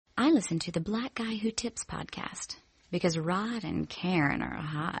I listen to the Black Guy Who Tips podcast because Rod and Karen are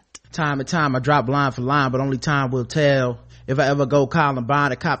hot. Time and time I drop line for line, but only time will tell. If I ever go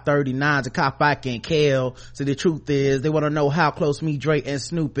Columbine, a cop 39's a cop I can kill. So the truth is, they want to know how close me, Drake, and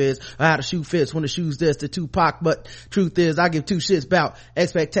Snoop is, or how the shoe fits when the shoe's this to Tupac. But truth is, I give two shits about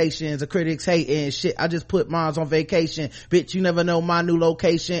expectations, the critics hating shit. I just put mines on vacation. Bitch, you never know my new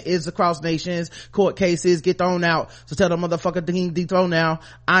location is across nations. Court cases get thrown out. So tell the motherfucker to dethrone now.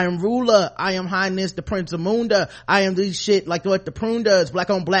 I am ruler. I am highness, the prince of Munda. I am this shit like what the prune does. Black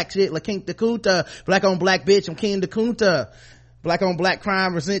on black shit like King Kunta. Black on black bitch, I'm King Kunta. Black on black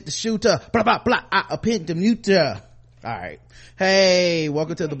crime, resent the shooter. Blah, blah, blah. I append the muter. All right. Hey,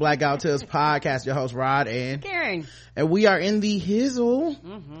 welcome to the Black Guy Who Tips podcast. Your host, Rod and Karen. And we are in the hizzle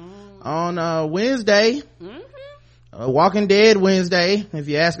on Wednesday. Walking Dead Wednesday, if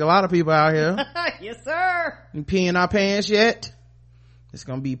you ask a lot of people out here. Yes, sir. You peeing our pants yet? It's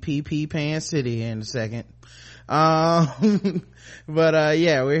gonna be PP Pants City in a second. But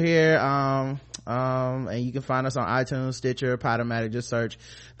yeah, we're here. And you can find us on iTunes, Stitcher, Podomatic. Just search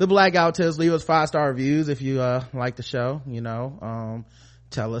the Black Guy Who Tips. Leave us 5-star reviews if you like the show.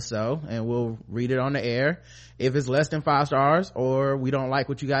 Tell us so, and we'll read it on the air. If it's less than 5 stars or we don't like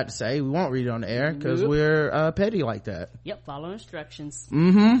what you got to say, we won't read it on the air because we're petty like that. Yep, follow instructions.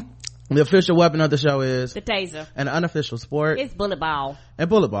 The official weapon of the show is the taser. An unofficial sport, it's bullet ball. And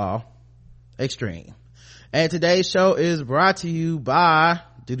bullet ball extreme. And today's show is brought to you by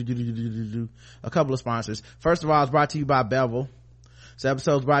a couple of sponsors. First of all, it's brought to you by Bevel. This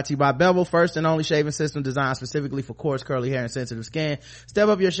episode is brought to you by Bevel, first and only shaving system designed specifically for coarse, curly hair and sensitive skin. Step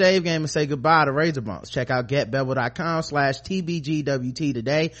up your shave game and say goodbye to razor bumps. Check out getbevel.com/TBGWT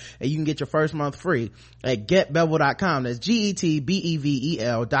today, and you can get your first month free at getbevel.com. That's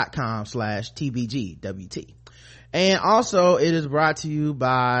GETBEVEL.com/TBGWT. And also, it is brought to you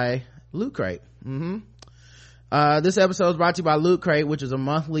by Loot Crate. This episode is brought to you by Loot Crate, which is a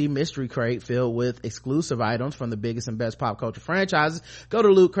monthly mystery crate filled with exclusive items from the biggest and best pop culture franchises. Go to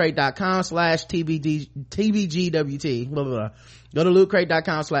lootcrate.com/TBGWT. Blah, blah, blah. Go to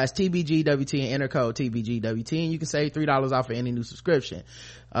lootcrate.com/TBGWT and enter code TBGWT, and you can save $3 off of any new subscription.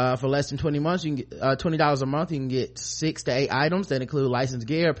 For less than 20 months, you can get $20 a month. You can get 6 to 8 items that include licensed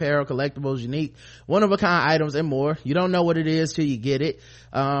gear, apparel, collectibles, unique, one-of-a-kind items, and more. You don't know what it is till you get it.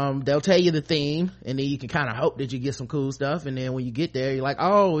 They'll tell you the theme, and then you can kind of hope that you get some cool stuff, and then when you get there, you're like,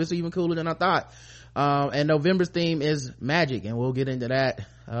 oh, it's even cooler than I thought. And November's theme is magic, and we'll get into that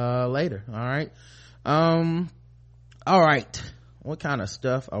later. All right. What kind of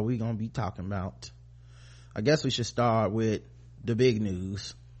stuff are we gonna be talking about? I guess we should start with the big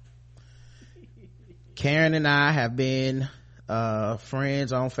news. Karen and I have been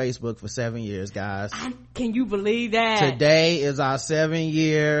friends on Facebook for 7 years, guys. Can you believe that? Today is our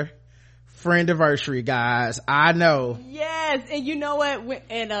 7-year friendiversary, guys. I know. Yes, and you know what? When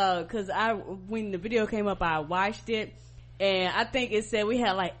the video came up, I watched it. And I think it said we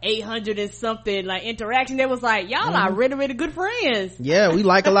had like 800 and something like interaction. It was like, y'all are really, really good friends. Yeah, we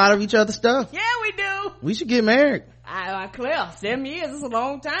like a lot of each other's stuff. Yeah, we do. We should get married. Claire, 7 years is a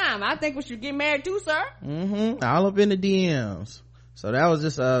long time. I think we should get married too, sir. All up in the DMs. So that was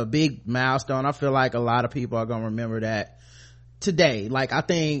just a big milestone. I feel like a lot of people are gonna remember that today. Like, I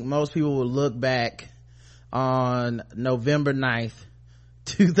think most people will look back on November 9th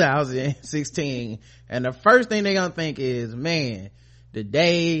 2016, and the first thing they're gonna think is, man, the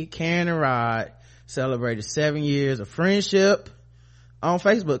day Karen and Rod celebrated 7 years of friendship on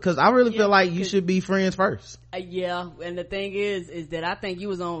Facebook. Because I really feel like you should be friends first. Yeah, and the thing is that I think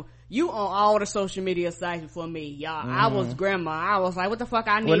you on all the social media sites before me, y'all. I was grandma. I was like, what the fuck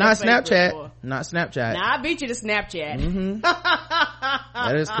I need? Well, not Snapchat. For? Not Snapchat. Nah, I beat you to Snapchat.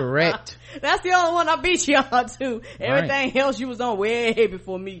 That is correct. That's the only one I beat you on to. Everything else you was on way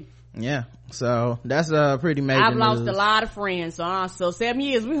before me. Yeah, so that's a pretty major I've lost news. a lot of friends, so 7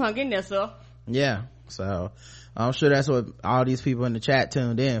 years we hung in there, sir. Yeah, so I'm sure that's what all these people in the chat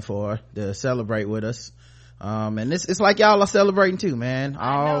tuned in for, to celebrate with us. And it's like y'all are celebrating too, man.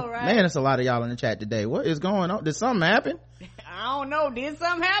 I know, right? Man, it's a lot of y'all in the chat today. What is going on? Did something happen? I don't know. Did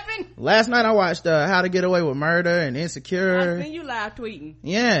something happen? Last night I watched How to Get Away with Murder and Insecure. I seen you live tweeting.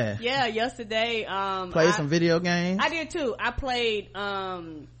 Yeah, yesterday played some video games. I did too. I played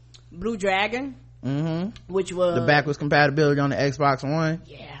Blue Dragon, which was the backwards compatibility on the Xbox One.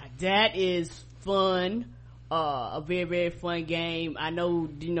 Yeah, that is fun. A very, very fun game. I know,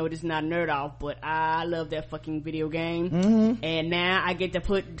 this is not nerd off, but I love that fucking video game. And now I get to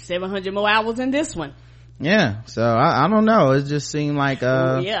put 700 more hours in this one. Yeah, so I don't know. It just seemed like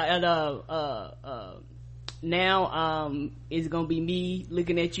now it's gonna be me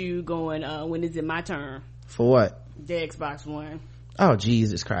looking at you going, when is it my turn? For what? The Xbox One. Oh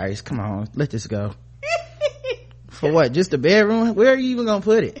Jesus Christ, come on, let this go. For what? Just the bedroom? Where are you even gonna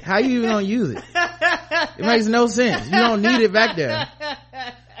put it? How you even gonna use it? It makes no sense. You don't need it back there.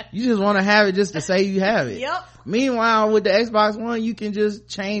 You just want to have it just to say you have it. Yep. Meanwhile, with the Xbox One, you can just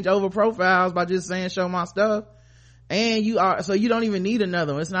change over profiles by just saying show my stuff. And you don't even need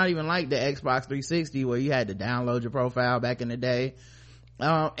another one. It's not even like the Xbox 360 where you had to download your profile back in the day.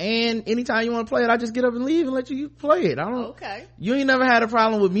 And anytime you want to play it, I just get up and leave and let you play it. Okay. You ain't never had a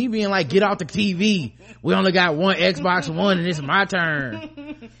problem with me being like, get off the TV. We only got one Xbox One and it's my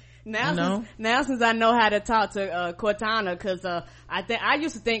turn. Now since I know how to talk to Cortana, because I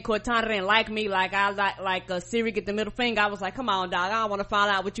used to think Cortana didn't like me, like I like Siri get the middle finger. I was like, come on dog, I don't want to fall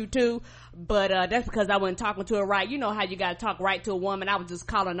out with you too. But that's because I wasn't talking to her right. You know how you gotta talk right to a woman. I was just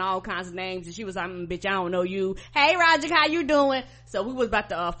calling all kinds of names, and she was like, bitch, I don't know you. Hey Roger, how you doing? So we was about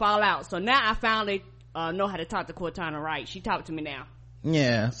to fall out. So now I finally know how to talk to Cortana right. She talked to me now.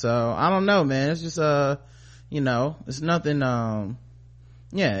 Yeah, so I don't know, man. It's just it's nothing.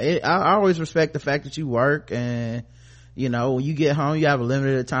 I always respect the fact that you work, and when you get home you have a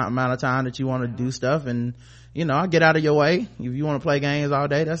limited amount of time that you want to do stuff, and I get out of your way. If you want to play games all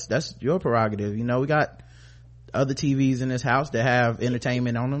day, that's your prerogative. We got other TVs in this house that have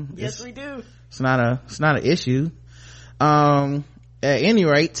entertainment on them. Yes, we do. It's not an issue. At any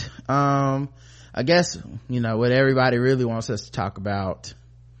rate, I guess what everybody really wants us to talk about,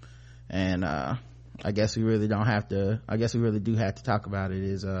 and I guess we really do have to talk about it,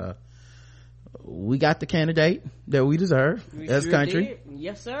 is we got the candidate that we deserve as a country. Did.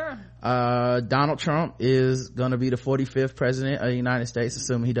 Yes sir. Donald Trump is gonna be the 45th president of the United States,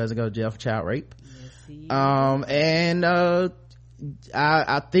 assuming he doesn't go to jail for child rape. Yes, and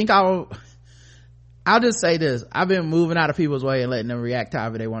I think I'll just say this: I've been moving out of people's way and letting them react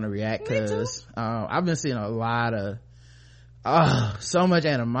however they want to react, because I've been seeing a lot of so much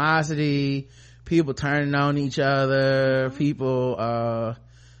animosity, people turning on each other, people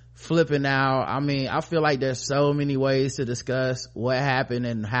flipping out. I mean, I feel like there's so many ways to discuss what happened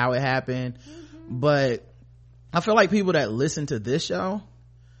and how it happened, but I feel like people that listen to this show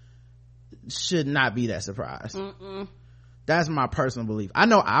should not be that surprised. That's my personal belief. I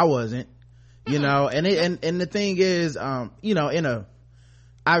know I wasn't, and the thing is,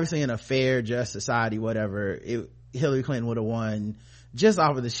 obviously in a fair, just society, whatever, Hillary Clinton would have won just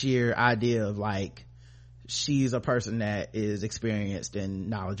off of the sheer idea of like, she's a person that is experienced and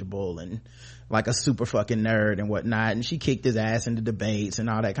knowledgeable and like a super fucking nerd and whatnot, and she kicked his ass into debates and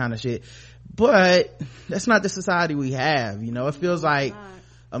all that kind of shit. But that's not the society we have. It feels like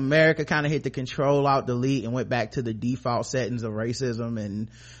America kind of hit the control alt delete and went back to the default settings of racism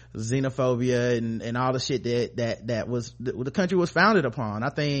and xenophobia and all the shit that was the country was founded upon. I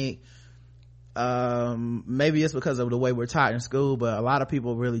think maybe it's because of the way we're taught in school, but a lot of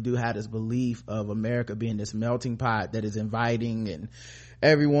people really do have this belief of America being this melting pot that is inviting and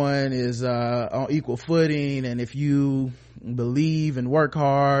everyone is on equal footing, and if you believe and work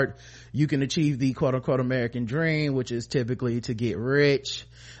hard you can achieve the quote-unquote American dream, which is typically to get rich.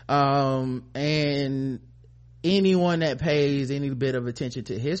 And anyone that pays any bit of attention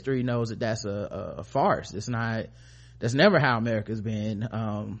to history knows that that's a farce. That's never how America's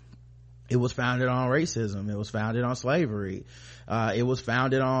been. It was founded on racism. It was founded on slavery. It was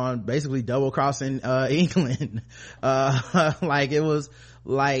founded on basically double crossing England. It was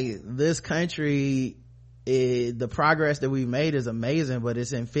like, this country, the progress that we've made is amazing, but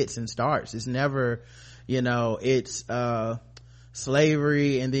it's in fits and starts. It's never, it's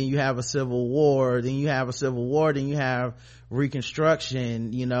slavery, and then you have a civil war, then you have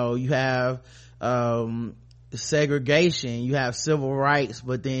Reconstruction, you have segregation, you have civil rights,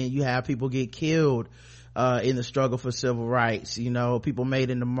 but then you have people get killed in the struggle for civil rights, people made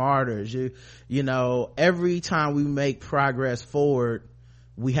into martyrs. Every time we make progress forward,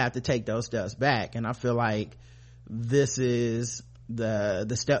 we have to take those steps back, and I feel like this is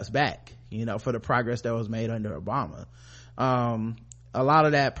the steps back, for the progress that was made under Obama. A lot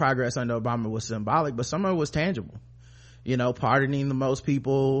of that progress under Obama was symbolic, but some of it was tangible, pardoning the most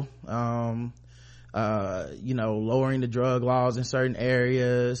people, lowering the drug laws in certain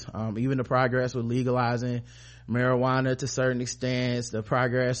areas, even the progress with legalizing marijuana to certain extents, the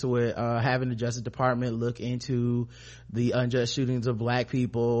progress with having the Justice Department look into the unjust shootings of black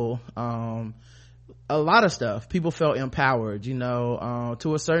people, a lot of stuff. People felt empowered,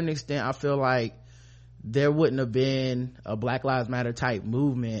 to a certain extent. I feel like there wouldn't have been a Black Lives Matter type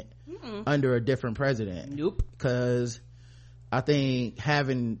movement under a different president. Nope. Because I think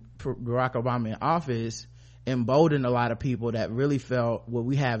having Barack Obama in office emboldened a lot of people that really felt, well,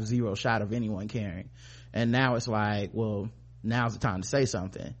 we have zero shot of anyone caring. And now it's like, well, now's the time to say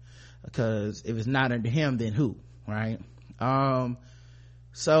something, because if it's not under him, then who, right?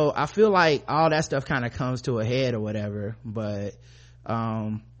 So I feel like all that stuff kind of comes to a head or whatever, but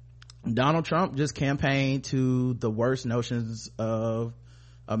Donald Trump just campaigned to the worst notions of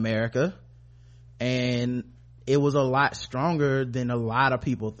America, and it was a lot stronger than a lot of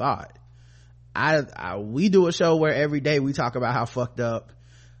people thought. We do a show where every day we talk about how fucked up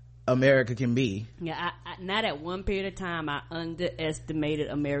America can be. Yeah, not at one period of time I underestimated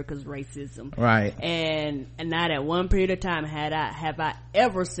America's racism, right? And not at one period of time have I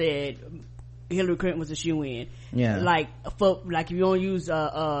ever said Hillary Clinton was a shoo-in. Yeah, like if you don't use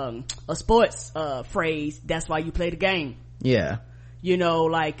a sports phrase, that's why you play the game. Yeah, you know,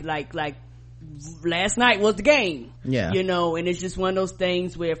 like last night was the game. Yeah, you know, and it's just one of those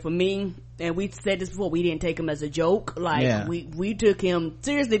things where, for me, and we said this before, we didn't take him as a joke. Like, yeah, we took him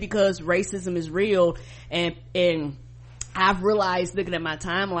seriously because racism is real, and I've realized, looking at my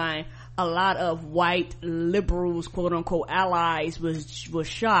timeline, a lot of white liberals, quote unquote allies, was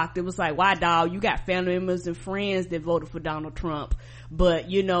shocked. It was like, why, dog, you got family members and friends that voted for Donald Trump, but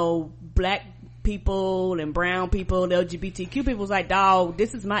you know, black people and brown people, LGBTQ people was like, dog,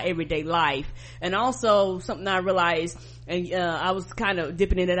 this is my everyday life. And also something I realized, and I was kind of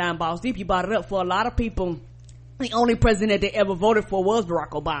dipping into that in Balls Deep, you brought it up, for a lot of people, the only president they ever voted for was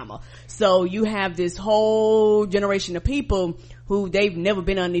Barack Obama. So you have this whole generation of people who they've never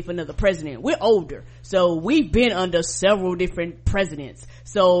been underneath another president. We're older, so we've been under several different presidents.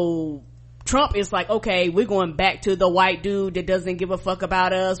 So Trump is like, okay, we're going back to the white dude that doesn't give a fuck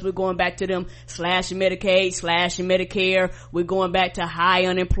about us. We're going back to them slashing Medicaid, slashing Medicare. We're going back to high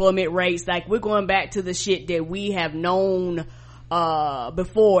unemployment rates. Like, we're going back to the shit that we have known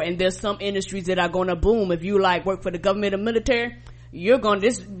before. And there's some industries that are going to boom. If you like work for the government or military,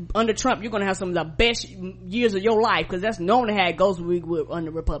 under Trump, you're going to have some of the best years of your life, because that's normally how it goes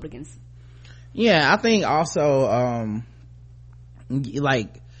under Republicans. Yeah, I think also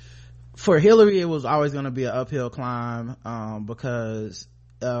like, for Hillary, it was always going to be an uphill climb, because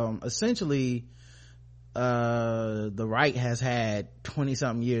essentially the right has had 20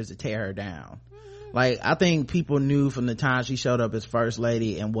 something years to tear her down. Like, I think people knew from the time she showed up as first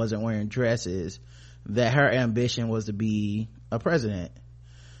lady and wasn't wearing dresses that her ambition was to be a president,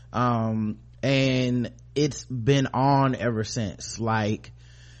 and it's been on ever since. Like,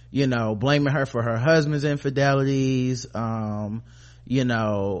 you know, blaming her for her husband's infidelities,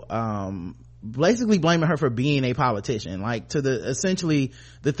 basically blaming her for being a politician, like, to the essentially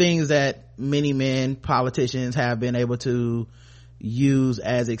the things that many men politicians have been able to use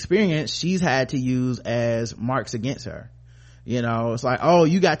as experience, she's had to use as marks against her. You know, it's like, oh,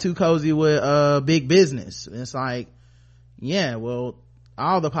 you got too cozy with big business. And it's like, yeah, well,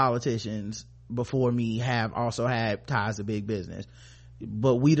 all the politicians before me have also had ties to big business,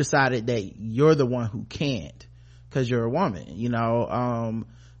 but we decided that you're the one who can't, because you're a woman. You know,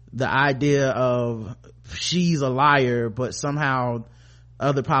 the idea of she's a liar but somehow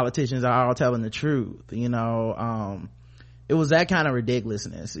other politicians are all telling the truth, you know, it was that kind of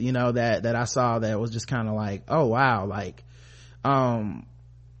ridiculousness, you know, that I saw, that was just kind of like, oh wow, like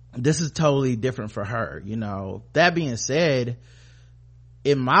this is totally different for her. You know, that being said,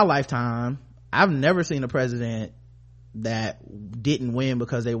 in my lifetime I've never seen a president that didn't win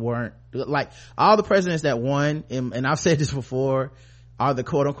because they weren't, like, all the presidents that won, and I've said this before, are the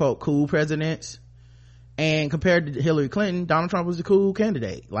quote unquote cool presidents, and compared to Hillary Clinton, Donald Trump was the cool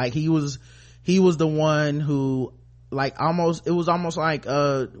candidate. Like, he was the one who, like, it was almost like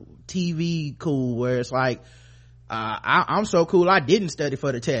TV cool, where it's like, I'm so cool I didn't study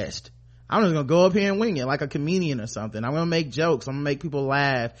for the test, I'm just gonna go up here and wing it like a comedian or something. I'm gonna make jokes, I'm gonna make people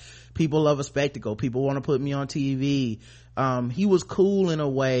laugh, people love a spectacle, people want to put me on TV. He was cool in a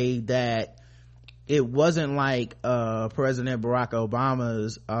way that it wasn't like President Barack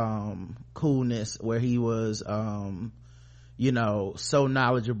Obama's coolness, where he was you know, so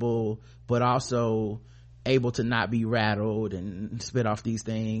knowledgeable but also able to not be rattled and spit off these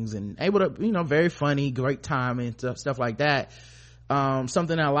things, and able to, you know, very funny, great time and stuff like that.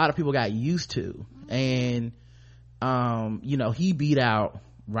 Something that a lot of people got used to. And you know, he beat out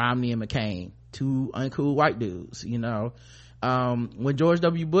Romney and McCain, two uncool white dudes. You know, when George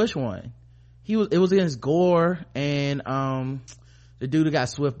W. Bush won, it was against Gore and the dude who got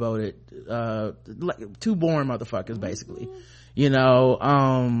swift boated, like, two boring motherfuckers basically. You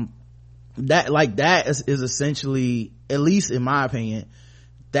know, that is essentially, at least in my opinion,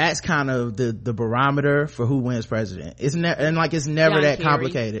 that's kind of the barometer for who wins president. It's never John that Kerry.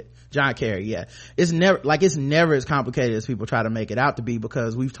 complicated. John Kerry, yeah. It's never as complicated as people try to make it out to be,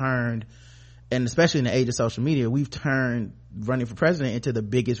 because we've turned, and especially in the age of social media, we've turned running for president into the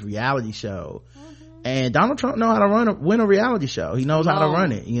biggest reality show. And Donald Trump knows how to win a reality show. He knows how to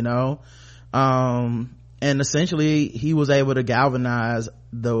run it, you know. And essentially he was able to galvanize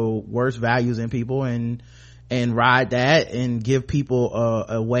the worst values in people and ride that and give people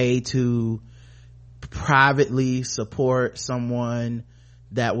a way to privately support someone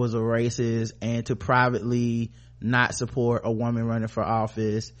that was a racist, and to privately not support a woman running for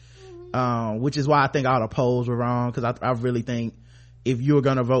office, which is why I think all the polls were wrong, because I really think if you're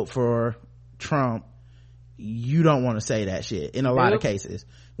gonna vote for Trump, you don't want to say that shit in a lot of cases.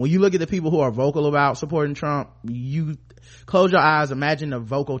 When you look at the people who are vocal about supporting Trump, you close your eyes, imagine a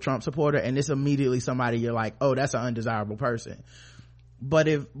vocal Trump supporter, and it's immediately somebody you're like, oh, that's an undesirable person. But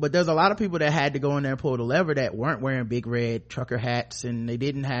there's a lot of people that had to go in there and pull the lever that weren't wearing big red trucker hats, and they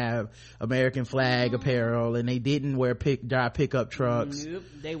didn't have American flag apparel, and they didn't wear drive pickup trucks. Nope.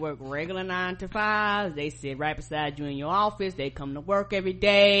 They work regular 9 to 5. They sit right beside you in your office. They come to work every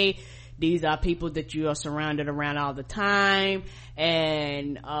day. These are people that you are surrounded around all the time.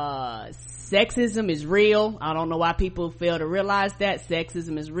 And sexism is real. I don't know why people fail to realize that.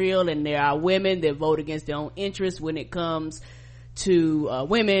 Sexism is real, and there are women that vote against their own interests when it comes to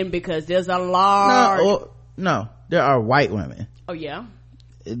women, because there's a large... No, there are white women. Oh yeah,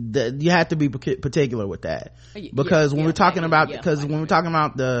 you have to be particular with that, because when we're talking about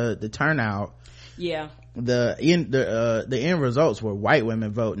the turnout, the end results were white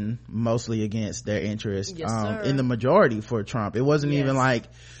women voting mostly against their interest, in the majority for Trump. It wasn't even like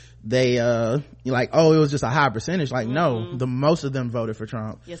they it was just a high percentage. No, the most of them voted for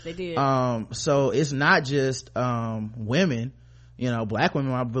Trump. Yes, they did. So it's not just women. Black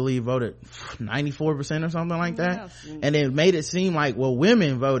women, I believe, voted 94% or something like that. Yes. And it made it seem like, well,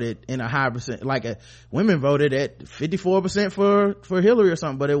 women voted in a high percent, women voted at 54% for Hillary or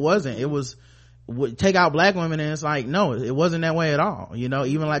something, but it wasn't. It was, take out black women, and it's like, no, it wasn't that way at all. Even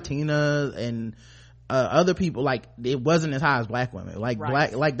Latinas and other people, it wasn't as high as black women.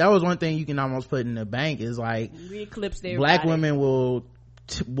 Black, that was one thing you can almost put in the bank, is we eclipsed everybody. Black women will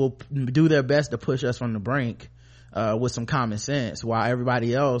do their best to push us from the brink with some common sense, while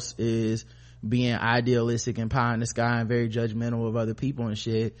everybody else is being idealistic and pie in the sky and very judgmental of other people and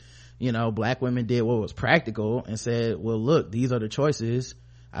shit. Black women did what was practical and said, well, look, these are the choices.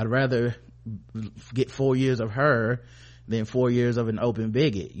 I'd rather get 4 years of her than 4 years of an open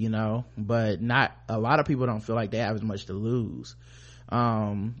bigot, but not a lot of people don't feel like they have as much to lose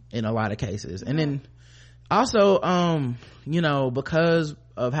in a lot of cases. And then also because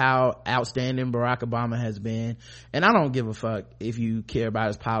of how outstanding Barack Obama has been, and I don't give a fuck if you care about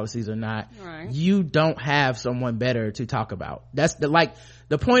his policies or not, right, you don't have someone better to talk about. That's the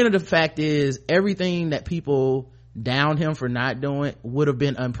point of the fact is, everything that people downed him for not doing would have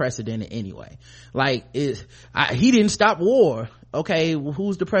been unprecedented anyway. He didn't stop war. Okay, well,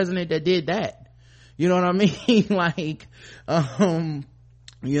 who's the president that did that? You know what I mean?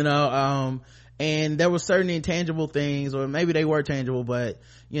 And there were certain intangible things, or maybe they were tangible, but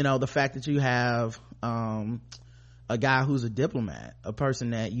the fact that you have a guy who's a diplomat, a person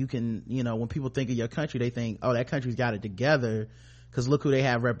that you can, when people think of your country, they think, oh, that country's got it together, because look who they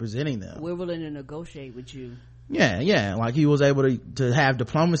have representing them. We're willing to negotiate with you. Yeah, he was able to have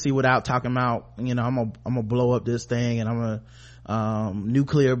diplomacy without talking about, I'm gonna blow up this thing, and I'm gonna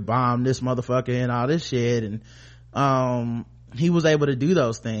nuclear bomb this motherfucker and all this shit. And he was able to do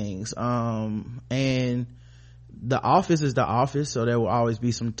those things. And the office is the office, so there will always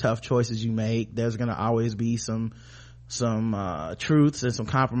be some tough choices you make. There's gonna always be some truths and some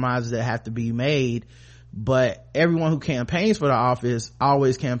compromises that have to be made, but everyone who campaigns for the office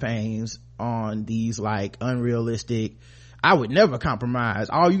always campaigns on these unrealistic, I would never compromise,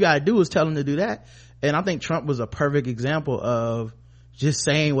 all you gotta do is tell them to do that. And I think Trump was a perfect example of just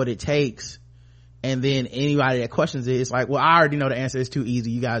saying what it takes, and then anybody that questions it, it's well, I already know the answer, is too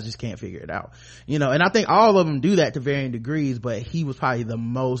easy, you guys just can't figure it out, and I think all of them do that to varying degrees, but he was probably the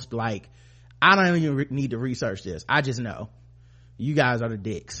most I don't even need to research this, I just know you guys are the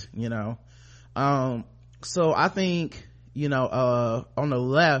dicks. So I think on the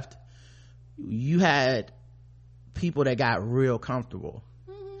left you had people that got real comfortable,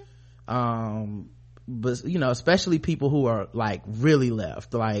 but especially people who are really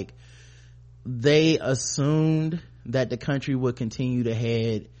left, they assumed that the country would continue to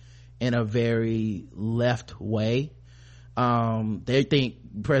head in a very left way, They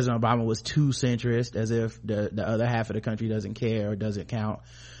think President Obama was too centrist, as if the other half of the country doesn't care or doesn't count.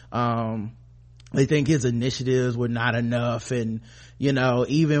 They think his initiatives were not enough, and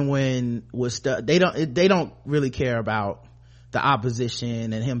even when was stuff, they don't really care about the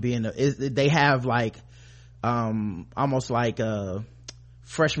opposition and him being they have like almost like a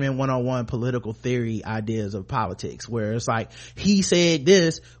freshman 101 political theory ideas of politics, where it's like, he said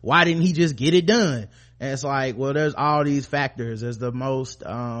this, why didn't he just get it done? And it's like, well, there's all these factors. There's the most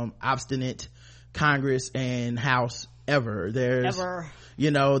obstinate Congress and House ever. There's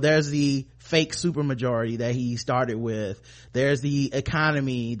the fake supermajority that he started with. There's the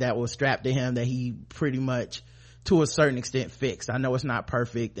economy that was strapped to him that he pretty much to a certain extent fixed. I know it's not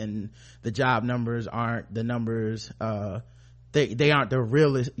perfect, and the job numbers aren't the numbers they aren't the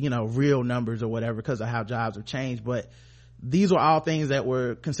real numbers or whatever, because of how jobs have changed, but these were all things that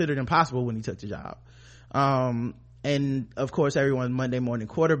were considered impossible when he took the job. And of course everyone Monday morning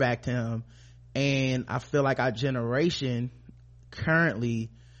quarterbacked him, and I feel like our generation currently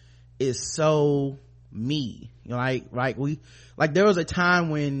is so me, there was a time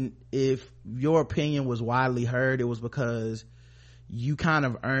when if your opinion was widely heard, it was because you kind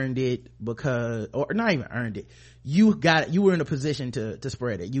of earned it, or not even earned it, you were in a position to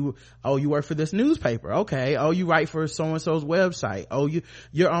spread it. You work for this newspaper, okay, you write for so and so's website,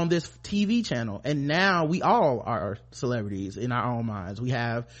 you're on this TV channel. And now we all are celebrities in our own minds. We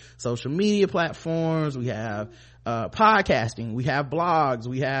have social media platforms, we have podcasting, we have blogs,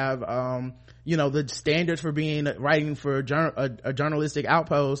 we have the standards for writing for a journalistic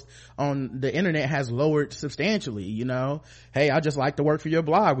outpost on the internet has lowered substantially. Hey, I just like to work for your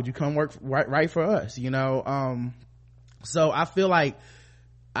blog, would you come write for us? So I feel like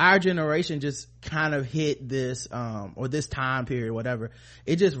our generation just kind of hit this or this time period, whatever,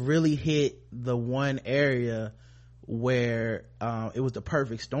 it just really hit the one area where it was the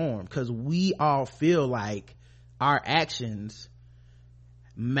perfect storm, because we all feel like our actions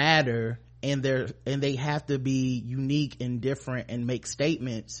matter, and they have to be unique and different and make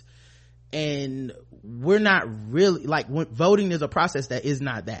statements, and we're not really like, voting is a process that is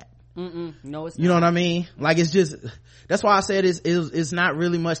not that. No, it's not. You know what I mean? Like, it's just, that's why I said it's not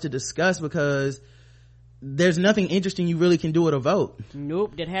really much to discuss, because there's nothing interesting you really can do with a vote.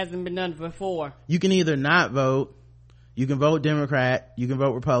 Nope, that hasn't been done before. You can either not vote, you can vote Democrat, you can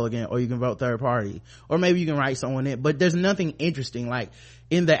vote Republican, or you can vote third party, or maybe you can write someone in, but there's nothing interesting. Like,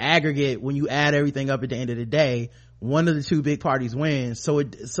 in the aggregate, when you add everything up at the end of the day, one of the two big parties wins, so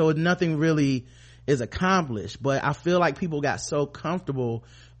nothing really is accomplished. But I feel like people got so comfortable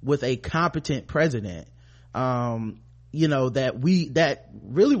with a competent president that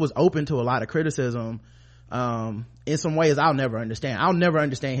really was open to a lot of criticism. In some ways I'll never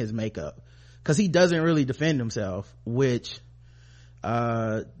understand his makeup, because he doesn't really defend himself, which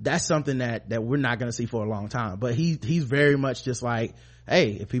that's something that we're not going to see for a long time. But he's very much just like,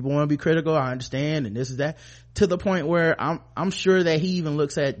 hey, if people want to be critical, I understand, and this is that, to the point where I'm sure that he even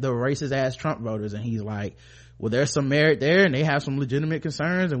looks at the racist ass Trump voters and he's like, well, there's some merit there and they have some legitimate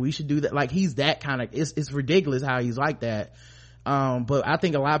concerns and we should do that. Like, he's that kind of, it's ridiculous how he's like that. But I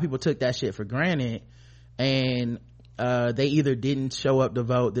think a lot of people took that shit for granted, and they either didn't show up to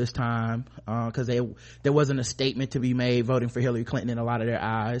vote this time because there wasn't a statement to be made voting for Hillary Clinton in a lot of their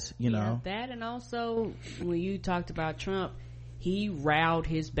eyes, know. That, and also when you talked about Trump, he riled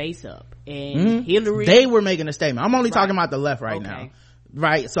his base up, and Hillary, they were making a statement. I'm only talking about the left right now,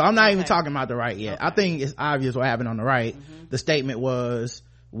 right? So I'm not even talking about the right yet. I think it's obvious what happened on the right. The statement was,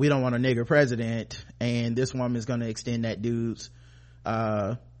 we don't want a nigger president, and this woman's going to extend that dude's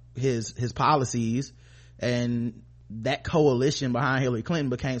his policies, and that coalition behind Hillary Clinton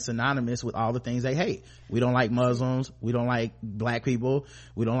became synonymous with all the things they hate. We don't like Muslims, we don't like black people,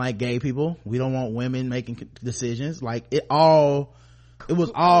 we don't like gay people, we don't want women making decisions. Like, it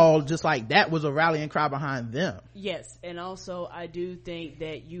was all just like, that was a rallying cry behind them. Yes, and also I do think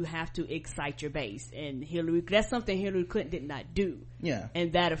that you have to excite your base, and that's something Hillary Clinton did not do. Yeah,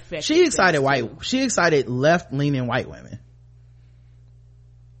 and that affected. She excited left-leaning white women.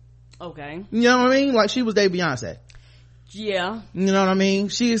 Okay, you know what I mean? Like, she was their Beyonce. Yeah, you know what I mean?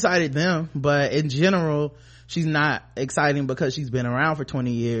 She excited them, but in general she's not exciting because she's been around for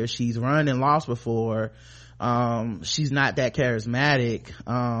 20 years. She's run and lost before. She's not that charismatic.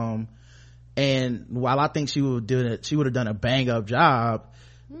 And while I think she would have done a bang up job,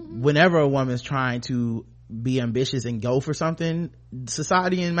 whenever a woman's trying to be ambitious and go for something,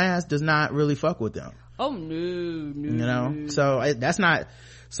 society en masse does not really fuck with them. Oh no. So that's not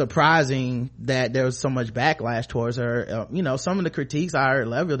surprising that there was so much backlash towards her. Some of the critiques I heard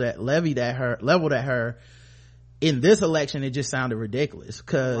leveled at her in this election, it just sounded ridiculous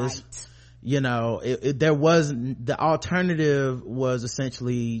because, right. you know, there wasn't, the alternative was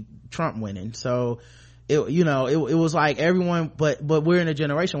essentially Trump winning. So it was like everyone, but we're in a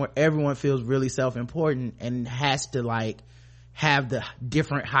generation where everyone feels really self-important and has to like have the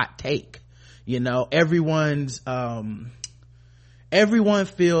different hot take. You know, everyone feels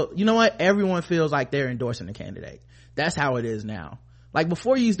like they're endorsing a candidate. That's how it is now. Like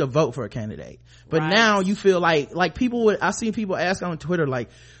before you used to vote for a candidate, but right. now you feel like people would, I've seen people ask on Twitter, like,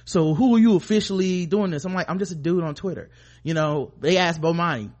 so who are you officially doing this? I'm like, I'm just a dude on Twitter. You know, they asked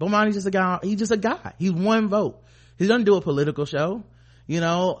Bomani's just a guy. He's just a guy. He's one vote. He doesn't do a political show. You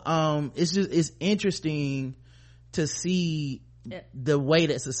know, it's interesting to see the way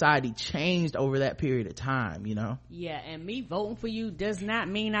that society changed over that period of time, you know. Yeah, and me voting for you does not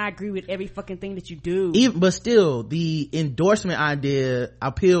mean I agree with every fucking thing that you do. But still, the endorsement idea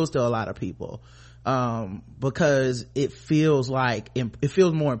appeals to a lot of people, because it feels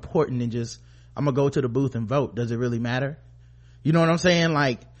more important than just, I'm gonna go to the booth and vote. Does it really matter? You know what I'm saying?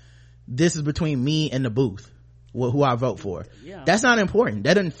 Like, this is between me and the booth, who I vote for. Yeah. That's not important.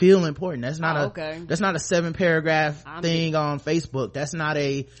 That doesn't feel important. That's not that's not a 7-paragraph thing on Facebook. That's not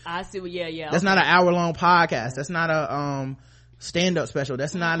a, I see what, yeah. That's not an hour-long podcast. That's not a, stand-up special.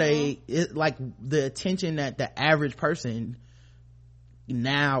 That's not like the attention that the average person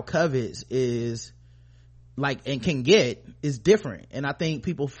now covets is like, and can get, is different. And I think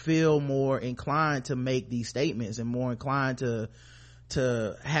people feel more inclined to make these statements and more inclined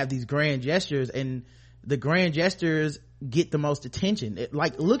to have these grand gestures, and the grand gestures get the most attention.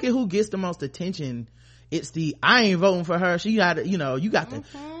 Like, look at who gets the most attention. It's the, I ain't voting for her, she got to, you know, you got to,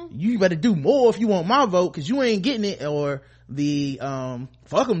 you better do more if you want my vote because you ain't getting it. Or the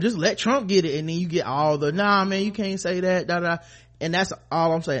fuck them, just let Trump get it. And then you get all the, nah man, you can't say that, da da. And that's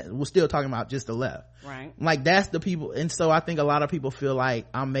all I'm saying. We're still talking about just the left, right? Like, that's the people. And so I think a lot of people feel like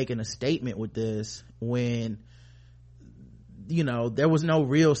I'm making a statement with this when, you know, there was no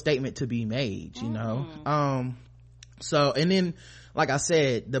real statement to be made, you know. So, and then like I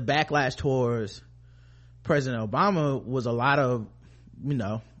said, the backlash towards President Obama was a lot of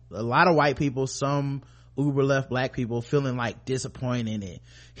white people, some uber left black people feeling like disappointed, and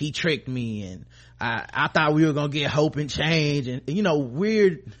he tricked me, and I thought we were gonna get hope and change, and you know,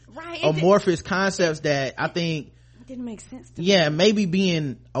 weird amorphous concepts that I think didn't make sense to me. Yeah, maybe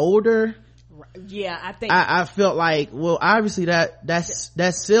being older, yeah, I think I felt like, well, obviously that's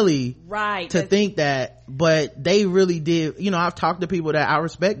silly, right, to think that, but they really did. You know, I've talked to people that I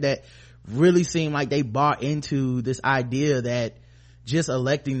respect that really seem like they bought into this idea that just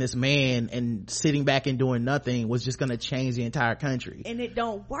electing this man and sitting back and doing nothing was just gonna change the entire country. And it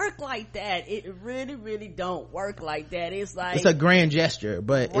don't work like that. It really don't work like that. It's like, it's a grand gesture,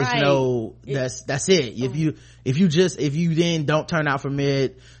 but that's it. If you then don't turn out for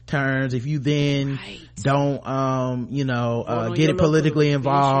midterms, if you then don't get it politically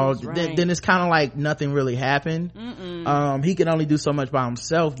involved, then it's kind of like nothing really happened. He can only do so much by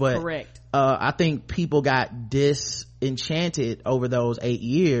himself, but correct. I think people got disenchanted over those 8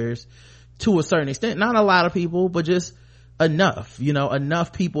 years to a certain extent. Not a lot of people, but just enough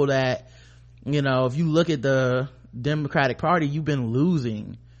people that, you know, if you look at the Democratic Party, you've been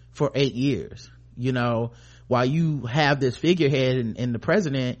losing for 8 years, you know, while you have this figurehead in the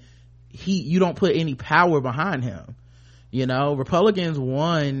president, you don't put any power behind him. You know, Republicans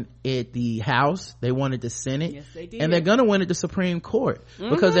won at the House, they won at the Senate, yes, they did. And they're gonna win at the Supreme Court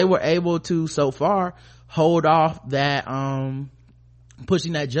because they were able to, so far, hold off that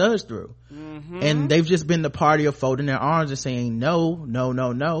pushing that judge through. And they've just been the party of folding their arms and saying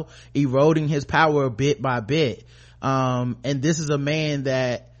no, eroding his power bit by bit. And this is a man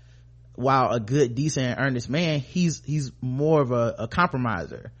that, while a good, decent, and earnest man, he's more of a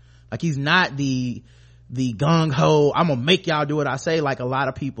compromiser. Like, he's not the gung-ho, I'm gonna make y'all do what I say, like a lot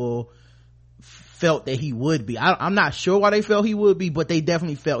of people felt that he would be. I'm not sure why they felt he would be, but they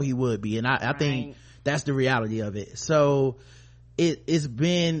definitely felt he would be, and I think that's the reality of it. So it's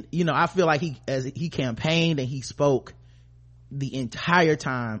been, you know, I feel like he campaigned and he spoke the entire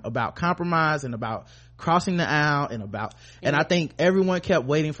time about compromise and about crossing the aisle and I think everyone kept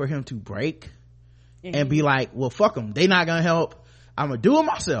waiting for him to break and be like, well, fuck them, they not gonna help, I'm gonna do it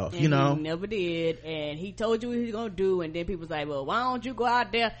myself, and you know. He never did, and he told you what he was gonna do, and then people was like, well, why don't you go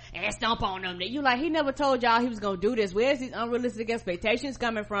out there and stomp on them? You like, he never told y'all he was gonna do this. Where's these unrealistic expectations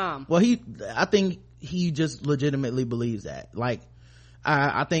coming from? Well, I think he just legitimately believes that. Like,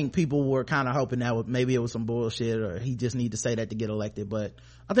 I think people were kind of hoping that maybe it was some bullshit, or he just need to say that to get elected, but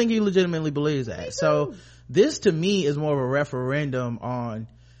I think he legitimately believes that. So this to me is more of a referendum on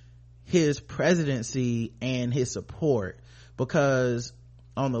his presidency and his support, because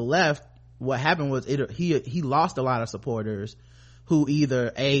on the left what happened was he lost a lot of supporters who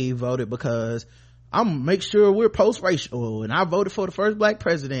either voted because I'm gonna make sure we're post-racial and I voted for the first black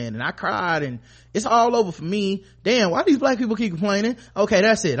president and I cried and it's all over for me. Damn, why these black people keep complaining? Okay,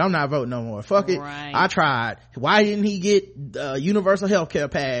 that's it, I'm not voting no more, fuck it, right. I tried. Why didn't he get universal health care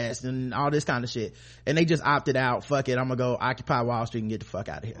passed and all this kind of shit? And they just opted out. Fuck it, I'm gonna go occupy Wall Street and get the fuck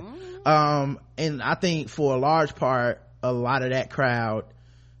out of here. And I think for a large part a lot of that crowd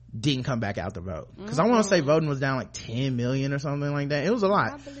didn't come back out to vote, because I want to say voting was down like 10 million or something like that. It was a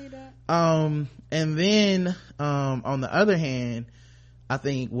lot. I believe that. And then on the other hand, I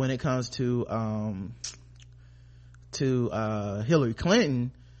think when it comes to Hillary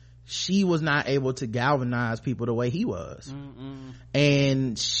Clinton, she was not able to galvanize people the way he was.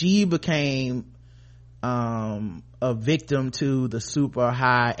 And she became a victim to the super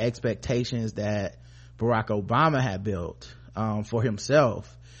high expectations that Barack Obama had built for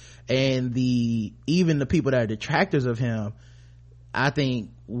himself. And even the people that are detractors of him, I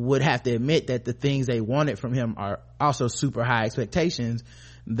think, would have to admit that the things they wanted from him are also super high expectations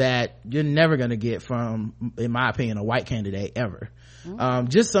that you're never going to get from, in my opinion, a white candidate ever.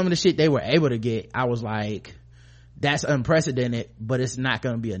 Just some of the shit they were able to get, I was like, that's unprecedented, but it's not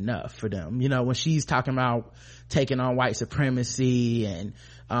going to be enough for them. You know, when she's talking about taking on white supremacy and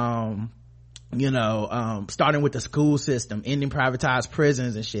starting with the school system, ending privatized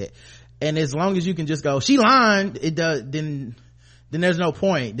prisons and shit, and as long as you can just go, she lying, then there's no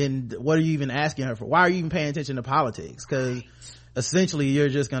point. Then what are you even asking her for? Why are you even paying attention to politics? Because essentially you're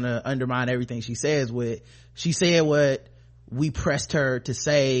just gonna undermine everything she says with, she said what we pressed her to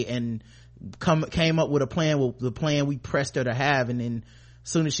say and came up with a plan, with the plan we pressed her to have, and then as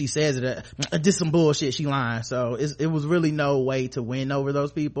soon as she says it, this some bullshit, she lying. So it was really no way to win over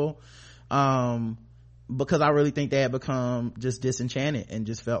those people, because I really think they had become just disenchanted and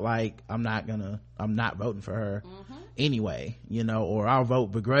just felt like I'm not voting for her anyway, or I'll vote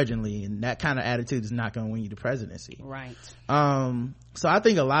begrudgingly, and that kind of attitude is not gonna win you the presidency, right? So I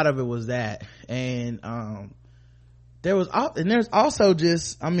think a lot of it was that, and there's also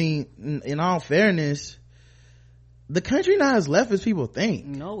just, I mean, in all fairness, the country not as left as people think.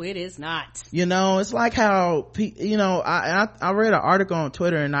 No, it is not. It's like how I read an article on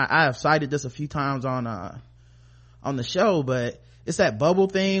Twitter, and I have cited this a few times on the show, but it's that bubble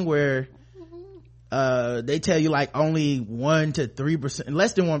thing where they tell you like only 1 to 3%,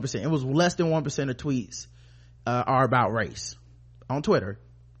 less than 1%, it was less than 1% of tweets are about race on Twitter.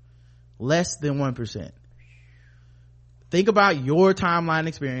 Less than 1%. Think about your timeline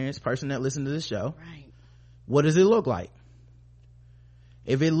experience, person that listened to this show. Right. What does it look like?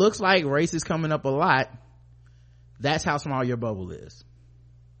 If it looks like race is coming up a lot, that's how small your bubble is.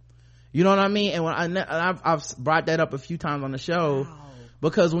 You know what I mean? And I've brought that up a few times on the show. Wow.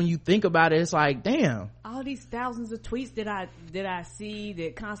 Because when you think about it, it's like, damn, all these thousands of tweets that I see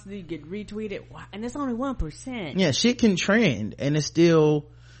that constantly get retweeted, and it's only 1%. Yeah, shit can trend, and it's still,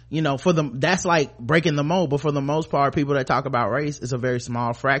 that's like breaking the mold. But for the most part, people that talk about race is a very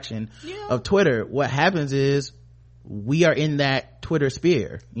small fraction of Twitter. What happens is we are in that Twitter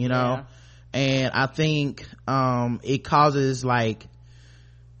sphere, and I think it causes like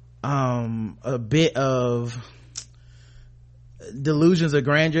a bit of delusions of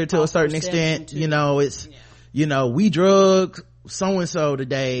grandeur to a certain extent. It's we drugged so and so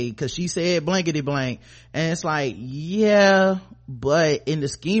today because she said blankety blank, and it's like, yeah, but in the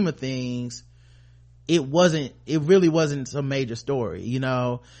scheme of things, it really wasn't some major story,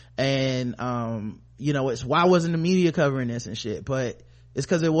 and it's why wasn't the media covering this and shit? But it's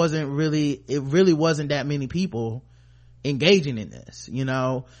because it really wasn't that many people engaging in this,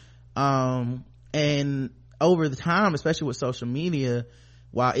 and over the time, especially with social media,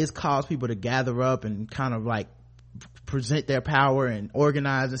 while it's caused people to gather up and kind of like present their power and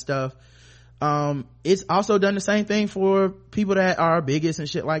organize and stuff, it's also done the same thing for people that are bigots and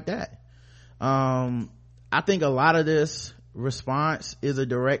shit like that. I think a lot of this response is a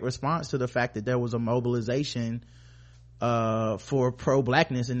direct response to the fact that there was a mobilization for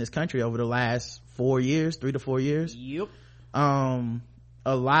pro-blackness in this country over the last 3 to 4 years. Yep.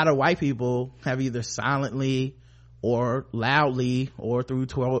 A lot of white people have either silently or loudly or through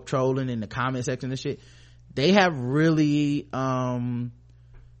trolling in the comment section and shit, they have really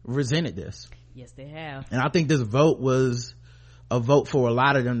resented this. Yes, they have. And I think this vote was a vote for a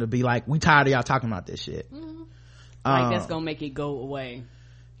lot of them to be like, we tired of y'all talking about this shit. Like that's gonna make it go away.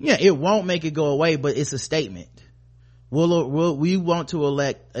 Yeah, it won't make it go away, but it's a statement. We want to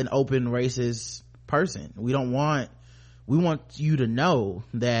elect an open racist person. We want you to know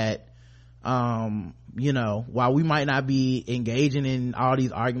that You know, while we might not be engaging in all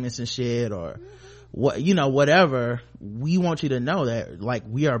these arguments and shit or what, you know, whatever, we want you to know that like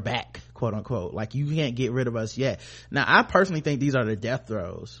we are back, quote unquote. Like you can't get rid of us yet. Now I personally think these are the death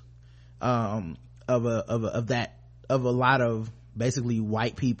throes of a lot of basically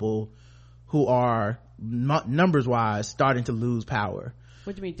white people who are numbers wise starting to lose power.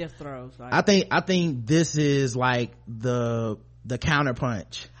 What do you mean death throes? Like, I think this is like the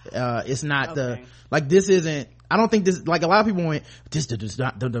counterpunch. It's not this isn't, I don't think this, like a lot of people went, this does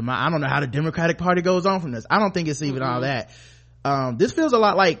not, I don't know how the Democratic Party goes on from this. I don't think it's even all that. This feels a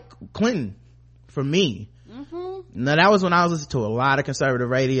lot like Clinton for me. Now that was when I was listening to a lot of conservative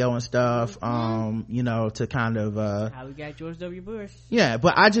radio and stuff, you know, to kind of, how we got George W. Bush. Yeah,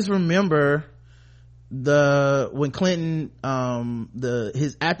 but I just remember when Clinton, during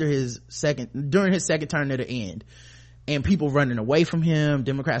his second term to the end, and people running away from him,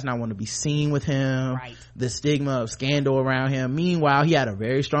 Democrats not want to be seen with him, right. The stigma of scandal around him. Meanwhile, he had a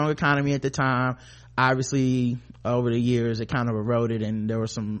very strong economy at the time. Obviously, over the years, it kind of eroded and there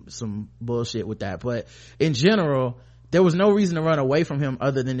was some bullshit with that. But in general, there was no reason to run away from him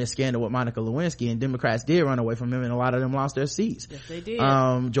other than this scandal with Monica Lewinsky, and Democrats did run away from him and a lot of them lost their seats. Yes, they did.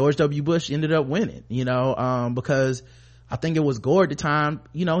 George W. Bush ended up winning, you know, because I think it was Gore at the time,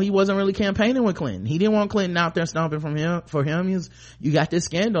 you know, he wasn't really campaigning with Clinton. He didn't want Clinton out there stomping for him. You got this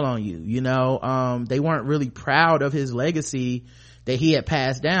scandal on you, you know. They weren't really proud of his legacy that he had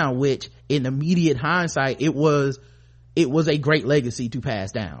passed down, which in immediate hindsight, it was a great legacy to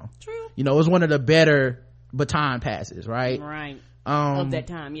pass down. True. You know, it was one of the better baton passes, right? Right. Of that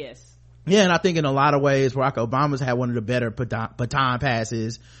time, yes. Yeah, and I think in a lot of ways, Barack Obama's had one of the better baton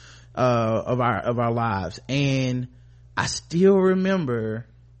passes, of our lives. And I still remember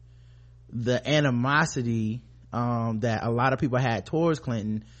the animosity that a lot of people had towards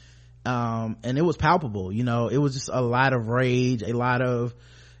Clinton, and it was palpable. You know, it was just a lot of rage, a lot of,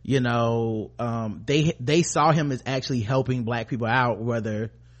 you know, they saw him as actually helping black people out,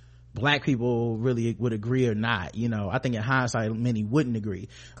 whether black people really would agree or not. You know, I think in hindsight many wouldn't agree.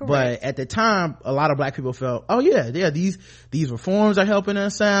 Correct. But at the time a lot of black people felt, oh yeah, these reforms are helping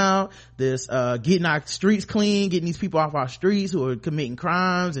us out, this getting our streets clean, getting these people off our streets who are committing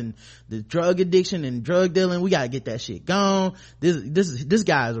crimes, and the drug addiction and drug dealing, we got to get that shit gone. This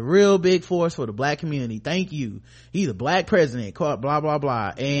guy is a real big force for the black community. Thank you. He's a black president, blah blah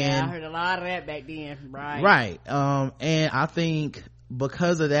blah. And yeah, I heard a lot of that back then. Right. And I think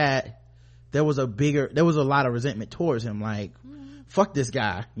because of that there was a lot of resentment towards him, like fuck this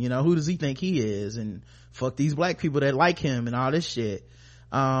guy, you know, who does he think he is, and fuck these black people that like him and all this shit.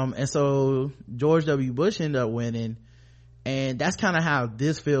 And so George W. Bush ended up winning, and that's kind of how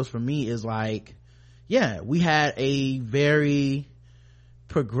this feels for me, is like, yeah, we had a very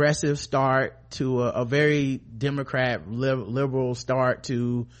progressive start to a very Democrat liberal start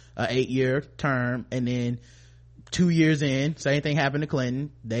to a 8-year term, and then 2 years in, same thing happened to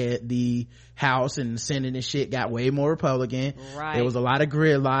Clinton. The House and the Senate and shit got way more Republican. Right. There was a lot of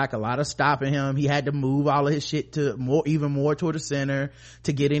gridlock, a lot of stopping him. He had to move all of his shit to even more toward the center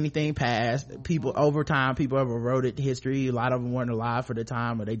to get anything passed. People over time, people have eroded history. A lot of them weren't alive for the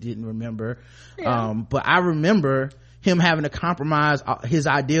time, or they didn't remember. Yeah. But I remember him having to compromise his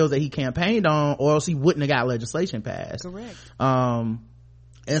ideals that he campaigned on, or else he wouldn't have got legislation passed. Correct.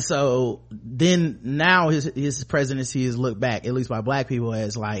 And so then now his presidency is looked back, at least by black people,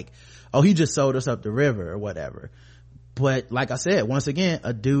 as like, oh, he just sold us up the river or whatever. But like I said, once again,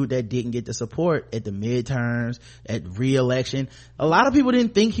 a dude that didn't get the support at the midterms, at re-election. A lot of people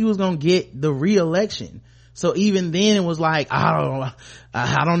didn't think he was gonna get the re-election. So even then it was like, I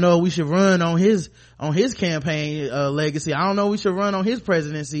don't know, we should run on his campaign legacy. I don't know, we should run on his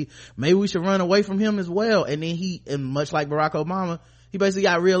presidency. Maybe we should run away from him as well. And then and much like Barack Obama, he basically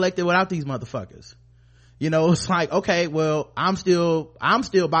got reelected without these motherfuckers. You know, it's like, okay, well, I'm still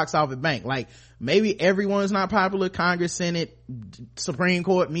box office bank. Like, maybe everyone's not popular, Congress, Senate, Supreme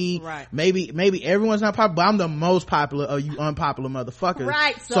Court, me. Right. Maybe everyone's not popular, but I'm the most popular of you unpopular motherfuckers.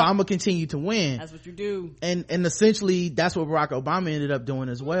 Right. So I'm gonna continue to win. That's what you do. And essentially that's what Barack Obama ended up doing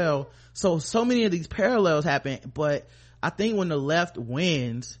as well. So many of these parallels happen, but I think when the left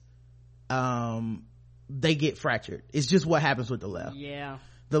wins, they get fractured. It's just what happens with the left. Yeah.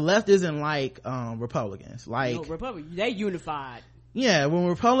 The left isn't like Republicans. Like, no, Republicans, they unified. Yeah, when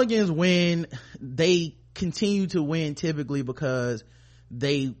Republicans win, they continue to win typically because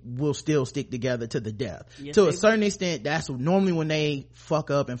they will still stick together to the death. Yes, to a certain extent, that's normally when they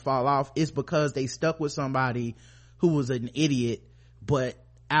fuck up and fall off, it's because they stuck with somebody who was an idiot but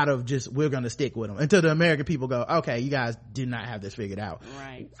out of just, we're gonna stick with them until the American people go, okay, you guys did not have this figured out.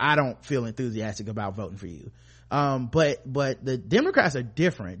 Right. I don't feel enthusiastic about voting for you. But the Democrats are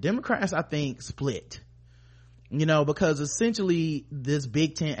different. Democrats, I think, split, because essentially this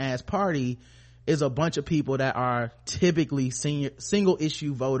Big Tent ass party is a bunch of people that are typically single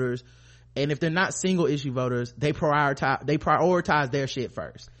issue voters. And if they're not single issue voters, they prioritize their shit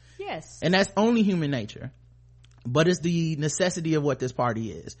first. Yes. And that's only human nature. But it's the necessity of what this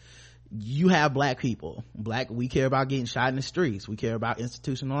party is. You have black people. We care about getting shot in the streets. We care about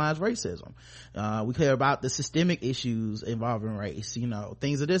institutionalized racism. We care about the systemic issues involving race,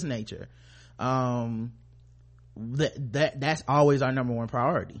 things of this nature. That's always our number one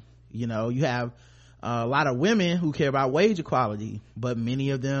priority. You have a lot of women who care about wage equality, but many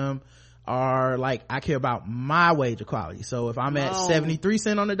of them are like, I care about my wage equality. So if I'm at 73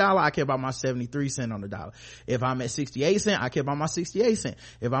 cents on the dollar, I care about my 73 cents on the dollar. If I'm at 68 cents, I care about my 68 cents.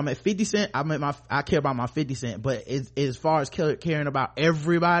 If I'm at 50 cents, I care about my 50 cents. But as far as caring about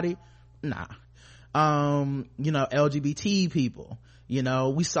everybody, nah. LGBT people,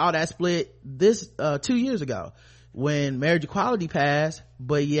 we saw that split 2 years ago when marriage equality passed,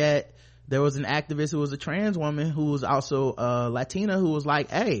 but yet there was an activist who was a trans woman who was also Latina who was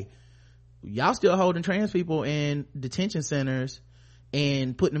like, hey, y'all still holding trans people in detention centers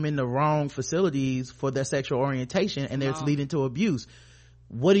and putting them in the wrong facilities for their sexual orientation, and it's leading to abuse.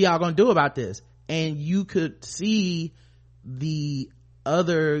 What are y'all gonna do about this? And you could see the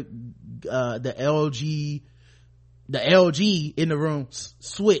other the LG in the room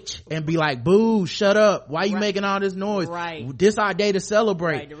switch and be like, boo, shut up, why you making all this noise? Right. This our day to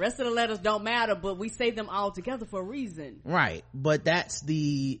celebrate. Right. The rest of the letters don't matter, but we say them all together for a reason. Right. But that's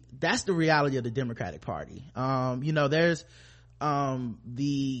the reality of the Democratic Party. There's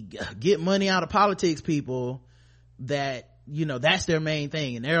the get money out of politics people that that's their main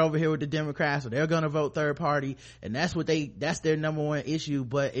thing, and they're over here with the Democrats, so they're gonna vote third party, and that's their number one issue.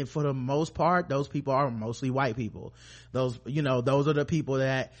 But for the most part, those people are mostly white people. Those are the people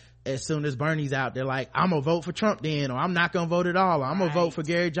that as soon as Bernie's out, they're like, I'm gonna vote for Trump then, or I'm not gonna vote at all, or I'm gonna vote for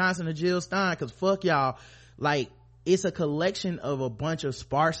Gary Johnson or Jill Stein, because fuck y'all. Like, it's a collection of a bunch of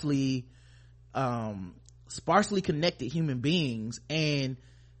sparsely connected human beings, and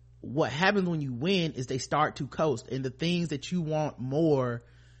what happens when you win is they start to coast, and the things that you want more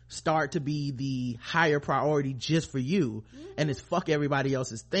start to be the higher priority just for you, and it's fuck everybody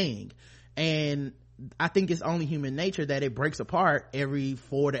else's thing. And I think it's only human nature that it breaks apart every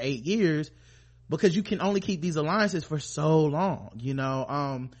 4 to 8 years, because you can only keep these alliances for so long.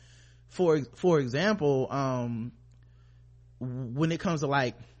 For example, when it comes to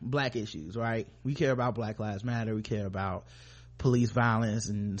like black issues, right, we care about Black Lives Matter, we care about police violence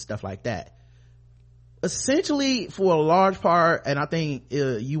and stuff like that. Essentially, for a large part, and I think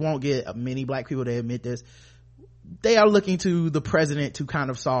you won't get many black people to admit this, they are looking to the president to kind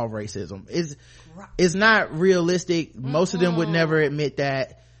of solve racism. It's not realistic. Most of them would never admit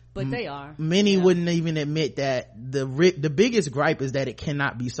that, but they are. Many wouldn't even admit that. The biggest gripe is that it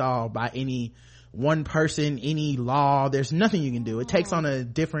cannot be solved by any one person, any law. There's nothing you can do. It takes on a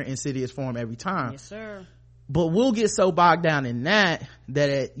different insidious form every time. Yes, sir. But we'll get so bogged down in that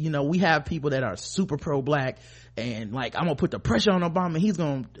we have people that are super pro-black, and like, I'm gonna put the pressure on Obama,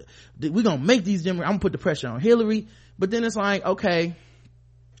 we're gonna make these Democrats, I'm gonna put the pressure on Hillary. But then it's like, okay,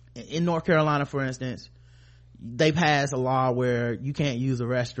 in North Carolina, for instance, they passed a law where you can't use a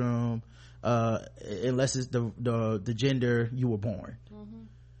restroom unless it's the gender you were born.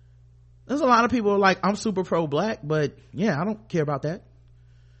 There's a lot of people like, I'm super pro-black, but I don't care about that.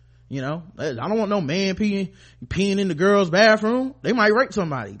 I don't want no man peeing in the girls' bathroom. They might rape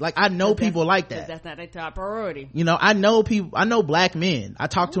somebody. Like, I know people like that. That's not their top priority. I know black men. I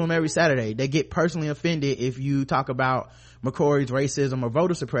talk to them every Saturday. They get personally offended if you talk about McCrory's racism or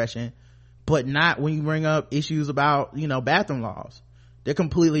voter suppression, but not when you bring up issues about, bathroom laws. They're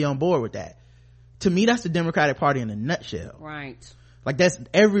completely on board with that. To me, that's the Democratic Party in a nutshell. Right. Like,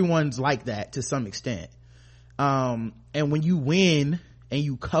 everyone's like that to some extent. And when you win and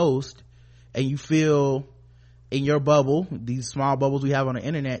you coast and you feel in your bubble, these small bubbles we have on the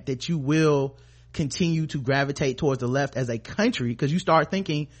internet, that you will continue to gravitate towards the left as a country, because you start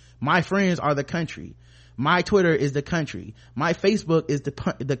thinking, my friends are the country, my Twitter is the country, my Facebook is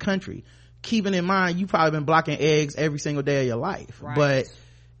the country, keeping in mind you've probably been blocking eggs every single day of your life. Right. But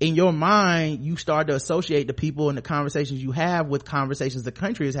in your mind, you start to associate the people and the conversations you have with conversations the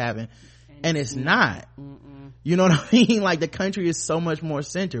country is having, and it's not. You know what I mean? Like, the country is so much more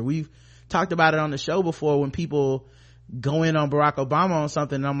centered. We've talked about it on the show before, when people go in on Barack Obama on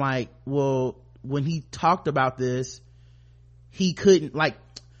something, and I'm like, well, when he talked about this, he couldn't, like,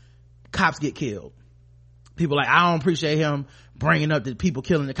 cops get killed. People like, I don't appreciate him bringing up that people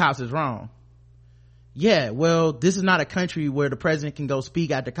killing the cops is wrong. Yeah, well, this is not a country where the president can go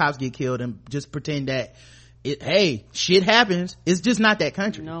speak after cops get killed and just pretend that hey, shit happens. It's just not that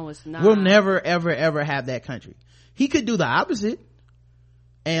country. No, it's not. We'll never ever have that country. He could do the opposite,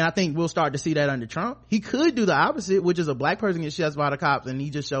 and I think we'll start to see that under Trump. He could do the opposite, which is a black person gets shot by the cops and he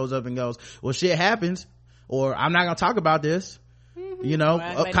just shows up and goes, well, shit happens, or I'm not gonna talk about this. You know,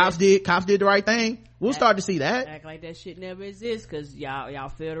 like cops did the right thing. We'll start to see that. Act like that shit never exists, because y'all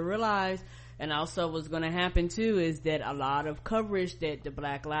fail to realize. And also what's going to happen too is that a lot of coverage that the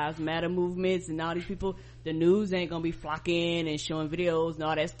Black Lives Matter movements and all these people, the news ain't going to be flocking and showing videos and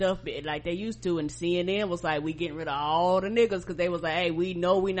all that stuff like they used to. And CNN was like, we getting rid of all the niggas, because they was like, hey, we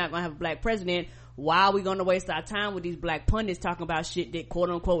know we not going to have a black president. Why are we going to waste our time with these black pundits talking about shit that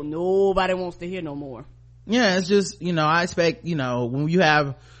quote unquote nobody wants to hear no more? Yeah, it's just, you know, I expect, you know, when you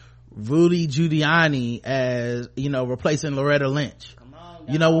have Rudy Giuliani as, you know, replacing Loretta Lynch,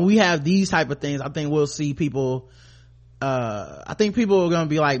 you know, when we have these type of things, I think we'll see people, I think people are going to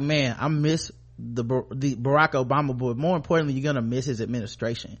be like, man, I miss the Barack Obama, but more importantly, you're going to miss his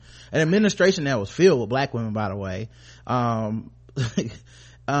administration. An administration that was filled with black women, by the way.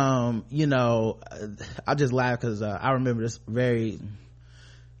 You know, I just laugh because I remember this very,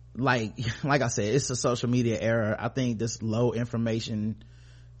 like I said, it's a social media era. I think this low information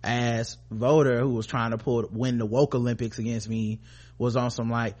ass voter who was trying to win the woke Olympics against me was on some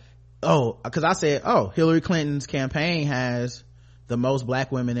like, because I said, Hillary Clinton's campaign has the most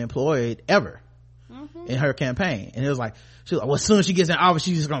black women employed ever in her campaign. And it was like, she was like, well, as soon as she gets in office,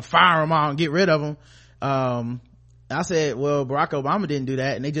 she's just gonna fire them all and get rid of them. I said, well, Barack Obama didn't do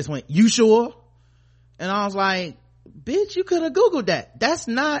that. And they just went, you sure? And I was like, bitch, you could have Googled that. That's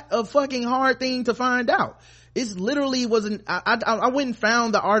not a fucking hard thing to find out. It's literally wasn't, I went and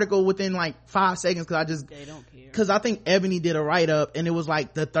found the article within like 5 seconds, they don't care. Cause I think Ebony did a write-up and it was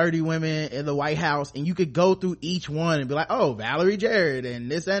like the 30 women in the White House, and you could go through each one and be like, oh, Valerie Jarrett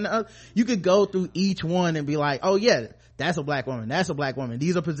and this and the other. You could go through each one and be like, oh yeah, that's a black woman, that's a black woman.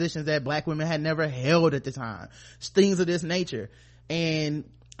 These are positions that black women had never held at the time. Things of this nature. And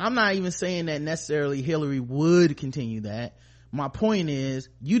I'm not even saying that necessarily Hillary would continue that. My point is,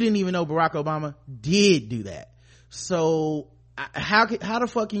 you didn't even know Barack Obama did do that. So how the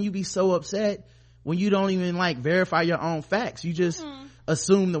fuck can you be so upset when you don't even like verify your own facts? You just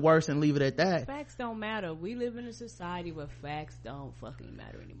assume the worst and leave it at that. Facts don't matter. We live in a society where facts don't fucking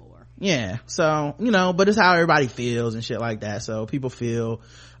matter anymore. Yeah, so, you know, but it's how everybody feels and shit like that. So people feel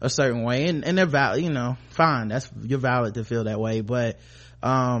a certain way, and they're valid, you know, fine, you're valid to feel that way. But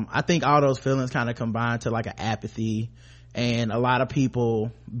I think all those feelings kind of combine to like an apathy, and a lot of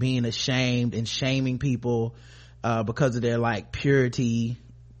people being ashamed and shaming people because of their like purity,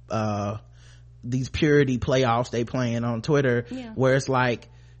 these purity playoffs they playing on Twitter, where it's like,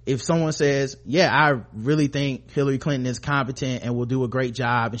 if someone says, yeah, I really think Hillary Clinton is competent and will do a great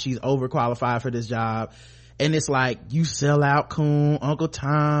job and she's overqualified for this job, and it's like, you sell out coon, Uncle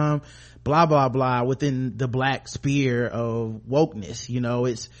Tom, blah blah blah, within the black sphere of wokeness. You know,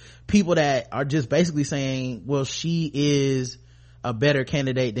 it's people that are just basically saying, well, she is a better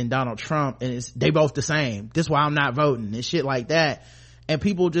candidate than Donald Trump and they both the same, this is why I'm not voting, and shit like that. And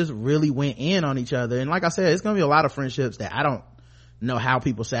people just really went in on each other. And like I said, it's gonna be a lot of friendships that I don't know how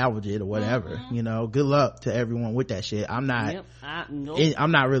people salvage it or whatever. You know, good luck to everyone with that shit. I'm not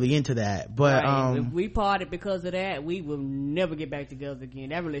I'm not really into that. But if we parted because of that, we will never get back together again.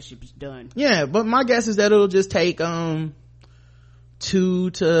 That relationship is done. Yeah, but my guess is that it'll just take 2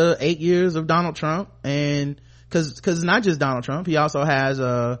 to 8 years of Donald Trump, and cause it's not just Donald Trump, he also has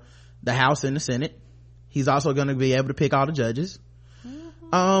the House and the Senate. He's also going to be able to pick all the judges.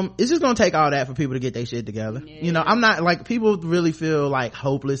 It's just gonna take all that for people to get their shit together. You know, I'm not like, people really feel like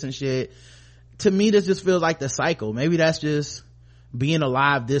hopeless and shit. To me, this just feels like the cycle. Maybe that's just being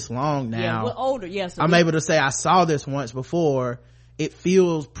alive this long now. Yeah, we're older. Yeah, so I'm able to say I saw this once before. It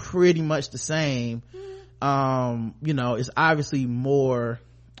feels pretty much the same. You know, it's obviously more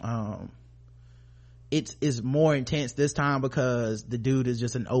it's more intense this time because the dude is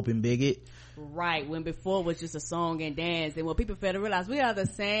just an open bigot. Right, when before it was just a song and dance. And when people fail to realize, we are the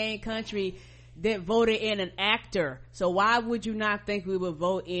same country that voted in an actor. So why would you not think we would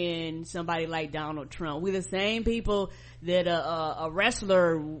vote in somebody like Donald Trump? We're the same people that a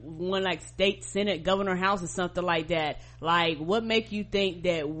wrestler won like state senate, governor, house or something like that. Like, what make you think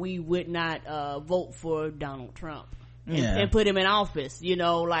that we would not vote for Donald Trump and put him in office? You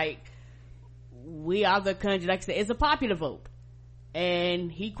know, like, we are the country, like I said, it's a popular vote. And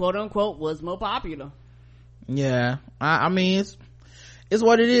he, quote unquote, was more popular. Yeah, I mean, it's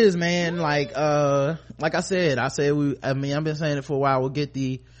what it is, man. Like I said, I've been saying it for a while. We'll get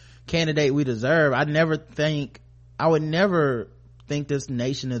the candidate we deserve. I would never think this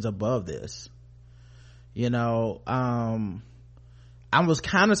nation is above this. I was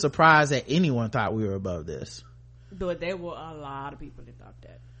kind of surprised that anyone thought we were above this. But there were a lot of people that thought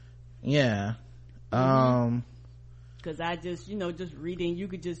that. Yeah. Because I just, just reading, you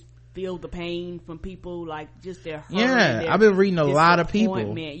could just feel the pain from people, like just their hurt. Yeah, I've been reading a lot of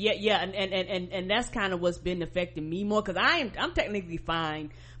people. Yeah, and that's kind of what's been affecting me more, because I'm technically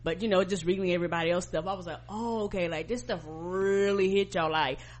fine, but just reading everybody else stuff, I was like, oh, okay, like this stuff really hit y'all.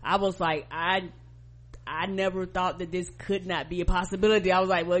 Like I was like, I never thought that this could not be a possibility. I was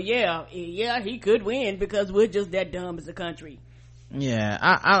like, well, yeah, he could win because we're just that dumb as a country. Yeah,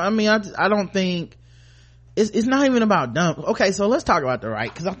 I don't think it's not even about dumb. Okay, so let's talk about the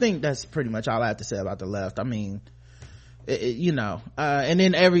right, because I think that's pretty much all I have to say about the left. I mean, and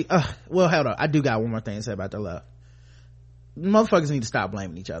then well, hold on, I do got one more thing to say about the left. Motherfuckers need to stop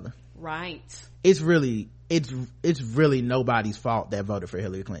blaming each other. Right. It's really nobody's fault that voted for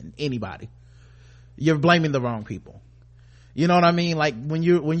Hillary Clinton. Anybody. You're blaming the wrong people. You know what I mean? Like when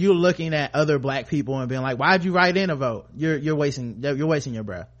you're looking at other black people and being like, why'd you write in a vote? You're wasting your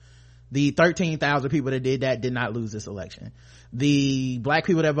breath. The 13,000 people that did that did not lose this election. The black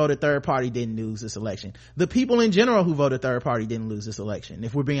people that voted third party didn't lose this election. The people in general who voted third party didn't lose this election,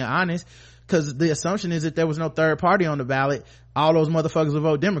 if we're being honest, because the assumption is that there was no third party on the ballot, all those motherfuckers would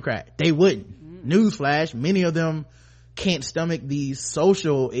vote Democrat. They wouldn't. Newsflash, many of them can't stomach these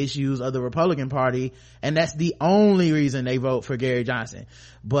social issues of the Republican Party, and that's the only reason they vote for Gary Johnson.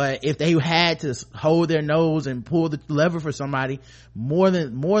 But if they had to hold their nose and pull the lever for somebody, more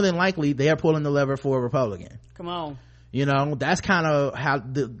than likely they are pulling the lever for a Republican. Come on. That's kind of how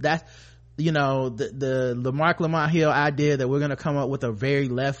the Mark Lamont Hill idea that we're going to come up with a very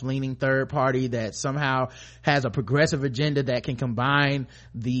left-leaning third party that somehow has a progressive agenda that can combine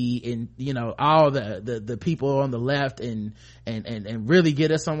all the people on the left and really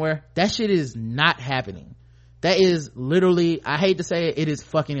get us somewhere. That shit is not happening. That is literally, I hate to say it, it is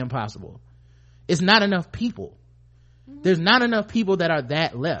fucking impossible. It's not enough people. There's not enough people that are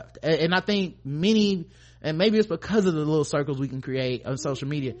that left. And I think many, and maybe it's because of the little circles we can create on social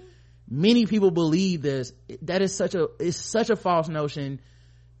media, many people believe this. That is such a false notion.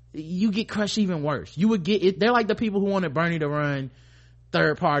 You get crushed even worse. You would get it. They're like the people who wanted Bernie to run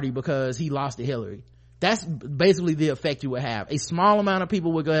third party because he lost to Hillary. That's basically the effect you would have. A small amount of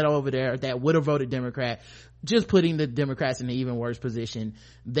people would go over there that would have voted Democrat, just putting the Democrats in an even worse position.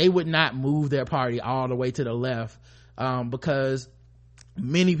 They would not move their party all the way to the left, because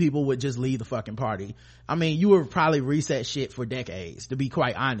many people would just leave the fucking party. I mean, you would probably reset shit for decades, to be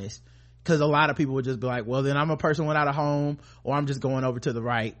quite honest. Because a lot of people would just be like, well, then I'm a person without a home, or I'm just going over to the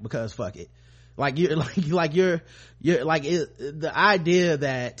right because fuck it. Like you're the idea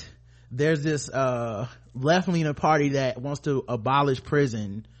that there's this left-leaning party that wants to abolish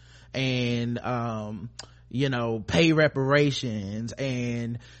prison and pay reparations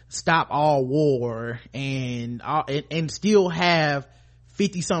and stop all war and still have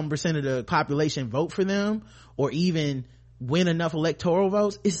 50-something% of the population vote for them, or even win enough electoral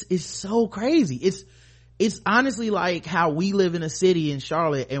votes. It's so crazy. It's honestly like how we live in a city in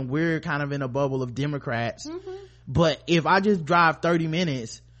Charlotte and we're kind of in a bubble of Democrats. But if I just drive 30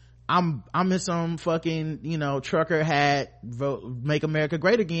 minutes, I'm in some fucking trucker hat, vote Make America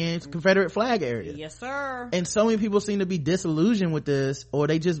Great Again, Confederate flag area. Yes, sir. And so many people seem to be disillusioned with this, or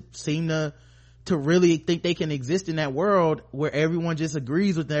they just seem to really think they can exist in that world where everyone just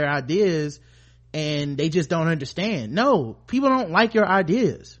agrees with their ideas and they just don't understand. No, people don't like your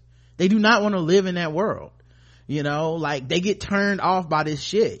ideas. They do not want to live in that world. Like they get turned off by this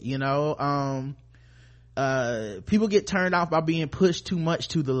shit. People get turned off by being pushed too much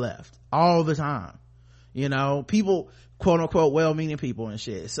to the left all the time. People, quote unquote, well-meaning people and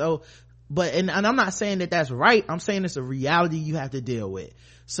shit. So, and I'm not saying that that's right. I'm saying it's a reality you have to deal with.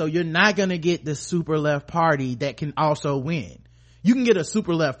 So you're not going to get the super left party that can also win. You can get a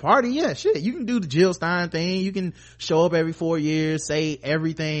super left party. Yeah, shit. You can do the Jill Stein thing. You can show up every 4 years, say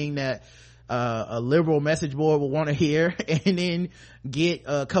everything that a liberal message board will want to hear, and then get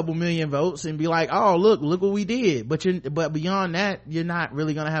a couple million votes and be like, oh, look what we did. But beyond that, you're not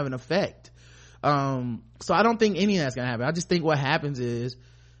really going to have an effect. So I don't think any of that's going to happen. I just think what happens is,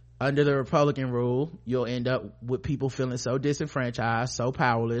 under the Republican rule, you'll end up with people feeling so disenfranchised, so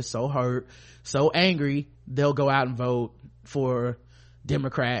powerless, so hurt, so angry, they'll go out and vote for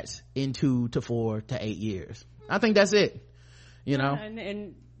Democrats in 2 to 4 to 8 years. I think that's it.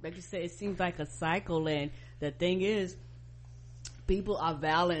 And like you said, it seems like a cycle, and the thing is, people are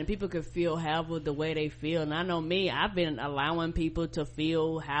valid and people can feel however the way they feel. And I know me, I've been allowing people to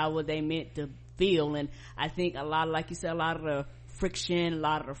feel however they meant to feel. And I think a lot of, like you said, a lot of the friction, a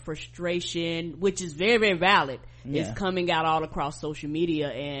lot of the frustration, which is very, very valid, is coming out all across social media.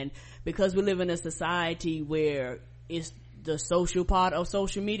 And because we live in a society where it's the social part of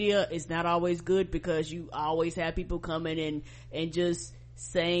social media is not always good, because you always have people coming in and just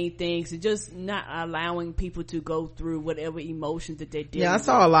saying things and just not allowing people to go through whatever emotions that they're dealing with. I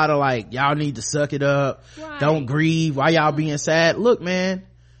saw a lot of like, y'all need to suck it up, don't grieve, why y'all being sad? Look, man,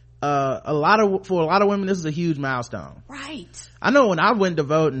 for a lot of women this is a huge milestone. Right. I know when I went to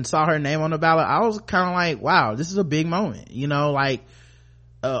vote and saw her name on the ballot, I was kind of like, wow, this is a big moment, like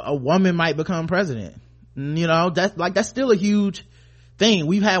a woman might become president, that's still a huge thing.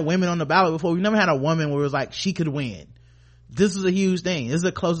 We've had women on the ballot before. We've never had a woman where it was like she could win. This is a huge thing. This is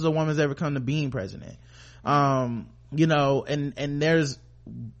the closest a woman's ever come to being president. And there's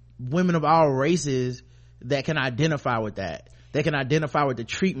women of all races that can identify with that. They can identify with the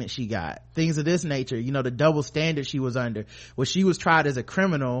treatment she got. Things of this nature, the double standard she was under, where she was tried as a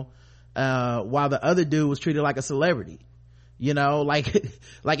criminal, while the other dude was treated like a celebrity. He actually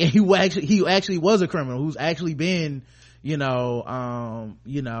was a criminal who's actually been,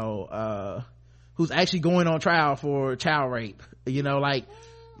 who's actually going on trial for child rape, that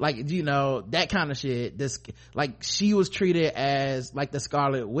kind of shit. This, like, she was treated as like the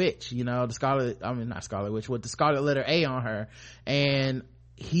Scarlet Witch, not Scarlet Witch, with the scarlet letter A on her, and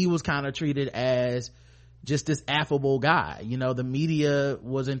he was kind of treated as just this affable guy. The media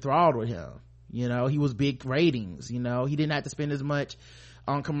was enthralled with him. He was big ratings. He didn't have to spend as much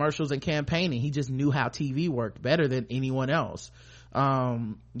on commercials and campaigning. He just knew how TV worked better than anyone else.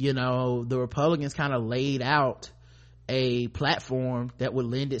 The Republicans kind of laid out a platform that would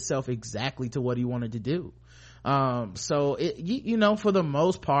lend itself exactly to what he wanted to do. So it, for the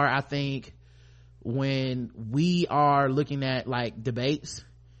most part, I think when we are looking at like debates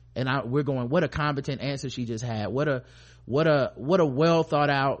and we're going, what a competent answer she just had, what a well thought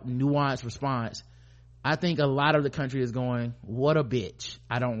out, nuanced response. I think a lot of the country is going, what a bitch,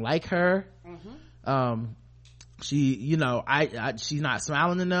 I don't like her. She, she's not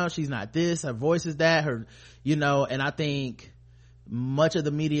smiling enough, she's not this, her voice is that, her, and I think much of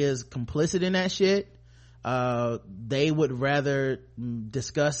the media is complicit in that shit. They would rather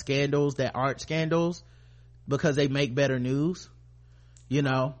discuss scandals that aren't scandals because they make better news.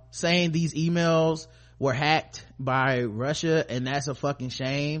 Saying these emails were hacked by Russia and that's a fucking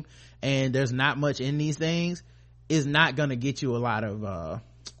shame and there's not much in these things is not gonna get you a lot of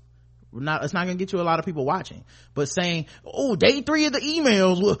it's not gonna get you a lot of people watching. But saying, day 3 of the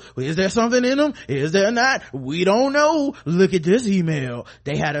emails, well, is there something in them, is there not, we don't know, look at this email,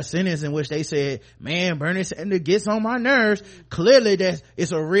 they had a sentence in which they said, man, Bernie Sanders gets on my nerves, clearly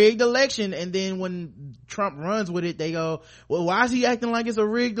it's a rigged election. And then when Trump runs with it, they go, well, why is he acting like it's a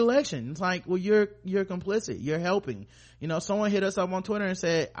rigged election? It's like, well, you're complicit, you're helping. Someone hit us up on Twitter and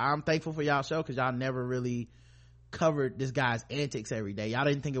said, I'm thankful for y'all show because y'all never really covered this guy's antics every day. Y'all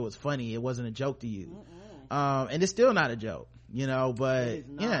didn't think it was funny, it wasn't a joke to you. And it's still not a joke, but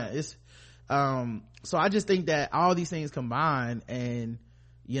it's so I just think that all these things combined, and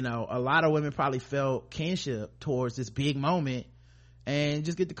a lot of women probably felt kinship towards this big moment and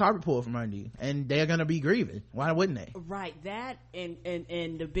just get the carpet pulled from under you, and they're gonna be grieving. Why wouldn't they? Right. That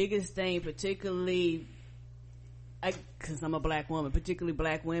and the biggest thing, particularly because I'm a black woman, particularly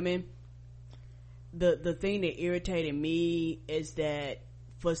black women, the thing that irritated me is that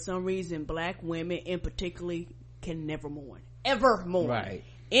for some reason black women in particular can never mourn, ever mourn. Right.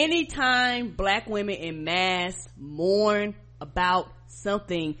 Anytime black women in mass mourn about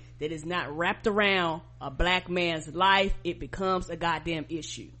something that is not wrapped around a black man's life, it becomes a goddamn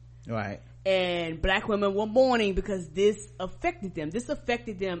issue. Right. And black women were mourning because this affected them. This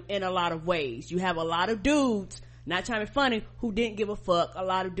affected them in a lot of ways. You have a lot of dudes, not trying to be funny, who didn't give a fuck. A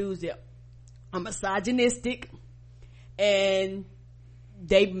lot of dudes that are misogynistic, and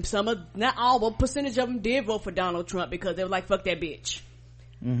not all, but percentage of them did vote for Donald Trump because they were like, fuck that bitch.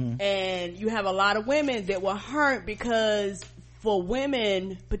 And you have a lot of women that were hurt because for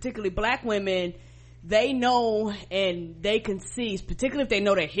women, particularly black women, they know and they can see, particularly if they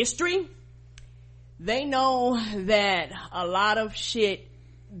know their history, they know that a lot of shit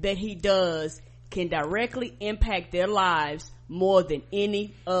that he does can directly impact their lives more than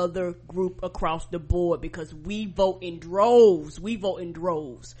any other group across the board, because we vote in droves.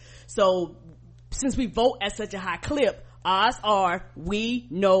 So since we vote at such a high clip, odds are we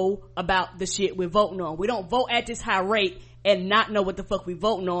know about the shit we're voting on. We don't vote at this high rate and not know what the fuck we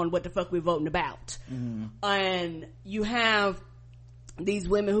voting on, what the fuck we voting about. And you have these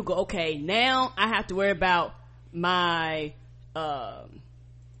women who go, okay, now I have to worry about my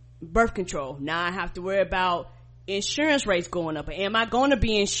birth control. Now I have to worry about insurance rates going up. Am I going to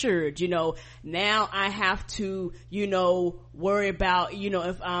be insured? Now I have to, worry about,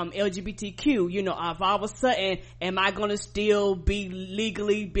 if I'm LGBTQ, if all of a sudden, am I going to still be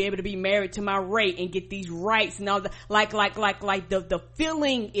legally be able to be married to my rate and get these rights and all that? Like the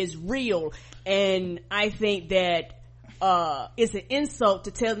feeling is real. And I think that, it's an insult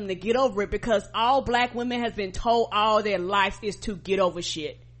to tell them to get over it, because all black women has been told all their life is to get over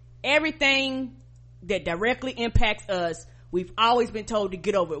shit. Everything that directly impacts us, we've always been told to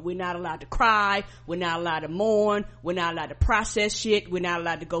get over it. We're not allowed to cry. We're not allowed to mourn. We're not allowed to process shit. We're not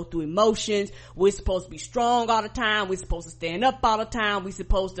allowed to go through emotions. We're supposed to be strong all the time. We're supposed to stand up all the time. We're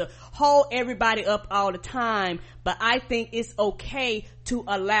supposed to hold everybody up all the time. But I think it's okay to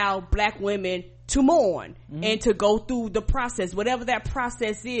allow black women to mourn and to go through the process, whatever that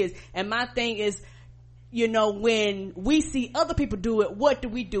process is. And my thing is, when we see other people do it, what do?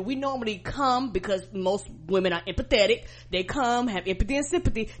 We normally come, because most women are empathetic. They come, have empathy and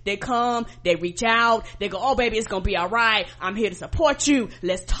sympathy. They come, they reach out, they go, oh baby, it's gonna be alright. I'm here to support you.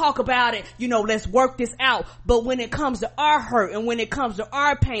 Let's talk about it. Let's work this out. But when it comes to our hurt, and when it comes to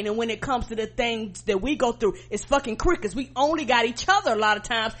our pain, and when it comes to the things that we go through, it's fucking crickets. We only got each other a lot of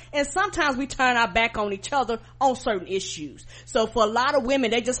times, and sometimes we turn our back on each other on certain issues. So for a lot of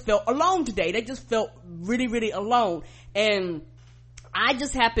women, they just felt alone today. They just felt really, really alone. And I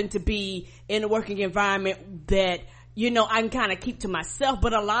just happen to be in a working environment that, I can kind of keep to myself.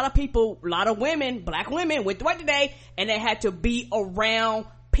 But a lot of women, black women, went to work today, and they had to be around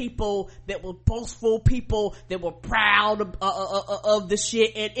people that were boastful, people that were proud of the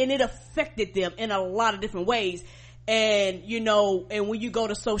shit, and it affected them in a lot of different ways. And and when you go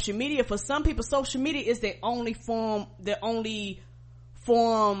to social media, for some people, social media is their only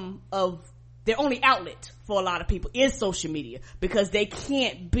outlet. For a lot of people is social media, because they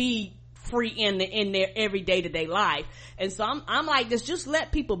can't be free in their everyday to day life. And so I'm like this, just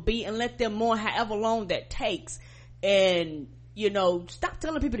let people be and let them mourn however long that takes, and stop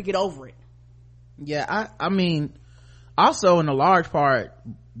telling people to get over it. Yeah, I mean, also in a large part,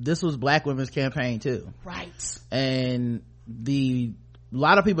 this was black women's campaign too, right? And a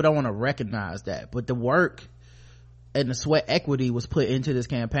lot of people don't want to recognize that, but the work and the sweat equity was put into this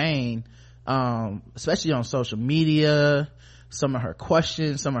campaign, especially on social media. Some of her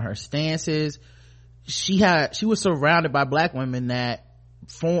questions, some of her stances, she was surrounded by black women that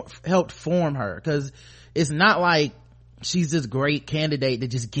helped form her, because it's not like she's this great candidate that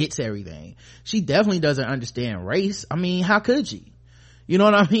just gets everything. She definitely doesn't understand race. I mean, how could she? You know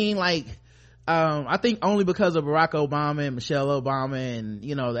what I mean? Like, I think only because of Barack Obama and Michelle Obama and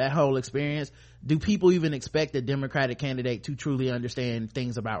that whole experience do people even expect a Democratic candidate to truly understand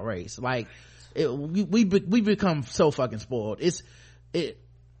things about race. Like, we become so fucking spoiled.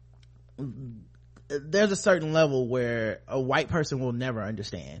 There's a certain level where a white person will never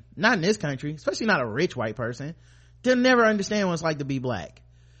understand. Not in this country, especially not a rich white person. They'll never understand what it's like to be black.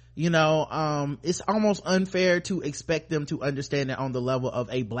 It's almost unfair to expect them to understand it on the level of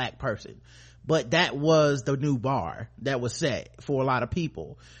a black person. But that was the new bar that was set for a lot of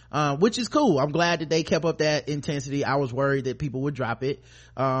people, which is cool. I'm glad that they kept up that intensity. I was worried that people would drop it,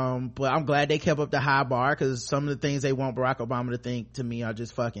 but I'm glad they kept up the high bar, because some of the things they want Barack Obama to think, to me, are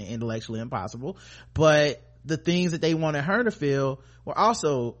just fucking intellectually impossible. But the things that they wanted her to feel were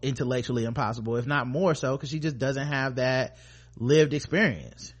also intellectually impossible, if not more so, because she just doesn't have that lived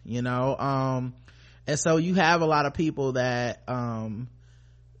experience, and so you have a lot of people that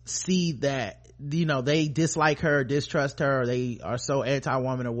see that, they dislike her, distrust her, or they are so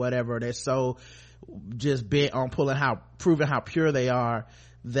anti-woman or whatever, they're so just bent on proving how pure they are,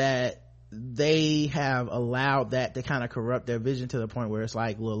 that they have allowed that to kind of corrupt their vision to the point where it's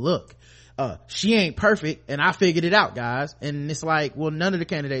like, well, look, she ain't perfect, and I figured it out, guys. And it's like, well, none of the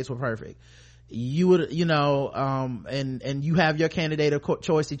candidates were perfect. You would, and you have your candidate of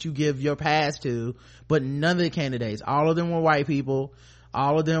choice that you give your pass to, but none of the candidates, all of them were white people.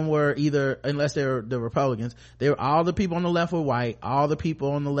 All of them were either, unless they're the Republicans, all the people on the left were white. All the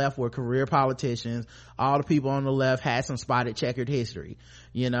people on the left were career politicians. All the people on the left had some spotted checkered history,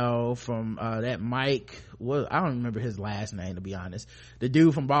 from that Mike, I don't remember his last name, to be honest. The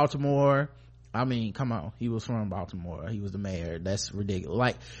dude from Baltimore, I mean, come on, he was from Baltimore, he was the mayor. That's ridiculous.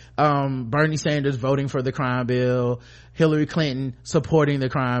 Like, Bernie Sanders voting for the crime bill, Hillary Clinton supporting the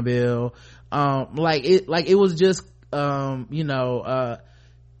crime bill. It was just, they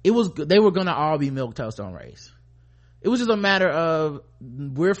were gonna all be milquetoast on race. It was just a matter of,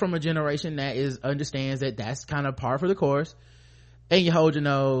 we're from a generation that understands that that's kind of par for the course, and you hold your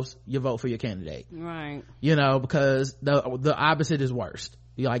nose, you vote for your candidate. Right. You know, because the opposite is worst.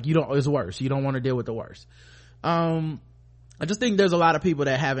 It's worse. You don't want to deal with the worst. I just think there's a lot of people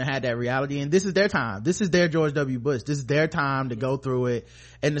that haven't had that reality, and this is their time. This is their George W. Bush. This is their time to go through it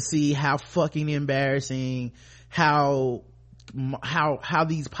and to see how fucking embarrassing, how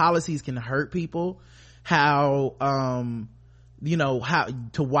these policies can hurt people, how how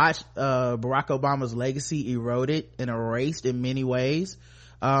to watch Barack Obama's legacy eroded and erased in many ways,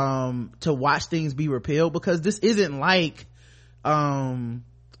 to watch things be repealed, because this isn't like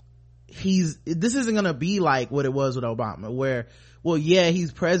this isn't gonna be like what it was with Obama, where, well, yeah,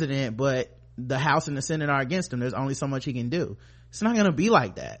 he's president, but the House and the Senate are against him. There's only so much he can do. It's not gonna be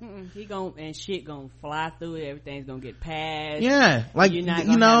like that. He shit gonna fly through it. Everything's gonna get passed. Yeah, like, you're not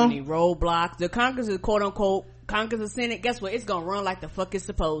gonna have any roadblocks. The Congress is quote unquote Congress and Senate. Guess what? It's gonna run like the fuck it's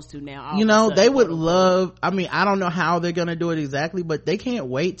supposed to now. They would love. I mean, I don't know how they're gonna do it exactly, but they can't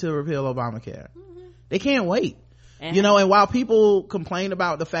wait to repeal Obamacare. They can't wait. And while people complain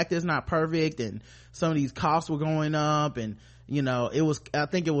about the fact that it's not perfect and some of these costs were going up, and I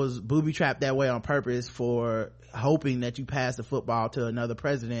think it was booby trapped that way on purpose, for hoping that you pass the football to another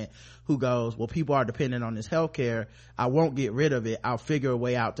president who goes, well, people are dependent on this healthcare, I won't get rid of it, I'll figure a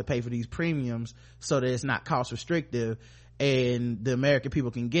way out to pay for these premiums so that it's not cost restrictive and the American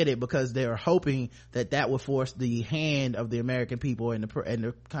people can get it, because they're hoping that would force the hand of the American people and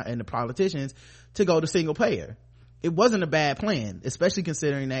the politicians to go to single payer. It wasn't a bad plan, especially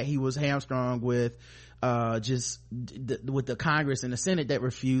considering that he was hamstrung with with the Congress and the Senate that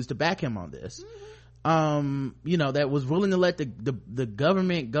refused to back him on this. That was willing to let the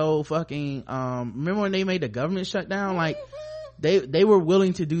government go fucking, remember when they made the government shut down? Like, they were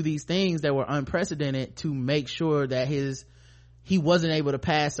willing to do these things that were unprecedented to make sure that he wasn't able to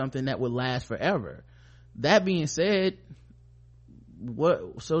pass something that would last forever. That being said,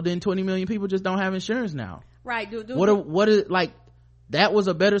 so then 20 million people just don't have insurance now. Right. What is, like, that was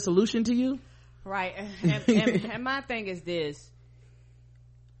a better solution to you? Right. And my thing is this.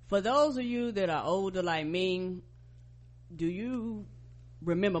 For those of you that are older like me, do you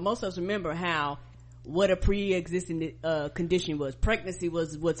remember, most of us remember what a pre-existing condition was. Pregnancy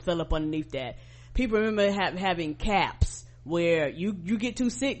was what fell up underneath that. People remember having caps where you get too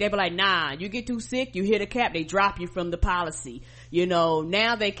sick, they be like, nah, you get too sick, you hit a cap, they drop you from the policy.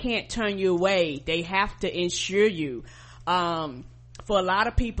 Now they can't turn you away, they have to insure you. For a lot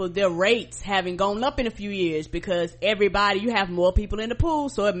of people, their rates haven't gone up in a few years because you have more people in the pool,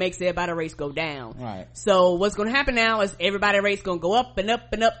 so it makes everybody's rates go down. Right. So what's going to happen now is everybody's rates going to go up and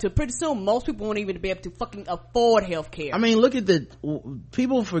up and up to pretty soon most people won't even be able to fucking afford health care. I mean, look at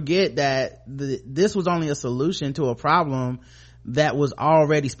people forget that this was only a solution to a problem that was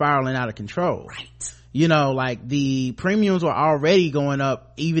already spiraling out of control. Right. Like, the premiums were already going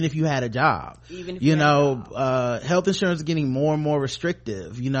up even if you had a job. Even if you had a job. Health insurance is getting more and more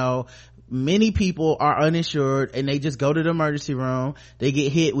restrictive. Many people are uninsured and they just go to the emergency room, they get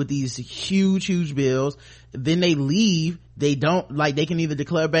hit with these huge bills, then they leave. They don't, like, they can either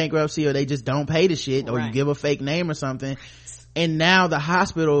declare bankruptcy or they just don't pay the shit, or you give a fake name or something, and now the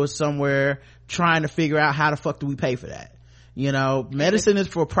hospital is somewhere trying to figure out how the fuck do we pay for that. Medicine is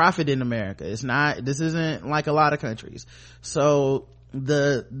for profit in America. This isn't like a lot of countries. So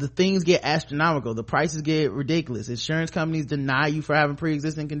the things get astronomical, the prices get ridiculous, insurance companies deny you for having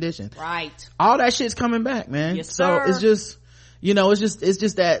pre-existing conditions. Right. All that shit's coming back, man. Yes, so sir. it's just it's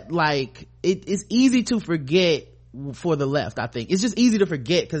just that, like, it's easy to forget for the left. I think it's just easy to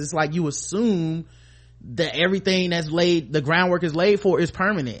forget because it's like you assume that everything the groundwork is laid for is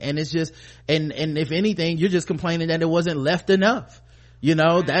permanent, and it's just, and if anything, you're just complaining that it wasn't left enough.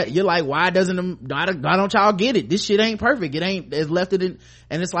 That you're like, why don't y'all get it? This shit ain't perfect. It's left it in,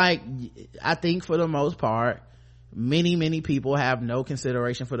 and it's like, I think for the most part, many people have no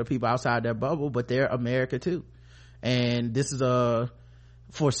consideration for the people outside their bubble, but they're America too. And this is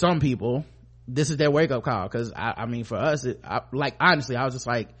for some people, this is their wake up call. Cause I mean, for us, honestly, I was just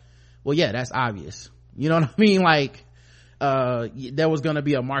like, well, yeah, that's obvious. You know what I mean? Like, there was gonna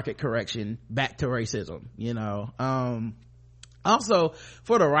be a market correction back to racism, also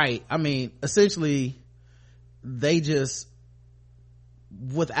for the right, I mean, essentially they just,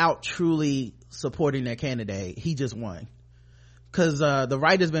 without truly supporting their candidate, he just won. Cause the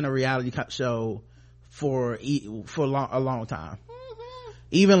right has been a reality show for a long time,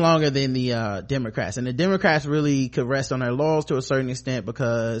 even longer than the Democrats, and the Democrats really could rest on their laurels to a certain extent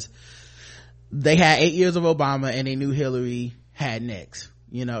because they had 8 years of Obama and they knew Hillary had next.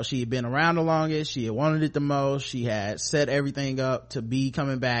 She had been around the longest, she had wanted it the most, she had set everything up to be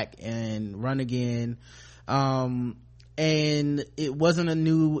coming back and run again, and and it wasn't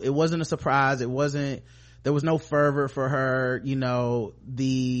a surprise. There was no fervor for her. You know,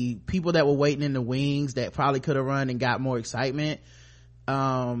 the people that were waiting in the wings that probably could have run and got more excitement,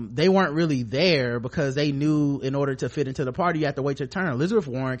 they weren't really there because they knew in order to fit into the party, you have to wait your turn. Elizabeth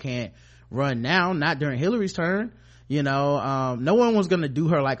Warren can't run now, not during Hillary's turn. You know, no one was gonna do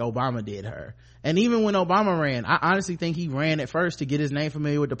her like Obama did her. And even when Obama ran, I honestly think he ran at first to get his name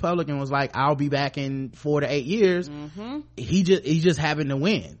familiar with the public and was like, I'll be back in 4 to 8 years. He just happened to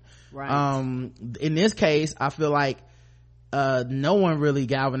win. Right. In this case, I feel like no one really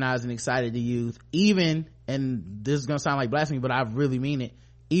galvanized and excited the youth, even, and this is gonna sound like blasphemy, but I really mean it,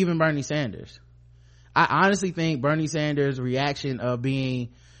 even Bernie Sanders. I honestly think Bernie Sanders' reaction of being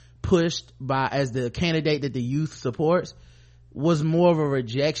pushed by as the candidate that the youth supports was more of a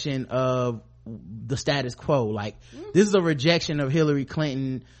rejection of the status quo. Like, this is a rejection of Hillary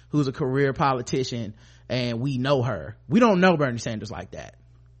Clinton, who's a career politician, and we know her. We don't know Bernie Sanders like that,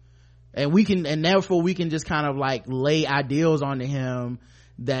 and therefore we can just kind of like lay ideals onto him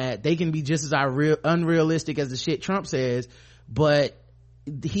that they can be just as unrealistic as the shit Trump says, but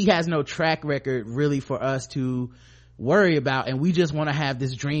he has no track record really for us to worry about, and we just want to have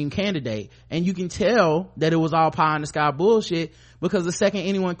this dream candidate. And you can tell that it was all pie in the sky bullshit, because the second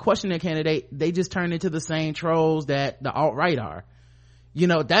anyone questioned their candidate, they just turned into the same trolls that the alt-right are. You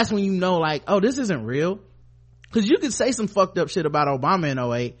know, that's when you know, like, oh, this isn't real. Because you could say some fucked up shit about Obama in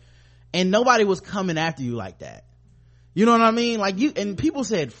 2008 and nobody was coming after you like that. You know what I mean? Like, and people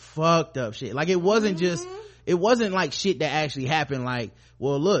said fucked up shit. Like, it wasn't like shit that actually happened. Like,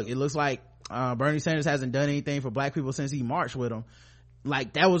 well, look, it looks like Bernie Sanders hasn't done anything for black people since he marched with them.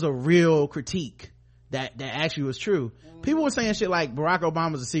 Like, that was a real critique that actually was true. People were saying shit like Barack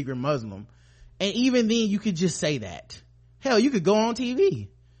Obama's a secret Muslim, and even then you could just say that. Hell, you could go on TV.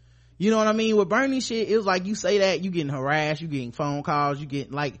 You know what I mean? With Bernie shit, it was like, you say that, you getting harassed, you getting phone calls, you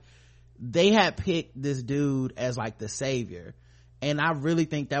get, like, they had picked this dude as like the savior, and I really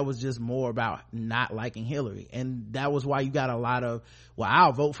think that was just more about not liking Hillary, and that was why you got a lot of, well,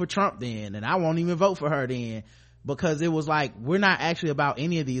 I'll vote for Trump then, and I won't even vote for her then, because it was like, we're not actually about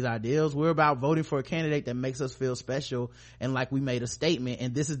any of these ideals. We're about voting for a candidate that makes us feel special and like we made a statement,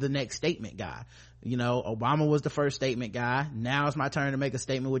 and this is the next statement guy. You know, Obama was the first statement guy. Now it's my turn to make a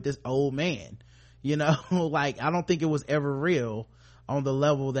statement with this old man. You know, like, I don't think it was ever real on the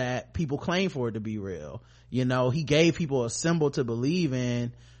level that people claim for it to be real. You know, he gave people a symbol to believe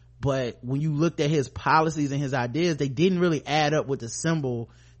in, but when you looked at his policies and his ideas, they didn't really add up with the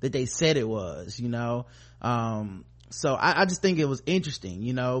symbol that they said it was, you know. So I just think it was interesting,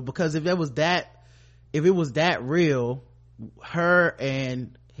 you know, because if it was that real, her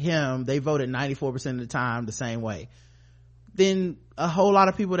and him, they voted 94% of the time the same way, then a whole lot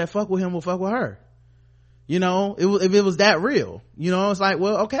of people that fuck with him will fuck with her. You know, if it was that real, you know, it's like,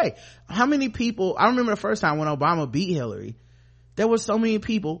 well, okay, how many people, I remember the first time when Obama beat Hillary, there were so many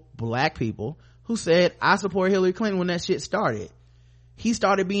people, black people, who said, I support Hillary Clinton when that shit started. He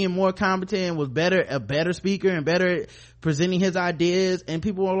started being more competent and was a better speaker and better at presenting his ideas, and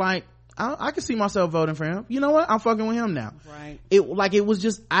people were like, I can see myself voting for him. You know what? I'm fucking with him now. Right. It was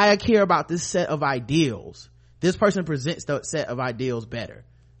just, I care about this set of ideals. This person presents the set of ideals better.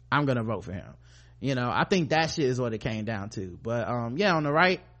 I'm gonna vote for him. You know, I think that shit is what it came down to. But yeah, on the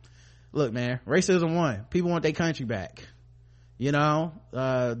right, look, man, racism won. People want their country back. You know,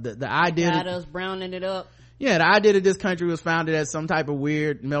 the idea got us browning it up. Yeah, the idea that this country was founded as some type of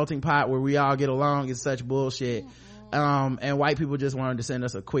weird melting pot where we all get along is such bullshit. And white people just wanted to send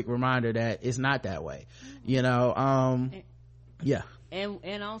us a quick reminder that it's not that way. You know, yeah.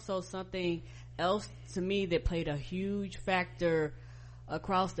 And also something else to me that played a huge factor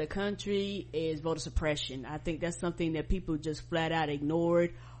across the country is voter suppression. I think that's something that people just flat out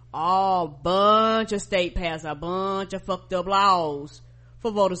ignored. Bunch of state passed a bunch of fucked up laws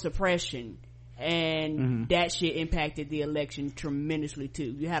for voter suppression, and that shit impacted the election tremendously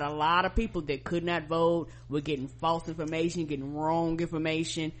too. You had a lot of people that could not vote, were getting false information, getting wrong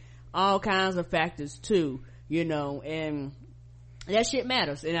information, all kinds of factors too, you know, and that shit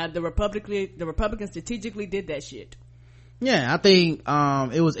matters. And the Republicans strategically did that shit. Yeah, I think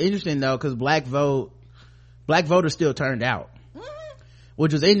it was interesting though, because black voters still turned out,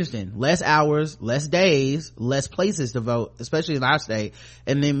 which was interesting. Less hours, less days, less places to vote, especially in our state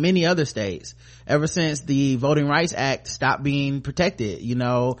and in many other states, ever since the Voting Rights Act stopped being protected. You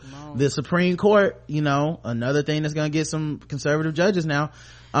know, the Supreme Court, you know, another thing that's gonna get some conservative judges now,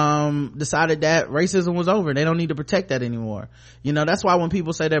 decided that racism was over. They don't need to protect that anymore. You know, that's why when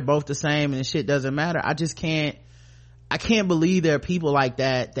people say they're both the same and shit doesn't matter, I can't believe there are people like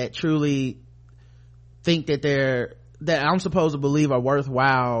that truly think that they're that I'm supposed to believe are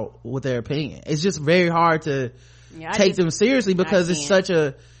worthwhile with their opinion. It's just very hard to take them seriously because it's such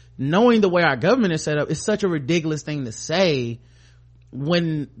a, knowing the way our government is set up, it's such a ridiculous thing to say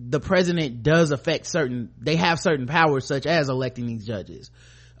when the president does affect they have certain powers such as electing these judges.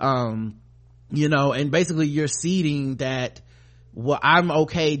 You know, and basically you're ceding that what I'm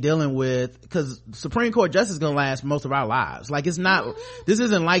okay dealing with, because Supreme Court justice is gonna last most of our lives. Like, it's not, this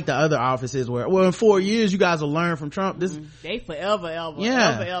isn't like the other offices where, well, in 4 years you guys will learn from Trump. This they forever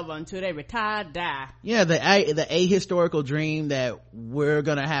until they retire, die. Yeah, the ahistorical dream that we're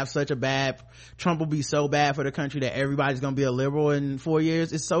gonna have such a bad, Trump will be so bad for the country that everybody's gonna be a liberal in 4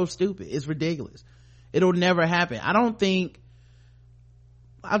 years is so stupid. It's ridiculous. It'll never happen. I'll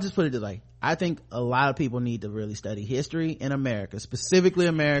just put it this way. I think a lot of people need to really study history in America, specifically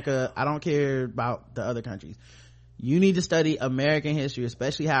America. I don't care about the other countries. You need to study American history,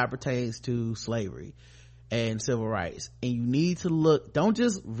 especially how it pertains to slavery and civil rights. And you need to look, don't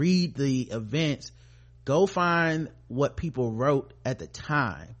just read the events, go find what people wrote at the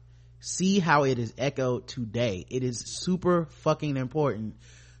time. See how it is echoed today. It is super fucking important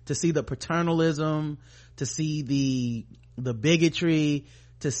to see the paternalism, to see the bigotry,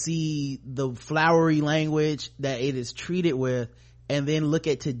 to see the flowery language that it is treated with, and then look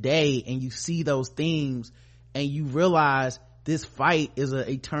at today and you see those themes and you realize this fight is an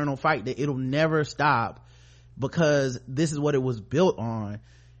eternal fight, that it'll never stop because this is what it was built on.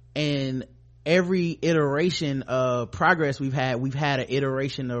 And every iteration of progress we've had an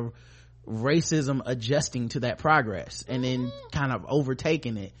iteration of racism adjusting to that progress and then kind of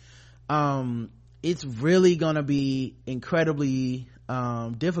overtaking it. It's really gonna be incredibly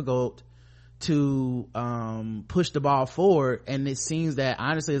difficult to push the ball forward, and it seems that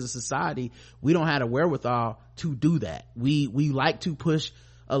honestly as a society we don't have the wherewithal to do that. We like to push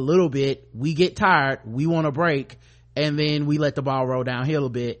a little bit, we get tired, we want to break, and then we let the ball roll downhill a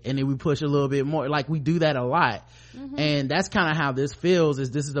bit, and then we push a little bit more. Like, we do that a lot. And that's kind of how this feels,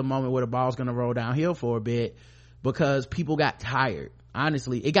 is this is the moment where the ball's gonna roll downhill for a bit because people got tired.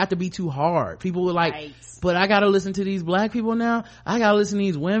 Honestly, it got to be too hard. People were like, right, but I gotta listen to these black people now, I gotta listen to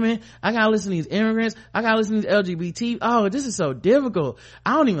these women, I gotta listen to these immigrants, I gotta listen to these LGBT. Oh, this is so difficult.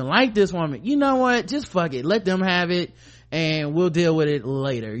 I don't even like this woman. You know what, just fuck it, let them have it and we'll deal with it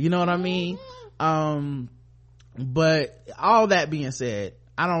later. You know what I mean? But all that being said,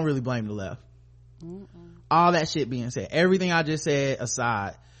 I don't really blame the left. All that shit being said, everything I just said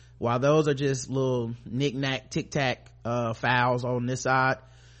aside, while those are just little knick-knack tic-tac fouls on this side,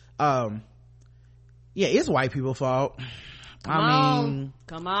 yeah, it's white people's fault. Come on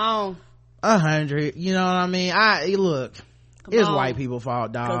 100, you know what I mean? It's white people's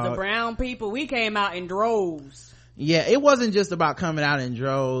fault, dog. Because the brown people, we came out in droves. Yeah, it wasn't just about coming out in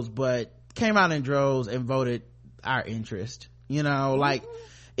droves, but came out in droves and voted our interest, you know. Like,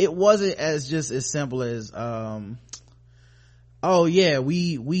 it wasn't as simple as oh yeah,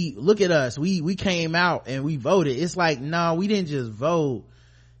 we look at us, we came out and we voted. It's like, no, we didn't just vote.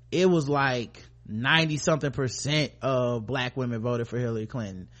 It was like 90 something percent of black women voted for Hillary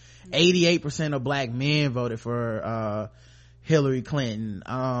Clinton. 88% of black men voted for Hillary Clinton.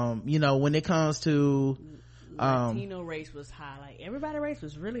 You know, when it comes to Latino race was high. Like, everybody race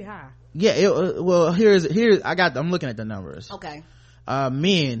was really high. Yeah, well, I'm looking at the numbers. Okay.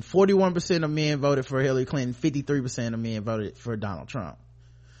 Men, 41% of men voted for Hillary Clinton, 53% of men voted for Donald Trump.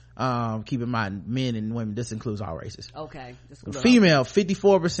 Keep in mind, men and women, this includes all races. Okay. Female,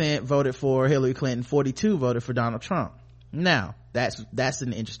 54% voted for Hillary Clinton, 42 voted for Donald Trump. Now, that's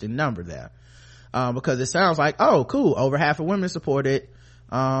an interesting number there. Because it sounds like, oh cool, over half of women supported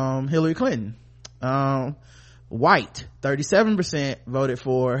Hillary Clinton. White, 37% voted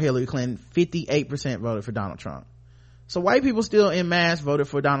for Hillary Clinton, 58% voted for Donald Trump. So white people still en masse voted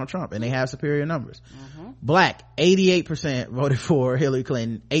for Donald Trump, and they have superior numbers. Black, 88% voted for Hillary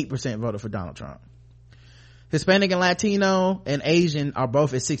Clinton, 8% voted for Donald Trump. Hispanic and Latino and Asian are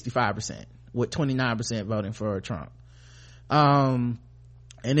both at 65%, with 29% voting for Trump. And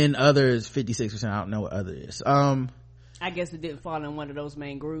then others, 56%. I don't know what other is. I guess it didn't fall in one of those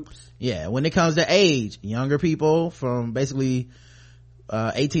main groups. Yeah, when it comes to age, younger people from basically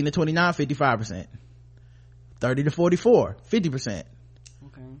 18 to 29, 55%. 30 to 44, 50%.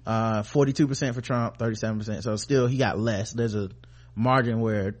 Okay. 42% for Trump, 37%. So still, he got less. There's a margin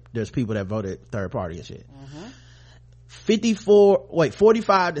where there's people that voted third party and shit.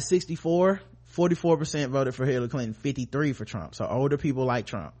 45 to 64, 44% voted for Hillary Clinton, 53 for Trump. So older people like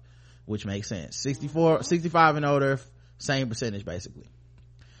Trump, which makes sense. 65 and older, same percentage basically.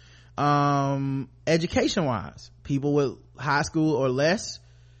 Education wise, people with high school or less,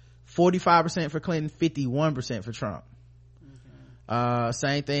 45% for Clinton, 51% for Trump.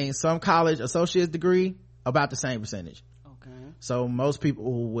 Same thing, some college associate's degree, about the same percentage. Okay. So most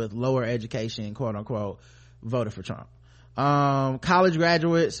people with lower education, quote unquote, voted for Trump. College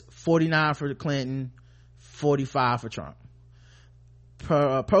graduates, 49 for Clinton, 45 for Trump.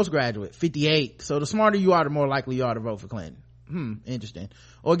 Postgraduate, 58. So the smarter you are, the more likely you are to vote for Clinton. Interesting.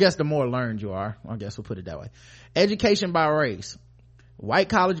 Or I guess the more learned you are. I guess we'll put it that way. Education by race. White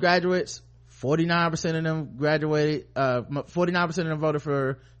college graduates, 49% of them graduated, 49% of them voted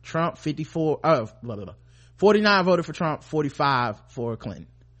for Trump, 49 voted for Trump, 45 for Clinton.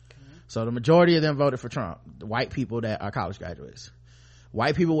 So the majority of them voted for Trump, the white people that are college graduates.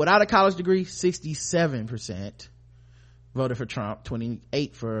 White people without a college degree, 67% voted for Trump,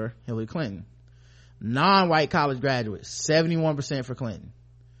 28 for Hillary Clinton. Non-white college graduates, 71% for Clinton.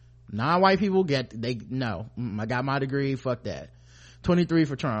 Non-white people I got my degree, fuck that. 23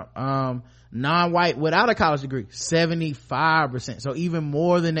 for Trump. Non-white without a college degree, 75%. So even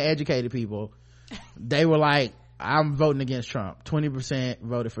more than the educated people, they were like, I'm voting against Trump. 20%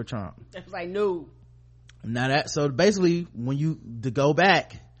 voted for Trump. That's like, no. Now so basically, when you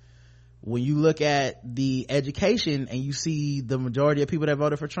look at the education and you see the majority of people that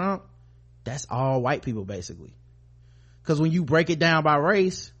voted for Trump, that's all white people basically. Because when you break it down by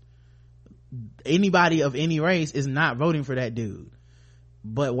race, anybody of any race is not voting for that dude,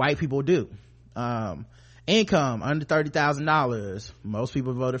 but white people do. Income under $30,000, most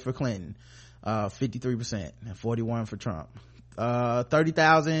people voted for Clinton, 53%, and 41 for Trump.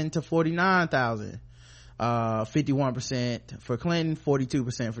 30,000 to 49,000, 51% for Clinton,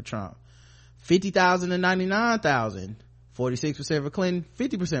 42% for Trump. 50,000 to 99,000, 46% for Clinton,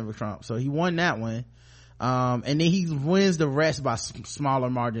 50% for Trump. So he won that one. And then he wins the rest by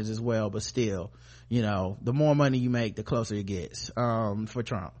smaller margins as well, but still, the more money you make, the closer it gets, for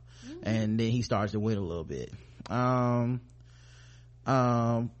Trump. And then he starts to win a little bit.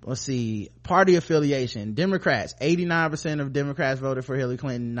 Let's see, party affiliation. Democrats, 89% of Democrats voted for Hillary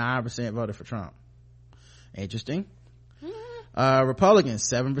Clinton, 9% voted for Trump. Interesting. Republicans,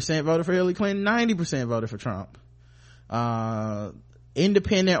 7% voted for Hillary Clinton, 90% voted for Trump.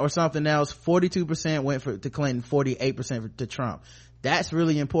 Independent or something else, 42% went to Clinton, 48% to Trump. That's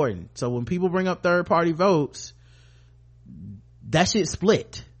really important. So when people bring up third party votes, that shit's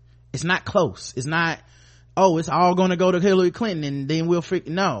split. It's not close. It's not, it's all gonna go to Hillary Clinton and then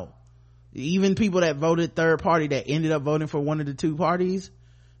no. Even people that voted third party that ended up voting for one of the two parties,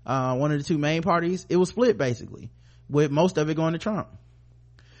 one of the two main parties, it was split basically, with most of it going to Trump.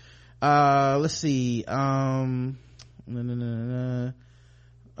 Let's see, white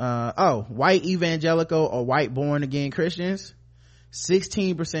evangelical or white born again Christians,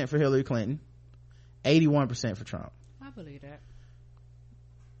 16% for Hillary Clinton, 81% for Trump. I believe that.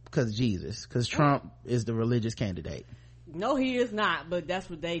 Because Trump is the religious candidate. No, he is not, but that's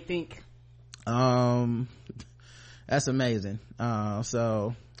what they think. That's amazing. That's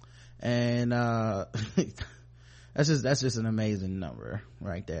just an amazing number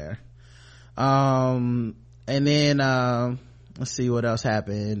right there. And then let's see what else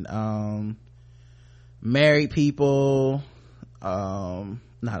happened. Married people, hold on,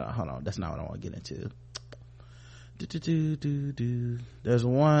 that's not what I want to get into. There's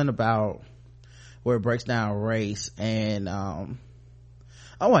one about where it breaks down race and oh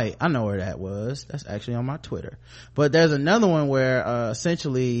wait, I know where that was. That's actually on my Twitter. But there's another one where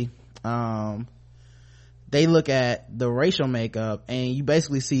essentially they look at the racial makeup and you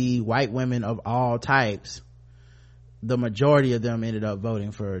basically see white women of all types, the majority of them ended up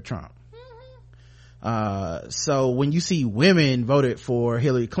voting for Trump. So when you see women voted for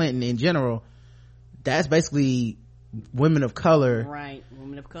Hillary Clinton in general, that's basically women of color, right?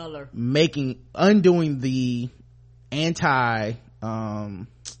 Women of color undoing the anti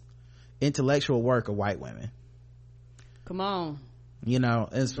intellectual work of white women. Come on,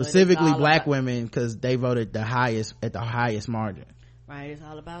 and specifically black women, because they voted at the highest margin. Right, it's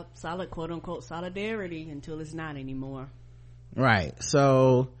all about solid, quote unquote, solidarity until it's not anymore. Right.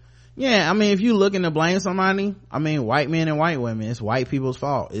 So yeah, I mean, if you looking to blame somebody, I mean, white men and white women, it's white people's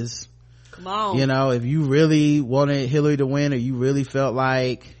fault. Come on. If you really wanted Hillary to win, or you really felt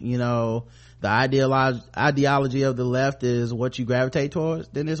like, the ideology of the left is what you gravitate towards,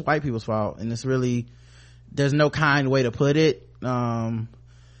 then it's white people's fault. And it's really, there's no kind way to put it. I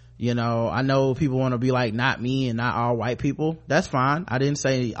know people want to be like, not me and not all white people. That's fine. I didn't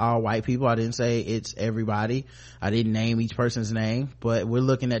say all white people. I didn't say it's everybody. I didn't name each person's name, but we're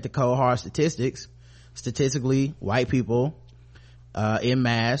looking at the cold hard statistics. Statistically, white people en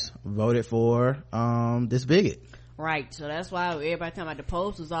masse voted for this bigot. Right, so that's why everybody talking about the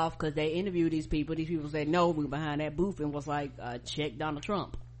post was off, because they interviewed these people said no, we were behind that booth, and was like, check Donald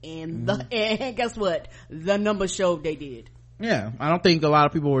Trump, and and guess what, the numbers showed they did. Yeah, I don't think a lot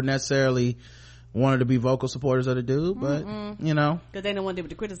of people were necessarily wanted to be vocal supporters of the dude, but you know, because they don't want to deal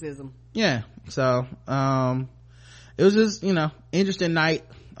with the criticism. Yeah, so it was just, you know, interesting night.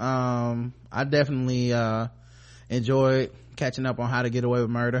 I definitely enjoyed catching up on How to Get Away with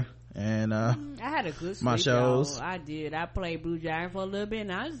Murder, and I had a good sleep, my shows. I did. I played Blue Giant for a little bit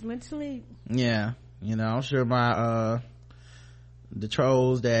and I just went to sleep. Yeah, you know, I'm sure my the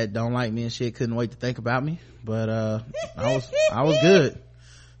trolls that don't like me and shit couldn't wait to think about me, but I was good,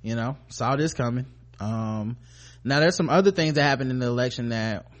 you know, saw this coming. Now there's some other things that happened in the election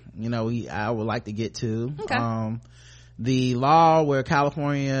that, you know, I would like to get to. Okay. The law where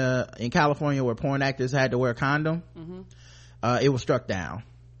California where porn actors had to wear a condom, it was struck down,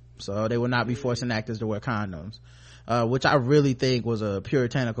 so they would not be forcing actors to wear condoms, which I really think was a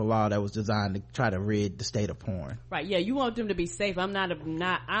puritanical law that was designed to try to rid the state of porn. Right. Yeah, you want them to be safe. I am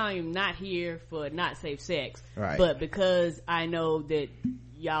not here for not safe sex. Right. But because I know that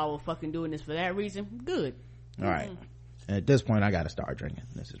y'all were fucking doing this for that reason, good. All right. And at this point I gotta start drinking.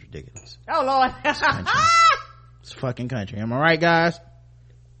 This is ridiculous. Oh Lord. It's fucking country. Am I right, guys?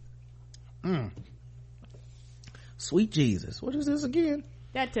 Sweet Jesus. What is this again?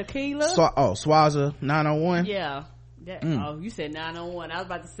 That tequila? Swaza 901. Yeah. Oh, you said 901. I was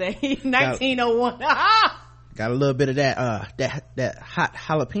about to say 1901. Got a little bit of that hot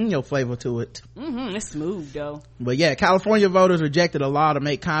jalapeno flavor to it. It's smooth though. But yeah, California voters rejected a law to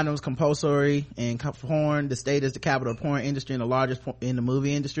make condoms compulsory in porn. The state is the capital of porn industry and the largest in the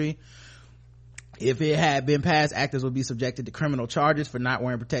movie industry. If it had been passed, actors would be subjected to criminal charges for not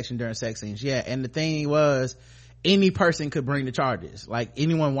wearing protection during sex scenes. Yeah, and the thing was, any person could bring the charges. Like,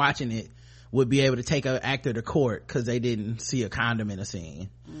 anyone watching it would be able to take an actor to court because they didn't see a condom in a scene.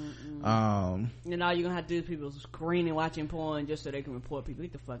 And all you're gonna have to do is people screaming, watching porn just so they can report people.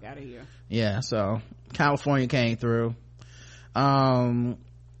 Get the fuck out of here. Yeah, so California came through.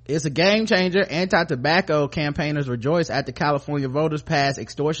 It's a game changer. Anti-tobacco campaigners rejoice after California voters passed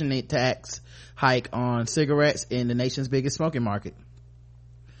extortionate tax hike on cigarettes in the nation's biggest smoking market.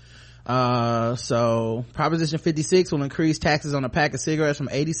 So Proposition 56 will increase taxes on a pack of cigarettes from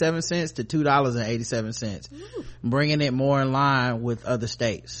 87 cents to $2.87, bringing it more in line with other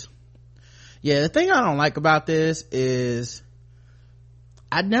states. Yeah, the thing I don't like about this is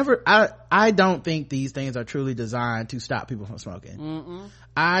I don't think these things are truly designed to stop people from smoking.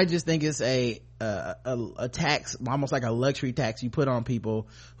 I just think it's a tax, almost like a luxury tax you put on people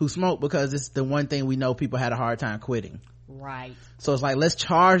who smoke, because it's the one thing we know people had a hard time quitting. Right. So it's like, let's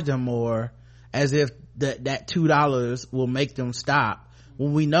charge them more, as if that $2 will make them stop,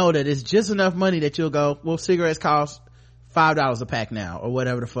 when we know that it's just enough money that you'll go, well, cigarettes cost $5 a pack now, or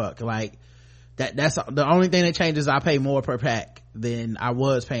whatever the fuck. Like, that's the only thing that changes. I pay more per pack than I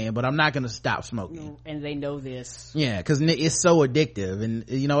was paying, but I'm not gonna stop smoking. And they know this. Yeah, because it's so addictive. And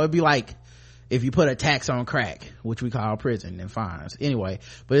you know, it'd be like if you put a tax on crack, which we call prison and fines anyway,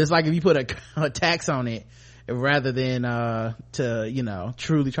 but it's like if you put a tax on it rather than to, you know,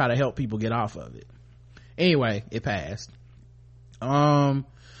 truly try to help people get off of it. Anyway, it passed.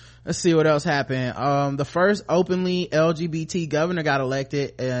 Let's see what else happened. The first openly LGBT governor got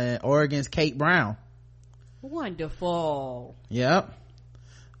elected, Oregon's Kate Brown. Wonderful. Yep.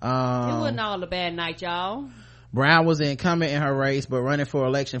 It wasn't all a bad night, y'all. Brown was the incumbent in her race, but running for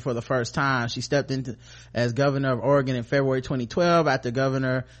election for the first time. She stepped into as governor of Oregon in February 2012 after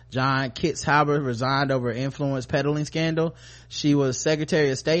Governor John Kitzhaber resigned over influence peddling scandal. She was Secretary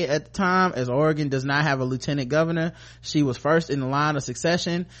of State at the time, as Oregon does not have a lieutenant governor. She was first in the line of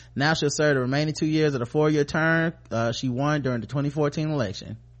succession. Now she'll serve the remaining 2 years of the 4-year term she won during the 2014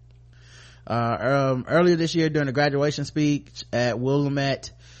 election. Earlier this year, during a graduation speech at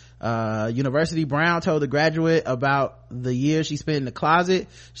Willamette University, Brown told the graduate about the year she spent in the closet.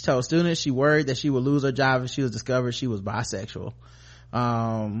 She told students she worried that she would lose her job if she was discovered she was bisexual.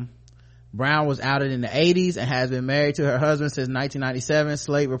 Brown was outed in the 80s and has been married to her husband since 1997.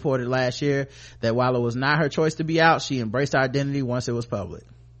 Slate reported last year that while it was not her choice to be out, she embraced her identity once it was public.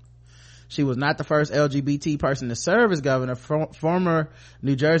 She was not the first LGBT person to serve as governor. Former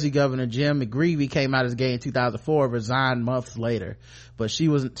New Jersey Governor Jim McGreevey came out as gay in 2004, resigned months later. But she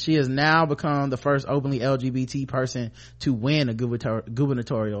has now become the first openly LGBT person to win a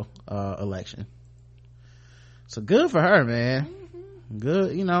gubernatorial election. So good for her, man.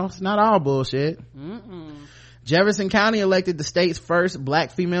 Good, you know, it's not all bullshit. Jefferson County elected the state's first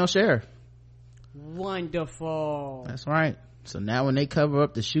black female sheriff. Wonderful. That's right. So now when they cover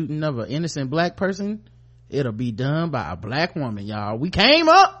up the shooting of an innocent black person, it'll be done by a black woman, y'all. We came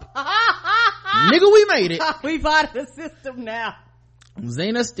up. Nigga, we made it. We part of the system now.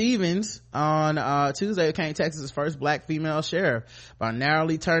 Zena Stevens on Tuesday became Texas's first black female sheriff by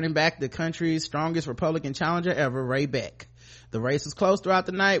narrowly turning back the country's strongest Republican challenger ever, Ray Beck. The race was close throughout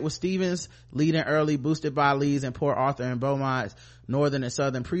the night, with Stevens leading early, boosted by leads in Port Arthur and Beaumont's northern and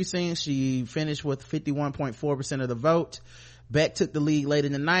southern precincts. She finished with 51.4% of the vote. Beck took the lead late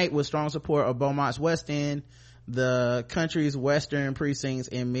in the night with strong support of Beaumont's West End, the country's western precincts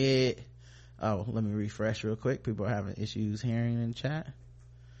in mid. Oh, let me refresh real quick. People are having issues hearing in chat.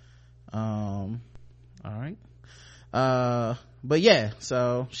 All right. But yeah,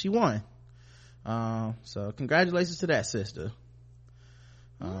 so she won. So congratulations to that sister.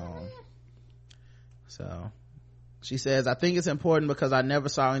 So she says, I think it's important because I never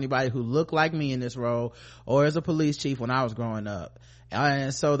saw anybody who looked like me in this role or as a police chief when I was growing up.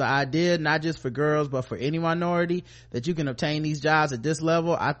 And so the idea, not just for girls but for any minority, that you can obtain these jobs at this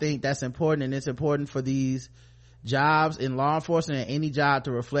level, I think that's important, and it's important for these jobs in law enforcement and any job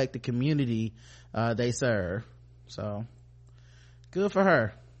to reflect the community they serve. So good for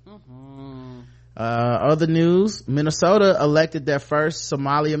her. Other news, Minnesota elected their first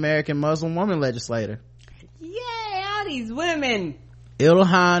Somali American Muslim woman legislator. Yay, all these women.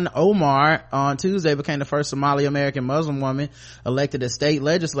 Ilhan Omar on Tuesday became the first Somali American Muslim woman elected as state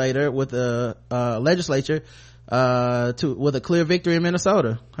legislator with a legislature with a clear victory in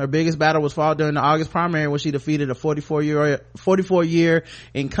Minnesota. Her biggest battle was fought during the August primary, when she defeated a 44 year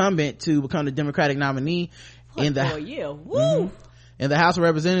incumbent to become the Democratic nominee. In the House of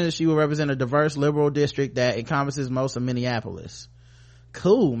Representatives, she will represent a diverse liberal district that encompasses most of Minneapolis.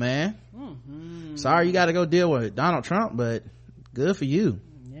 Cool, man. Sorry you gotta go deal with Donald Trump, but good for you.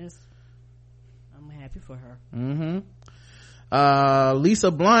 Yes, I'm happy for her.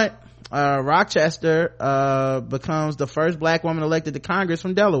 Lisa Blunt, Rochester, becomes the first black woman elected to Congress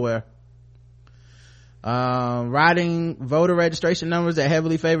from Delaware. Riding voter registration numbers that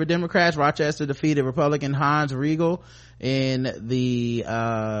heavily favor Democrats, Rochester defeated Republican Hans Riegel in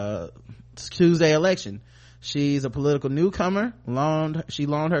the Tuesday election. She's a political newcomer. She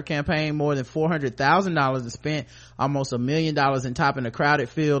loaned her campaign more than $400,000 and spent almost $1 million in topping a crowded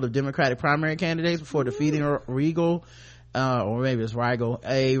field of Democratic primary candidates before defeating Riegel, or maybe it's Riegel,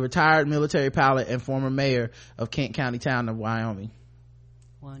 a retired military pilot and former mayor of Kent County town of Wyoming.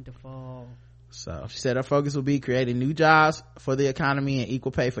 Wonderful. So she said her focus will be creating new jobs for the economy and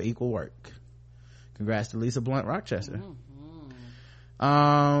equal pay for equal work. Congrats to Lisa Blunt, Rochester.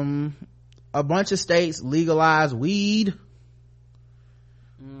 A bunch of states legalize weed.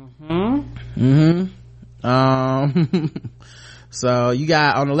 So you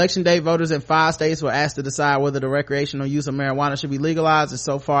got, on election day, voters in 5 states were asked to decide whether the recreational use of marijuana should be legalized, and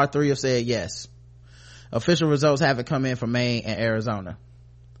so far 3 have said yes. Official results haven't come in from Maine and Arizona.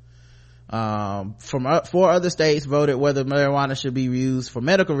 4 other states voted whether marijuana should be used for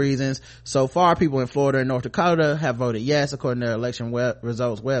medical reasons. So far, people in Florida and North Dakota have voted yes, according to election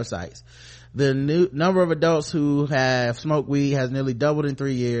results websites. The number of adults who have smoked weed has nearly doubled in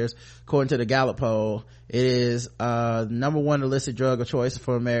 3 years, according to the Gallup poll. It is number 1 illicit drug of choice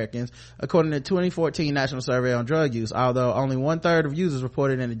for Americans, according to the 2014 National Survey on Drug Use, although only 1/3 of users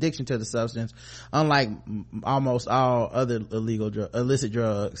reported an addiction to the substance, unlike almost all other illicit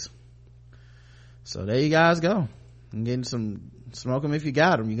drugs. So there you guys go. I'm getting some, smoke them if you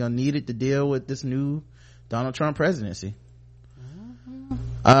got them. You're gonna need it to deal with this new Donald Trump presidency.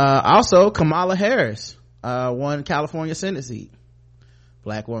 Also, Kamala Harris won California Senate seat.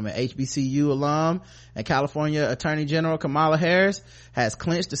 Black woman, HBCU alum and California Attorney General Kamala Harris has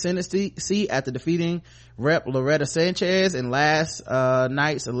clinched the Senate seat after defeating Rep. Loretta Sanchez in last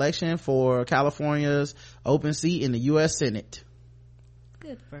night's election for California's open seat in the U.S. Senate.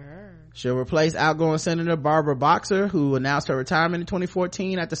 Good for her. She'll replace outgoing Senator Barbara Boxer, who announced her retirement in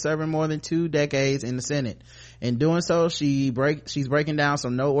 2014 after serving more than 2 decades in the Senate. In doing so, she's breaking down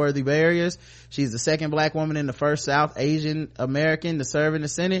some noteworthy barriers. She's the second black woman and the first South Asian American to serve in the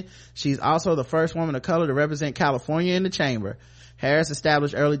Senate. She's also the first woman of color to represent California in the chamber. Harris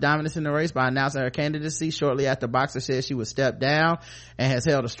established early dominance in the race by announcing her candidacy shortly after Boxer said she would step down, and has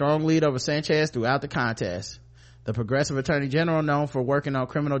held a strong lead over Sanchez throughout the contest. The progressive attorney general, known for working on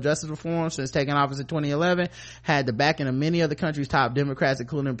criminal justice reform since taking office in 2011, had the backing of many of the country's top Democrats,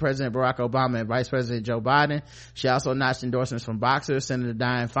 including President Barack Obama and Vice President Joe Biden. She also notched endorsements from Boxer, Senator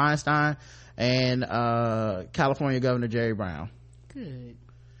Dianne Feinstein, and California Governor Jerry Brown. Good.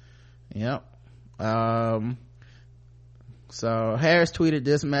 Yep. So Harris tweeted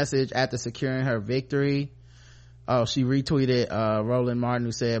this message after securing her victory. She retweeted Roland Martin,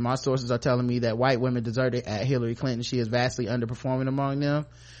 who said, my sources are telling me that white women deserted at Hillary Clinton. She is vastly underperforming among them.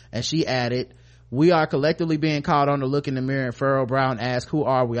 And she added, we are collectively being called on to look in the mirror and furrow brow and ask, who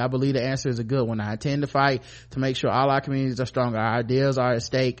are we? I believe the answer is a good one. I intend to fight to make sure all our communities are stronger. Our ideals are at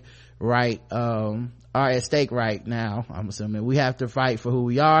stake right now. I'm assuming we have to fight for who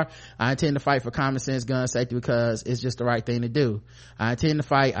we are. I intend to fight for common sense gun safety because it's just the right thing to do. I intend to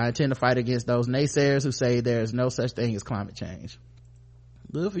fight against those naysayers who say there is no such thing as climate change.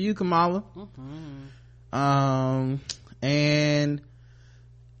 Good for you, Kamala. And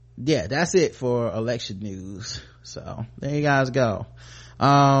yeah, that's it for election news. So there you guys go.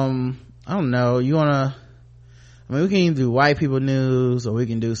 I don't know, we can either do white people news or we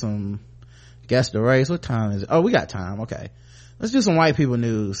can do some guess the race. What time is it? Oh, we got time. Okay, let's do some white people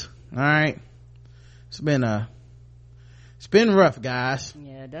news. All right, it's been rough, guys.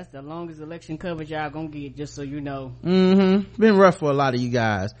 Yeah, that's the longest election coverage y'all gonna get, just so you know. Been rough for a lot of you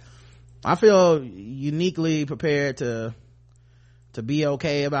guys. I feel uniquely prepared to be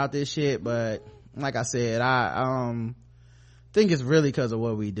okay about this shit, but like I said, I think it's really because of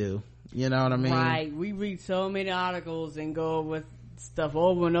what we do. You know what I mean? Right. We read so many articles and go with stuff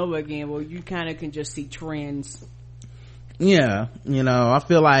over and over again where you kind of can just see trends. Yeah, I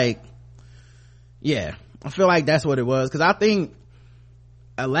feel like that's what it was, because I think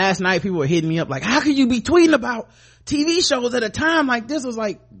last night people were hitting me up like, how could you be tweeting about TV shows at a time like this? Was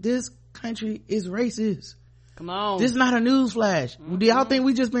like, this country is racist. Come on, this is not a news flash. Do y'all think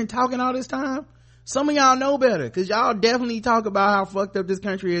we just been talking all this time? Some of y'all know better, because y'all definitely talk about how fucked up this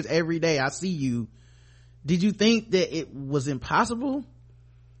country is every day. I see you. Did you think that it was impossible?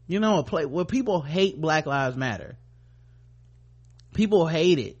 A play where people hate Black Lives Matter. People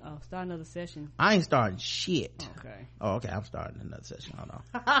hate it. Oh, start another session. I ain't starting shit. Okay. Oh, okay, I'm starting another session. Hold on.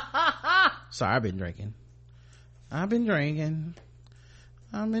 Sorry, I've been drinking.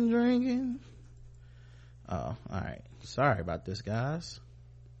 Oh, all right. Sorry about this, guys.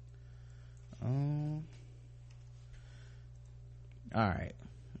 All right.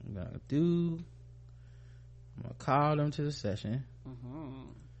 I'm gonna call them to the session.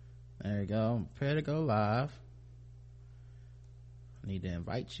 There you go. I'm prepared to go live. I need to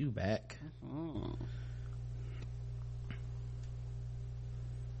invite you back.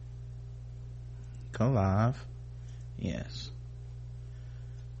 Go live. Yes.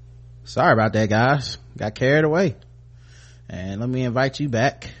 Sorry about that, guys. Got carried away. And let me invite you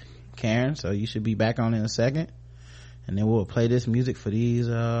back, Karen. So you should be back on in a second, and then we'll play this music for these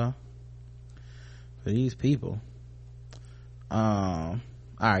people. All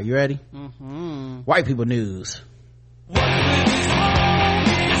right, you ready? White people news.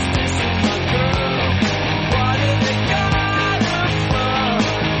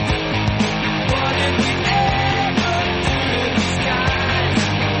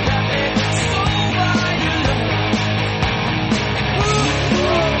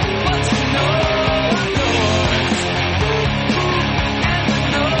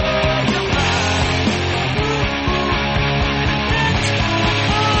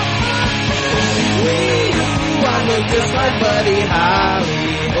 Just like Buddy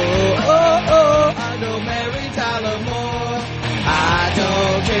Holly, I know Mary Tyler Moore. I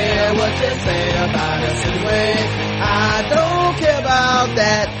don't care what you say about us anyway. I don't care about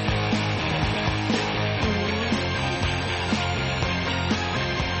that.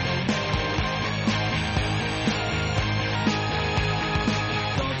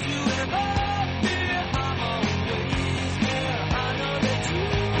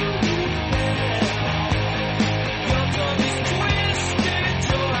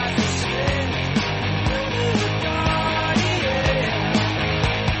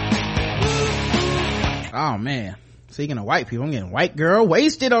 Oh man, speaking of white people, I'm getting white girl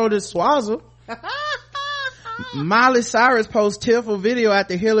wasted on this Swazzle. Miley Cyrus posts tearful video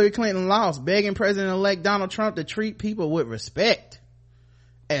after Hillary Clinton lost, begging President-elect Donald Trump to treat people with respect.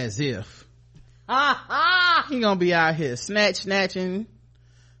 As if he gonna be out here snatching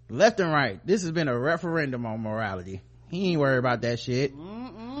left and right. This has been a referendum on morality. He ain't worried about that shit.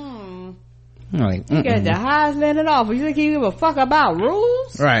 Like, you got the highest landed off. You think he give a fuck about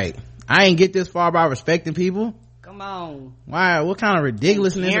rules? Right. I ain't get this far by respecting people. Come on. Why? What kind of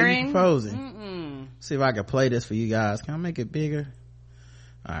ridiculousness are you proposing? See if I can play this for you guys. Can I make it bigger?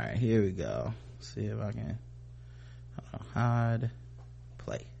 All right, here we go. See if I can hide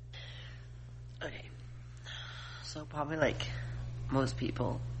play. Okay, so probably like most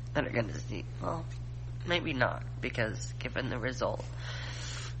people that are gonna see, well, maybe not, because given the result,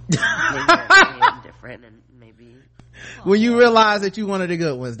 maybe I'm indifferent. girlfriend and maybe. When you realize that you one of the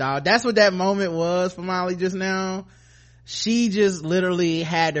good ones, dog. That's what that moment was for Molly just now. She just literally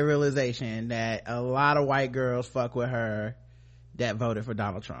had the realization that a lot of white girls fuck with her that voted for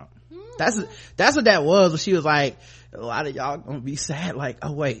Donald Trump. That's what that was. When she was like, a lot of y'all gonna be sad, like,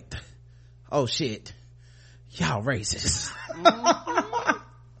 oh wait, oh shit, y'all racist.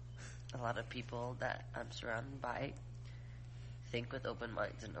 A lot of people that I'm surrounded by think with open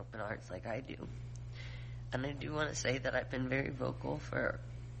minds and open hearts like I do. And I do want to say that I've been very vocal for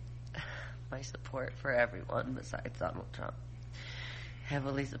my support for everyone besides Donald Trump.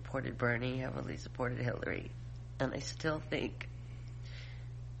 Heavily supported Bernie, heavily supported Hillary. And I still think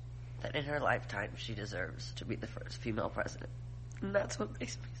that in her lifetime she deserves to be the first female president. And that's what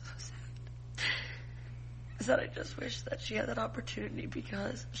makes me so sad. Is that I just wish that she had that opportunity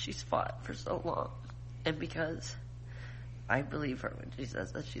because she's fought for so long. And because I believe her when she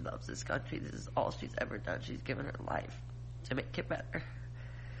says that she loves this country. This is all she's ever done. She's given her life to make it better.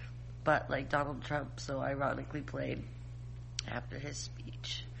 But like Donald Trump so ironically played after his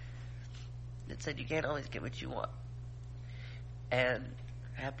speech, it said you can't always get what you want. And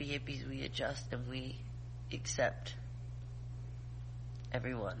happy hippies, we adjust and we accept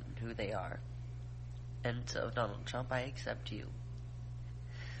everyone who they are. And so Donald Trump, I accept you.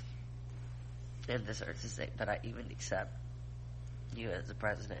 And this hurts to say, but I even accept you as the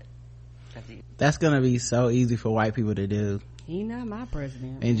president. That's gonna be so easy for white people to do. He not my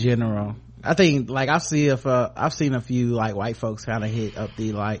president in general. I think, like, I've seen a few like white folks kind of hit up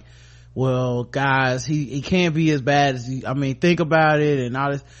the like, well, guys, he can't be as bad as think about it and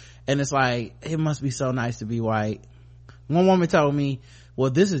all this. And it's like, it must be so nice to be white. One woman told me,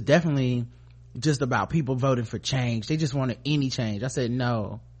 well, this is definitely just about people voting for change. They just wanted any change. I said,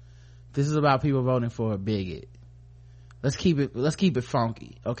 no, this is about people voting for a bigot. Let's keep it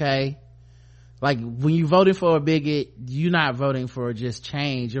funky, okay? Like, when you voted for a bigot, you're not voting for just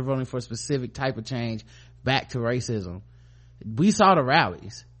change. You're voting for a specific type of change back to racism. We saw the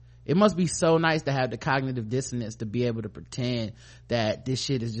rallies. It must be so nice to have the cognitive dissonance to be able to pretend that this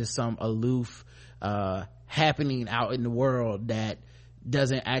shit is just some aloof, happening out in the world that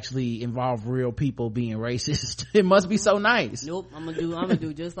doesn't actually involve real people being racist. It must be so nice. Nope, I'm gonna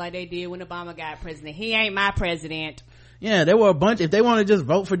do just like they did when Obama got president. He ain't my president. Yeah, there were a bunch. If they want to just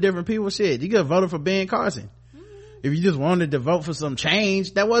vote for different people, shit, you could have voted for Ben Carson. If you just wanted to vote for some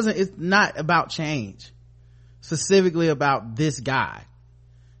change, it's not about change. Specifically about this guy.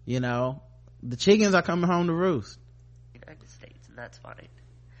 You know, the chickens are coming home to roost. United States, and that's fine.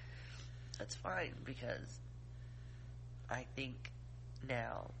 That's fine, because I think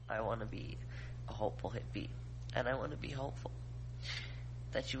now I want to be a hopeful hippie, and I want to be hopeful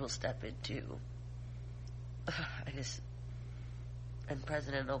that you will step into and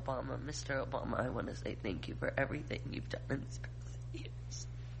President Obama, Mr. Obama, I want to say thank you for everything you've done in 6 years.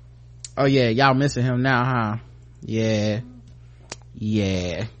 Oh yeah, y'all missing him now, huh? Yeah.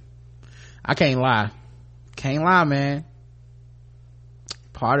 I can't lie, man.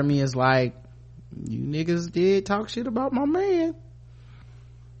 Part of me is like, you niggas did talk shit about my man.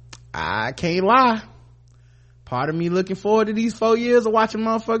 I can't lie. Part of me looking forward to these 4 years of watching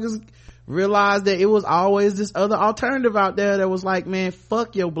motherfuckers realize that it was always this other alternative out there that was like, man,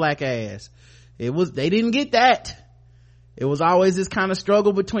 fuck your black ass. They didn't get that. It was always this kind of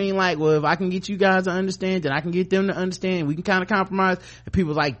struggle between like, well, if I can get you guys to understand, then I can get them to understand. We can kind of compromise. And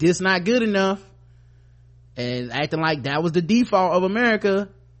people like, this not good enough. And acting like that was the default of America.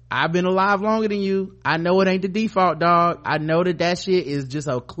 I've been alive longer than you. I know it ain't the default, dog. I know that shit is just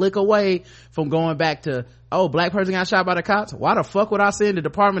a click away from going back to, oh, black person got shot by the cops. Why the fuck would I send the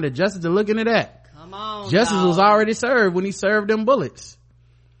Department of Justice to look into that? Come on, Justice dog. was already served when he served them bullets.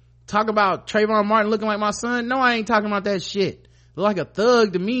 Talk about Trayvon Martin looking like my son. No, I ain't talking about that shit. Look like a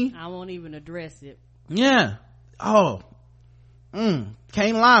thug to me. I won't even address it. Yeah. Oh.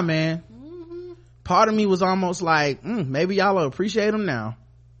 Can't lie, man. Part of me was almost like, maybe y'all will appreciate him now.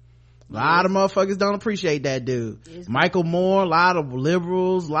 A lot of motherfuckers don't appreciate that dude. Michael Moore, a lot of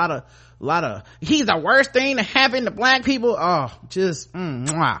liberals, a lot of he's the worst thing to happen to black people. Oh, just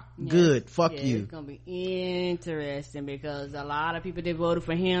good. Fuck you. It's gonna be interesting because a lot of people that voted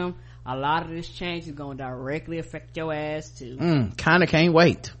for him, a lot of this change is gonna directly affect your ass too. Kinda can't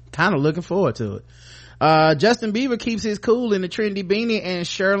wait. Kinda looking forward to it. Justin Bieber keeps his cool in the trendy beanie and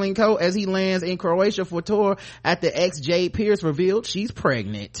Sherling coat as he lands in Croatia for tour after ex Jade Pierce revealed she's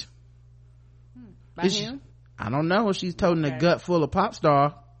pregnant. By him? I don't know. She's toting a gut full of pop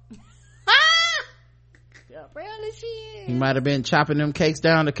star. Apparently she is. He might have been chopping them cakes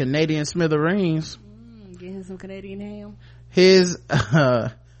down to Canadian smithereens. Getting some Canadian ham. His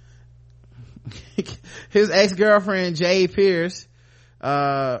his ex-girlfriend Jay Pierce,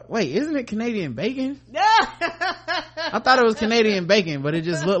 wait, isn't it Canadian bacon? I thought it was Canadian bacon, but it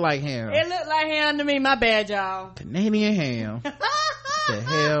just looked like ham. It looked like ham to me. My bad, y'all. Canadian ham. What the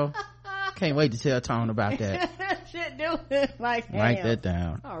hell? Can't wait to tell Tone about that. Shit do look like ham. Write that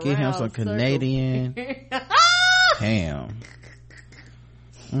down. Get him some Canadian ham.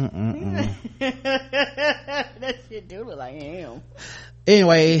 That shit do look like ham.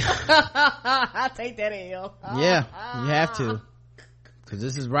 Anyway. I'll take that L. Yeah, you have to. Cause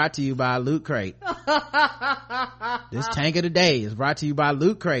this is brought to you by Loot Crate. This tank of the day is brought to you by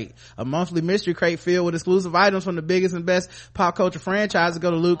Loot Crate, a monthly mystery crate filled with exclusive items from the biggest and best pop culture franchises.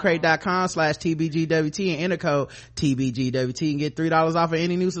 Go to lootcrate.com/TBGWT and enter code TBGWT and get $3 off of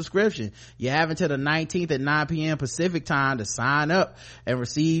any new subscription. You have until the 19th at 9 p.m. Pacific time to sign up and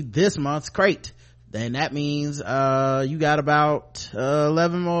receive this month's crate. Then that means you got about 10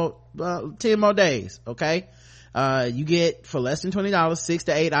 more days. Okay, you get for less than $20 6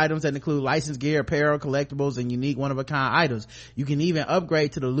 to 8 items that include licensed gear, apparel, collectibles, and unique one-of-a-kind items. You can even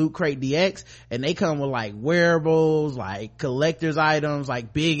upgrade to the Loot Crate DX, and they come with like wearables, like collector's items,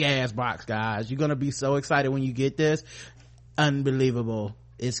 like big ass box, guys. You're gonna be so excited when you get this. Unbelievable.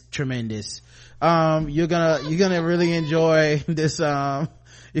 It's tremendous. You're gonna really enjoy this.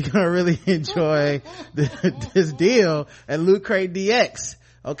 You're gonna really enjoy this deal at Loot Crate DX.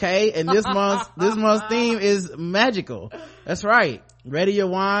 Okay, and this month's theme is magical. That's right. Ready your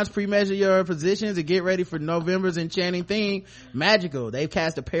wands, pre-measure your positions, and get ready for November's enchanting theme, magical. They've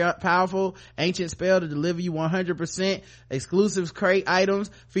cast a powerful ancient spell to deliver you 100% exclusive crate items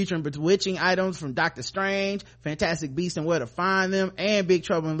featuring bewitching items from Doctor Strange, Fantastic Beasts and Where to Find Them, and Big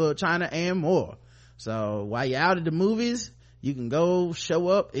Trouble in Little China, and more. So while you're out at the movies, you can go show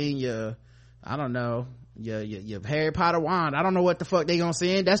up in your, I don't know, your Harry Potter wand. I don't know what the fuck they gonna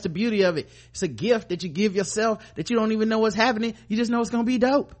send. That's the beauty of it. It's a gift that you give yourself that you don't even know what's happening. You just know it's gonna be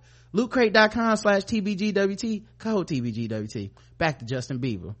dope. lootcrate.com/TBGWT, code TBGWT. Back to Justin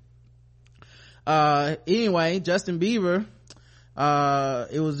Bieber. Anyway, Justin Bieber,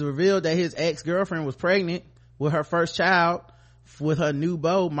 it was revealed that his ex-girlfriend was pregnant with her first child with her new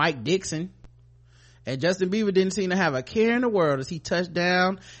beau, Mike Dixon. And Justin Bieber didn't seem to have a care in the world as he touched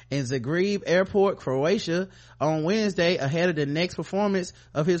down in Zagreb Airport, Croatia on Wednesday ahead of the next performance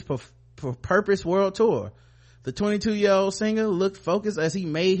of his Purpose World Tour. The 22-year-old singer looked focused as he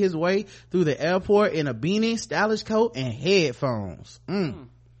made his way through the airport in a beanie, stylish coat, and headphones.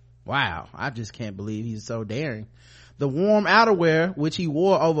 Wow, I just can't believe he's so daring. The warm outerwear, which he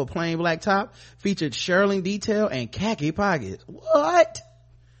wore over a plain black top, featured shearling detail and khaki pockets. What?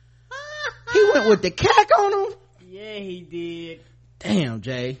 He went with the cack on him? Yeah, he did. Damn,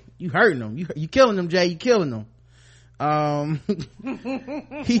 Jay. You hurting him. You killing him, Jay. You killing him.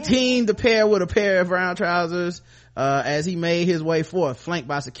 He teamed the pair with a pair of brown trousers, as he made his way forth, flanked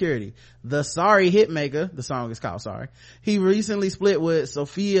by security. The Sorry Hitmaker, the song is called Sorry, he recently split with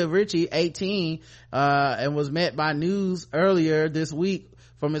Sophia Richie, 18, and was met by news earlier this week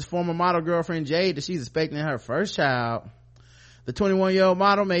from his former model girlfriend Jade that she's expecting her first child. The 21-year-old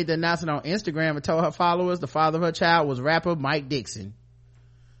model made the announcement on Instagram and told her followers the father of her child was rapper Mike Dixon.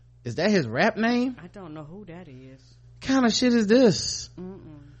 Is that his rap name? I don't know who that is. Kind of shit is this?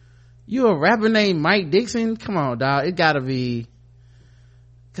 You a rapper named Mike Dixon? Come on, dog. It gotta be,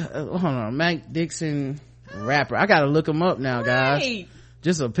 hold on, Mike Dixon rapper. I gotta look him up now, guys.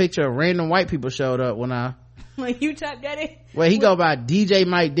 Just a picture of random white people showed up when you typed that in. Well, he go by DJ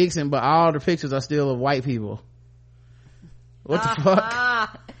Mike Dixon, but all the pictures are still of white people. What the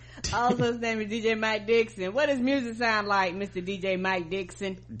fuck? Also, his name is DJ Mike Dixon. What does music sound like, Mr. DJ Mike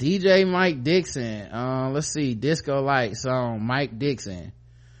Dixon? DJ Mike Dixon. Let's see. Disco Light song, Mike Dixon.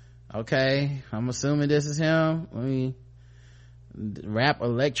 Okay. I'm assuming this is him. Let me rap,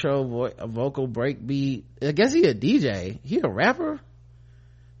 electro, vocal, breakbeat. I guess he a DJ. He a rapper?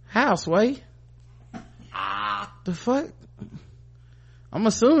 How, Sway? The fuck? I'm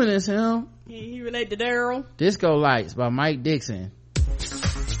assuming it's him. He related to Daryl. Disco Lights by Mike Dixon.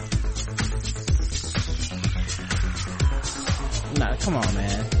 Nah, come on,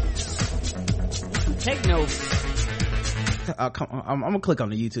 man. Take notes. I'm gonna click on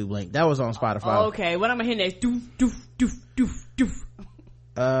the YouTube link. That was on Spotify. Okay, what I'm gonna hit next? Doof, doof, doof, doof, doof.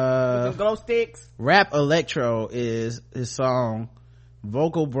 With the glow sticks. Rap Electro is his song.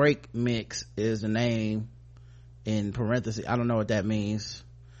 Vocal Break Mix is the name in parentheses. I don't know what that means.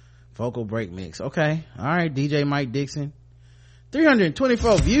 Vocal Break Mix. Okay. All right. DJ Mike Dixon.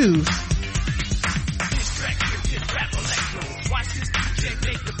 324 views.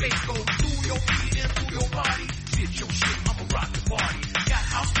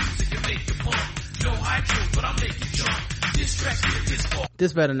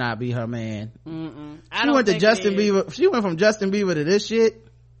 This better not be her man. She went to Justin Bieber. She went from Justin Bieber to this shit.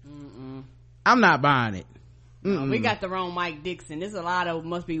 I'm not buying it. We got the wrong Mike Dixon. There's a lot of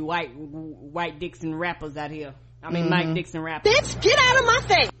must be white Dixon rappers out here. I mean Mike Dixon rappers. Bitch, get out of my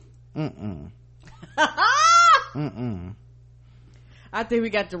face. I think we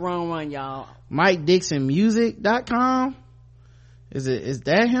got the wrong one, y'all. MikeDixonMusic.com. Is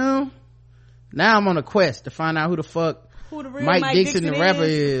that him? Now I'm on a quest to find out who the fuck who the real Mike Dixon the rapper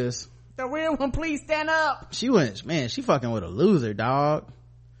is. The real one, please stand up. She fucking with a loser, dog.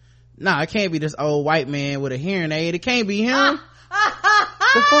 Nah, it can't be this old white man with a hearing aid. It can't be him.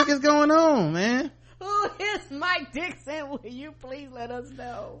 The fuck is going on, man? Who is Mike Dixon? Will you please let us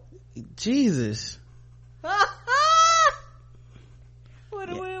know? Jesus.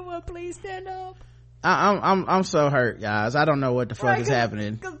 Would the real one please stand up? I'm so hurt, guys. I don't know what the fuck is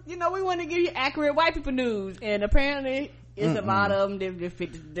happening. Cause, we want to give you accurate white people news, and apparently it's a lot of them that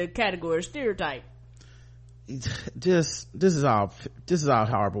fit the category of stereotype. This is all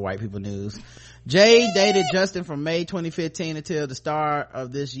horrible white people news. Jade dated Justin from May 2015 until the start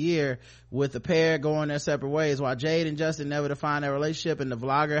of this year, with the pair going their separate ways. While Jade and Justin never defined their relationship, and the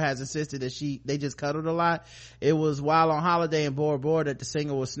vlogger has insisted that they just cuddled a lot, it was while on holiday in Bora Bora that the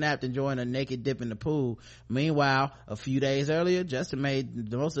singer was snapped enjoying a naked dip in the pool. Meanwhile, a few days earlier, Justin made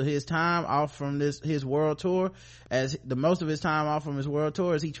the most of his time off from his world tour as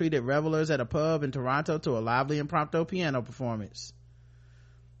he treated revelers at a pub in Toronto to a lively impromptu piano performance.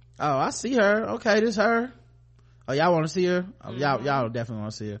 Oh, I see her. Okay, this her. Oh, y'all want to see her? Oh, y'all definitely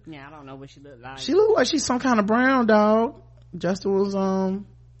want to see her. Yeah, I don't know what she look like. She look like she's some kind of brown dog. Justin was I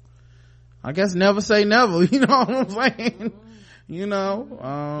guess never say never. You know what I'm saying? He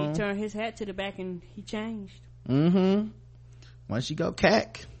turned his hat to the back and he changed. Once she go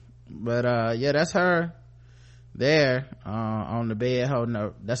cack. But yeah, that's her there on the bed holding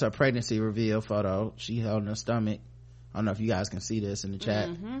her. That's her pregnancy reveal photo. She holding her stomach. I don't know if you guys can see this in the chat.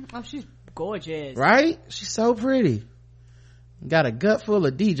 Oh, she's gorgeous, right? She's so pretty. Got a gut full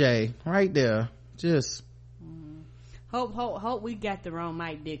of DJ right there. Just hope we got the wrong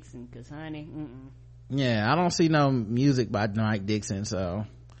Mike Dixon, cause honey, yeah, I don't see no music by Mike Dixon. So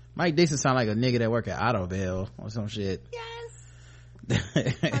Mike Dixon sound like a nigga that work at Autoville or some shit. Yes,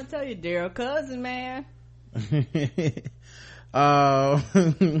 I tell you, Daryl Cousin, man.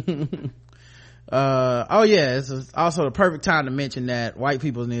 Oh yeah, it's also the perfect time to mention that white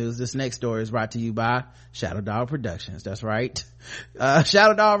people's news. This next story is brought to you by Shadow Dog Productions. That's right.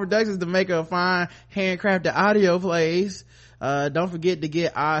 Shadow Dog Productions, the maker of fine handcrafted audio plays. Don't forget to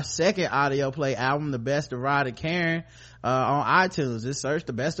get our second audio play album, The Best of Rod and Karen, on iTunes. Just search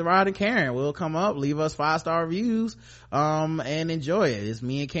The Best of Rod and Karen. We'll come up, leave us 5-star reviews, and enjoy it. It's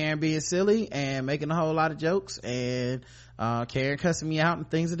me and Karen being silly and making a whole lot of jokes, and Karen cussing me out and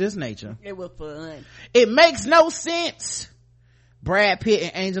things of this nature. It was fun. It makes no sense. Brad Pitt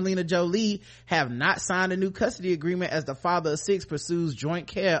and Angelina Jolie have not signed a new custody agreement as the father of 6 pursues joint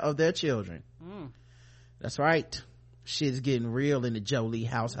care of their children. That's right. Shit's getting real in the Jolie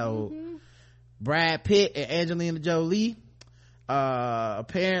household. Brad Pitt and Angelina Jolie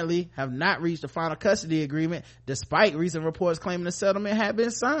apparently have not reached a final custody agreement, despite recent reports claiming the settlement had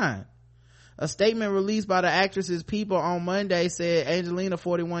been signed. A statement released by the actress's people on Monday said Angelina,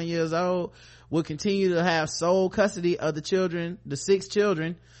 41 years old, would continue to have sole custody of the 6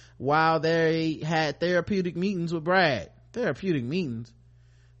 children, while they had therapeutic meetings with Brad. Therapeutic meetings?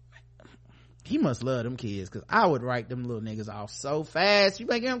 He must love them kids, because I would write them little niggas off so fast. You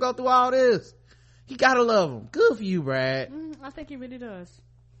making him go through all this? He gotta love them. Good for you, Brad. I think he really does.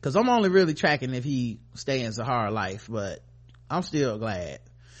 Because I'm only really tracking if he stay in Sahara life, but I'm still glad.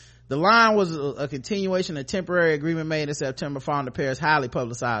 The line was a continuation of temporary agreement made in September following the pair's highly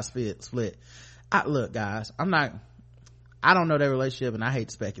publicized split. Look, guys, I don't know their relationship, and I hate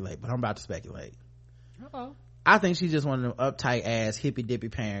to speculate, but I'm about to speculate. I think she's just one of them uptight ass hippy dippy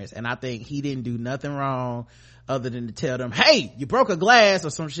parents, and I think he didn't do nothing wrong other than to tell them, hey, you broke a glass or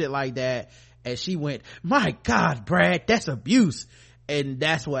some shit like that, and she went, my God, Brad, that's abuse, and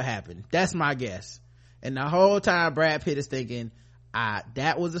that's what happened. That's my guess. And the whole time Brad Pitt is thinking,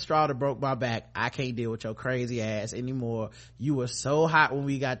 that was the straw that broke my back. I can't deal with your crazy ass anymore. You were so hot when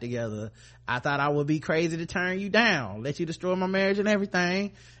we got together. I thought I would be crazy to turn you down, let you destroy my marriage and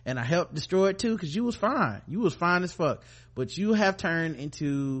everything, and I helped destroy it too, because you was fine. You was fine as fuck, but you have turned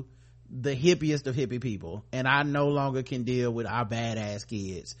into the hippiest of hippie people, and I no longer can deal with our badass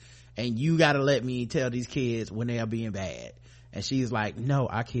kids, and you gotta let me tell these kids when they are being bad. And she's like, no,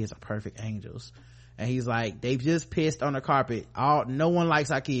 our kids are perfect angels. and he's like, they've just pissed on the carpet. No one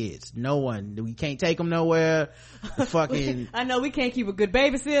likes our kids. No one. We can't take them nowhere. Fucking I know we can't keep a good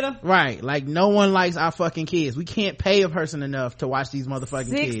babysitter. Right, like no one likes our fucking kids. We can't pay a person enough to watch these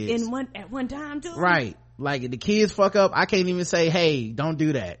motherfucking kids at one time too. Right, like if the kids fuck up, I can't even say, hey, don't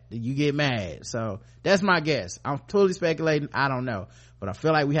do that. You get mad. So that's my guess. I'm totally speculating. I don't know, but I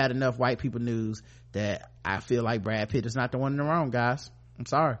feel like we had enough white people news that I feel like Brad Pitt is not the one in the wrong, guys. I'm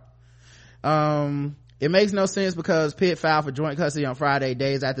sorry. It makes no sense because Pitt filed for joint custody on Friday,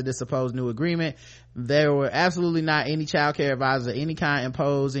 days after this supposed new agreement. There were absolutely not any child care advisors of any kind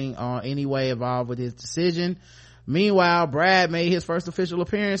imposing on any way involved with his decision. Meanwhile, Brad made his first official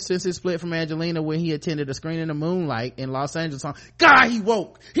appearance since his split from Angelina when he attended a screening of Moonlight in Los Angeles. God, he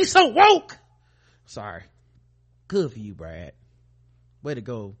woke. He's so woke. Sorry. Good for you, Brad. Way to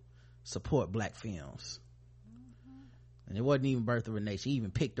go support black films. And it wasn't even Birth of a Nation. He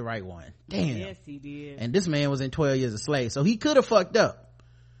even picked the right one. Damn. Yes, he did. And this man was in 12 Years a Slave, so he could have fucked up,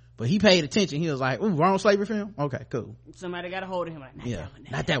 but he paid attention. He was like, ooh, wrong slavery film? Okay, cool. Somebody got a hold of him like,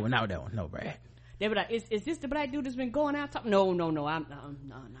 not that one. No, Brad. They were like, is this the black dude that's been going out talking? No. No.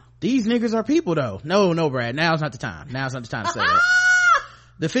 These niggas are people though. No, Brad. Now's not the time to say that.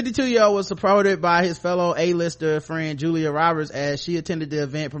 The 52-year-old was supported by his fellow A-lister friend Julia Roberts as she attended the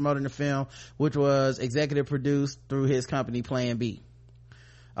event promoting the film, which was executive produced through his company Plan B.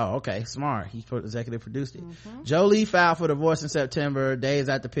 Oh, okay, smart. He executive produced it. Jolie filed for divorce in September, days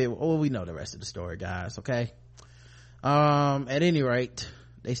after Pitt. Oh, we know the rest of the story, guys. Okay. At any rate,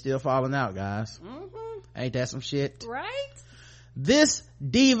 they still falling out, guys. Ain't that some shit? Right? This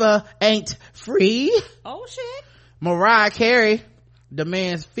diva ain't free. Oh shit. Mariah Carey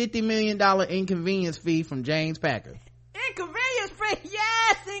demands $50 million inconvenience fee from James Packer. Inconvenience fee?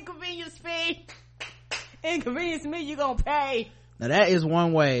 Yes, inconvenience fee. Inconvenience me, you gonna pay. Now that is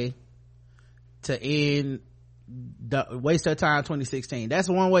one way to end the Waste Her Time 2016. That's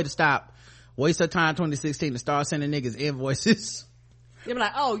one way to stop Waste Her Time 2016, to start sending niggas invoices. They be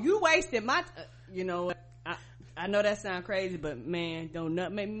like, oh, you wasted my you know, I know that sounds crazy, but man, don't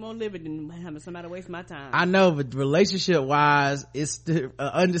not make me more livid than having somebody waste my time. I know, but relationship wise, it's the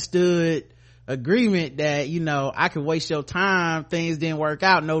understood agreement that, you know, I can waste your time. Things didn't work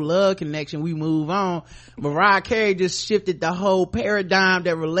out. No love connection. We move on. Mariah Carey just shifted the whole paradigm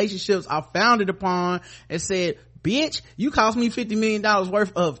that relationships are founded upon and said, bitch, you cost me $50 million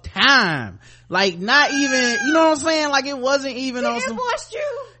worth of time. Like, not even, you know what I'm saying? Like, it wasn't even on some,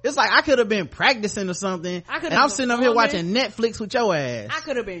 you. it's like I could have been practicing or something, and I'm sitting up here watching Netflix with your ass. I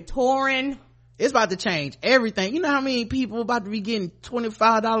could have been touring. It's about to change everything. You know how many people about to be getting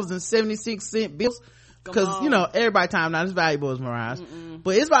 $25.76 bills? Because, you know, everybody time not as valuable as Mariah's.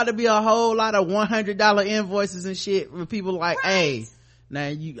 But it's about to be a whole lot of $100 invoices and shit with people like, hey,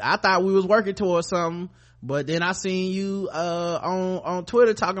 now I thought we was working towards something, but then I seen you on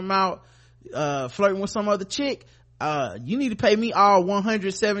Twitter talking about flirting with some other chick. You need to pay me all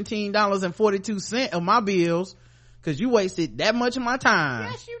 $117.42 of my bills, because you wasted that much of my time.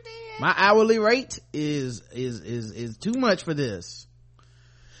 Yes, you did. My hourly rate is too much for this.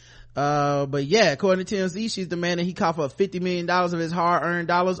 But yeah, according to TMZ, she's demanding he cough up $50 million of his hard-earned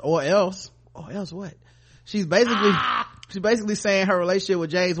dollars, or else what? She's basically saying her relationship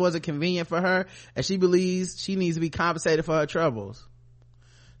with James wasn't convenient for her, and she believes she needs to be compensated for her troubles.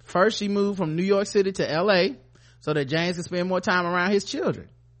 First, she moved from New York City to LA so that James can spend more time around his children.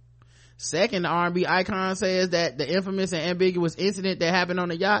 Second, the R&B icon says that the infamous and ambiguous incident that happened on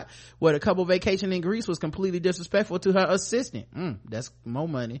the yacht where the couple vacationed in Greece was completely disrespectful to her assistant. That's more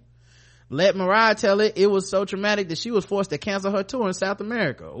money. Let Mariah tell it was so traumatic that she was forced to cancel her tour in South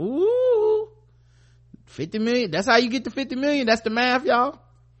America. Ooh, 50 million. That's how you get the 50 million. That's the math, y'all.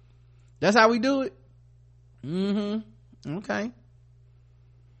 That's how we do it. Okay.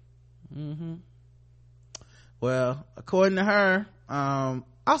 Well, according to her,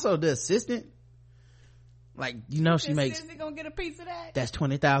 also the assistant, like, you know, she makes, gonna get a piece of that. That's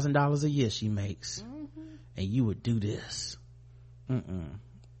 $20,000 a year she makes. And you would do this. I'm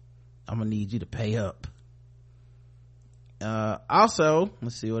gonna need you to pay up. Also,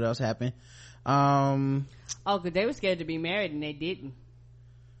 let's see what else happened. Cause they were scared to be married and they didn't.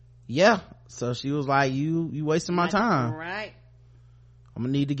 Yeah, so she was like, you wasting my time. Right. I'm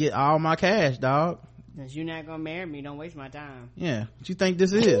gonna need to get all my cash, dog. Cause you're not gonna marry me, don't waste my time. Yeah, what you think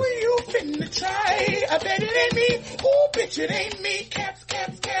this is? Who you finna try? I bet it ain't me. Oh, bitch, it ain't me. Cats.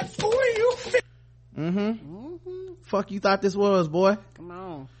 Who you finna? Fuck you thought this was, boy? Come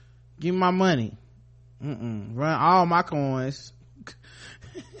on. Give me my money. Run all my coins.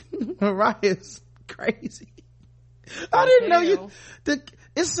 Mariah's crazy. I didn't know you.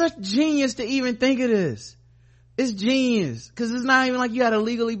 It's such genius to even think of this. It's genius because it's not even like you had a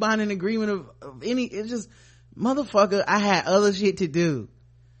legally binding agreement of any. It's just, motherfucker, I had other shit to do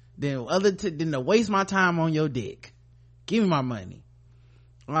than to waste my time on your dick. Give me my money.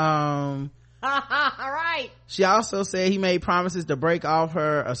 All right. She also said he made promises to break off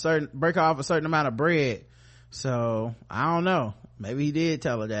a certain amount of bread. So I don't know, maybe he did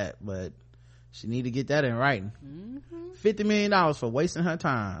tell her that, but she need to get that in writing. $50 million for wasting her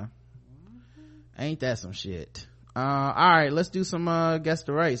time. Ain't that some shit? All right, let's do some guess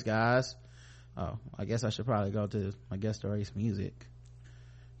the race, guys. Oh, I guess I should probably go to my guess the race music.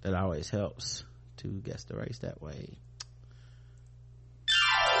 That always helps to guess the race that way.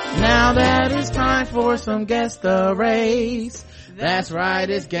 Now that it's time for some guess the race. That's right,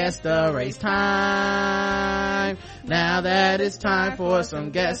 it's guess the race time. Now that it's time for some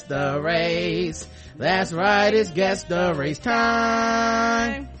guess the race. That's right, it's guess the race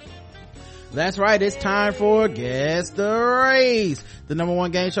time. That's right, it's time for Guess the Race, the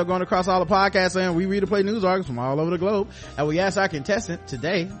 #1 game show going across all the podcasts, and we read and play news articles from all over the globe, and we ask our contestant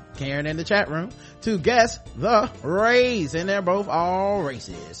today, Karen, in the chat room, to guess the race, and they're both all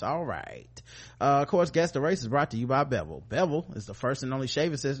racist. All right. Of course, Guess the Race is brought to you by Bevel. Bevel is the first and only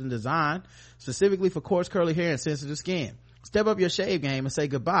shaving system designed specifically for coarse, curly hair and sensitive skin. Step up your shave game and say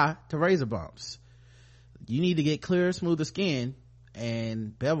goodbye to razor bumps. You need to get clearer, smoother skin,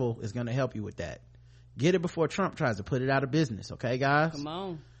 and Bevel is going to help you with that. Get it before Trump tries to put it out of business. Okay, guys? Come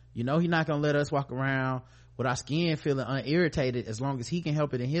on. You know he's not going to let us walk around with our skin feeling unirritated as long as he can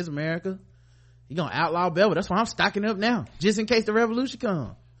help it in his America. He's going to outlaw Bevel. That's why I'm stocking up now, just in case the revolution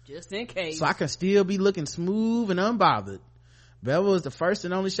comes. Just in case. So I can still be looking smooth and unbothered. Bevel is the first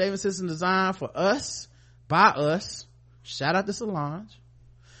and only shaving system designed for us, by us. Shout out to Solange.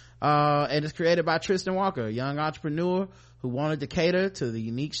 And it's created by Tristan Walker, a young entrepreneur who wanted to cater to the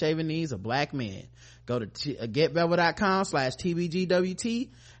unique shaving needs of black men. Go to getbevel.com/tbgwt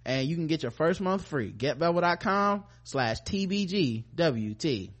and you can get your first month free.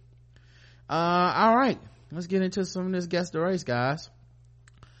 Getbevel.com/tbgwt. All right, let's get into some of this Guess the Race, guys.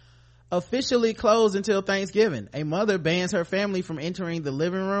 Officially closed until Thanksgiving. A mother bans her family from entering the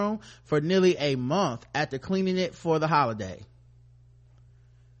living room for nearly a month after cleaning it for the holiday.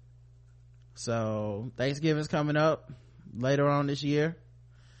 So Thanksgiving's coming up later on this year,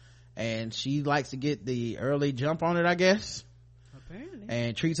 and she likes to get the early jump on it, I guess. Apparently.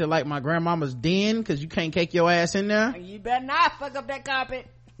 And treats it like my grandmama's den, because you can't cake your ass in there. You better not fuck up that carpet.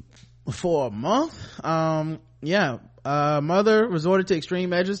 For a month. Mother resorted to extreme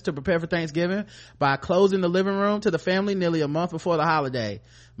measures to prepare for Thanksgiving by closing the living room to the family nearly a month before the holiday.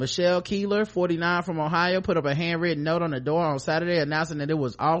 Michelle Keeler, 49, from Ohio, put up a handwritten note on the door on Saturday announcing that it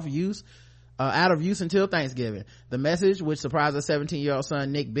was out of use until Thanksgiving. The message, which surprised her 17-year-old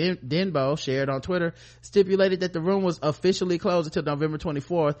son Nick Denbo, shared on Twitter, stipulated that the room was officially closed until November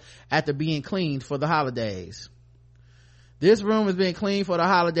 24th after being cleaned for the holidays. This room has been cleaned for the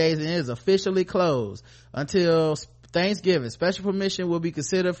holidays and is officially closed until Thanksgiving. Special permission will be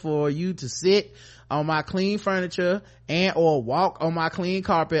considered for you to sit on my clean furniture and or walk on my clean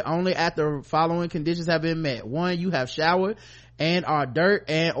carpet only after following conditions have been met. 1, you have showered and are dirt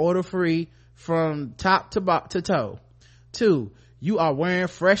and odor free from top to toe. 2, you are wearing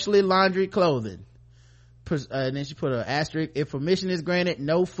freshly laundered clothing. And then she put an asterisk. If permission is granted,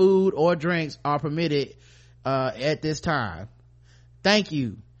 no food or drinks are permitted at this time. Thank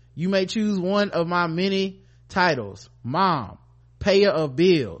you. You may choose one of my many titles: mom, payer of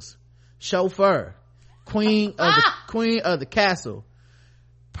bills, chauffeur, queen of the castle,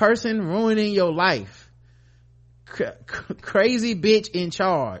 person ruining your life, crazy bitch in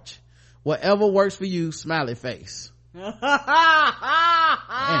charge. Whatever works for you, smiley face. Man,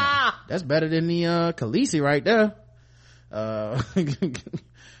 that's better than the Khaleesi right there.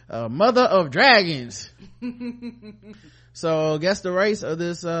 Mother of dragons. So guess the race of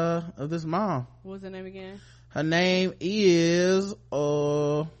this mom. What's her name again? Her name is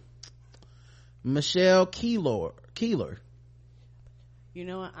Michelle Keeler. You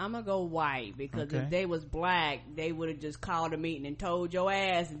know what, I'm gonna go white, because if they was black, they would have just called a meeting and told your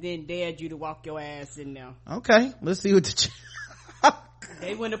ass and then dared you to walk your ass in there. Okay, let's see what the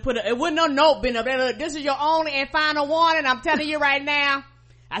they wouldn't have it wouldn't no note been up there. Look, this is your only and final warning. I'm telling you right now.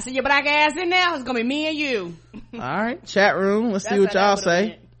 I see your black ass in there. It's gonna be me and you. All right, chat room. Let's see what y'all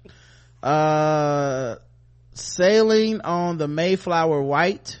say. Sailing on the Mayflower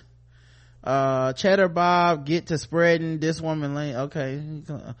White. Cheddar Bob, get to spreading this woman lane. Okay.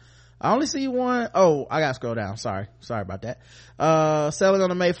 I only see one. Oh, I gotta scroll down. Sorry about that. Selling on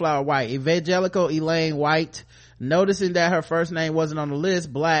the Mayflower White. Evangelical Elaine White, noticing that her first name wasn't on the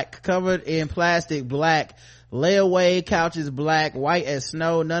list. Black, covered in plastic. Black, layaway couches. Black, white as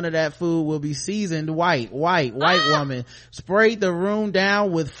snow. None of that food will be seasoned. White woman. Sprayed the room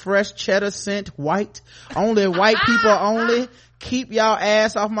down with fresh cheddar scent. White, only white people only. Keep y'all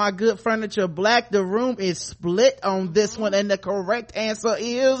ass off my good furniture. Black, the room is split on this one, and the correct answer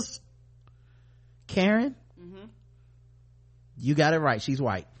is Karen. You got it right. She's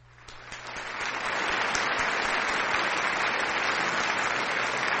white.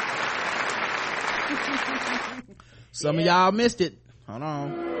 Some of y'all missed it. Hold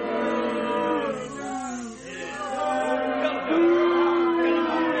on.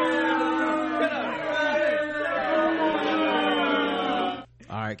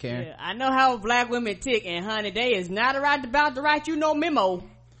 All right, Karen. Yeah, I know how black women tick, and honey, they is not about to write you no memo.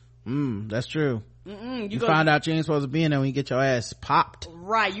 That's true. You go, find out you ain't supposed to be in there when you get your ass popped.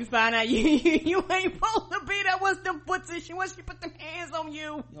 Right, you find out you ain't supposed to be there once she put them hands on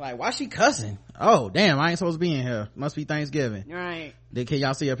you. You're like, why she cussing? Oh, damn, I ain't supposed to be in here. Must be Thanksgiving. Right. Can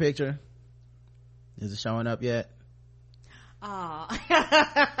y'all see her picture? Is it showing up yet?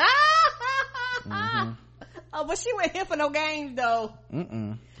 Oh, but she went here for no games though.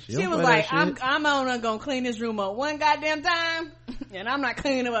 She was like, I'm only gonna clean this room up one goddamn time, and I'm not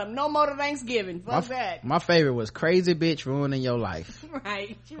cleaning it up no more to Thanksgiving. Fuck that. My favorite was crazy bitch ruining your life.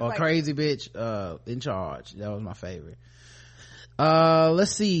 Right. Or like, crazy bitch in charge. That was my favorite.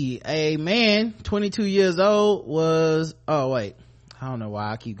 Let's see. A man 22 years old was, oh wait, I don't know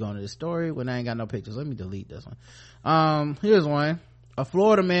why I keep going to this story when I ain't got no pictures. Let me delete this one. Here's one. A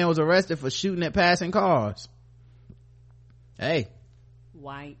Florida man was arrested for shooting at passing cars. Hey,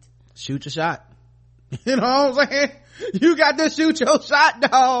 white, shoot your shot. You know what I'm saying? You got to shoot your shot,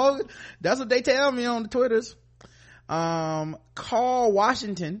 dog. That's what they tell me on the Twitters. Carl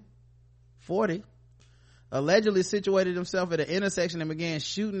Washington, 40, allegedly situated himself at an intersection and began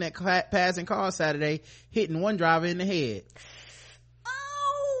shooting at passing cars Saturday, hitting one driver in the head.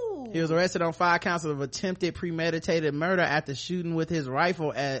 He was arrested on 5 counts of attempted premeditated murder after shooting with his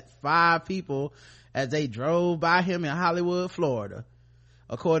rifle at 5 people as they drove by him in Hollywood, Florida.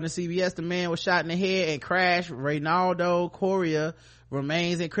 According to CBS, the man was shot in the head and crashed. Reynaldo Correa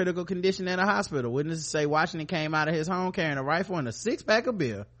remains in critical condition at a hospital. Witnesses say Washington came out of his home carrying a rifle and a 6-pack of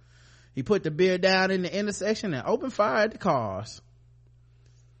beer. He put the beer down in the intersection and opened fire at the cars.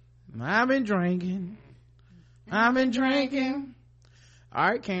 I've been drinking. All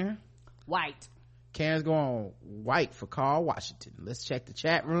right, Karen. White. Karen's going white for Carl Washington. Let's check the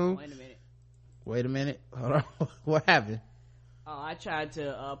chat room. Wait a minute. Hold on. What happened? Oh, I tried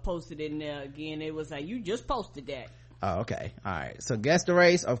to post it in there again. It was like, you just posted that. Oh, okay. All right. So guess the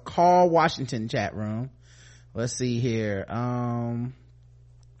race of Carl Washington chat room. Let's see here. Let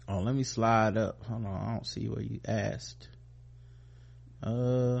me slide up. Hold on. I don't see where you asked.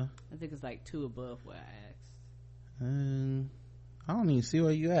 I think it's like 2 above where I asked. I don't even see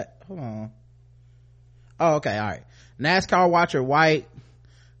where you at. Hold on. Oh, okay. All right. NASCAR watcher white.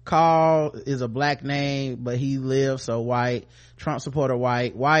 Carl is a black name, but he lives so white. Trump supporter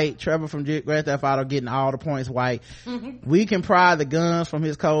white. Trevor from Grand Theft Auto getting all the points white. We can pry the guns from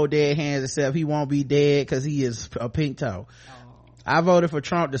his cold dead hands, except he won't be dead because he is a pink toe. I voted for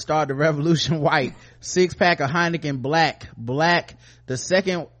Trump to start the revolution white. 6-pack of Heineken black. The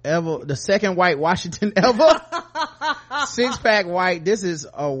second white Washington ever. 6-pack white. This is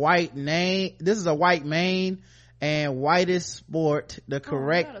a white name. This is a white Maine and whitest sport. The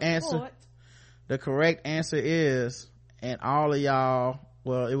correct answer is, and all of y'all,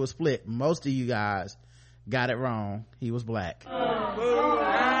 well, it was split. Most of you guys got it wrong. He was black.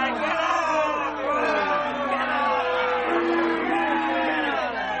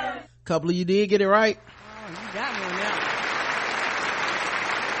 Couple of you did get it right. Oh, you got me on that.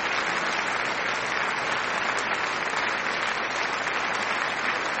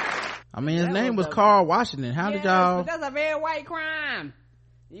 I mean, his name was Carl Washington. How did y'all? That's a very white crime.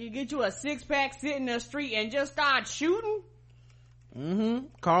 You get you a 6-pack, sit in the street and just start shooting.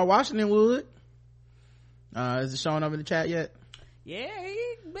 Carl Washington would. Is it showing up in the chat yet? Yeah,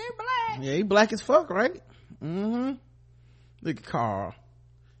 he been black. Yeah, he black as fuck, right? Look at Carl.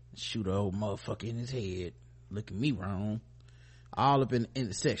 Shoot a old motherfucker in his head. Look at me wrong. All up in the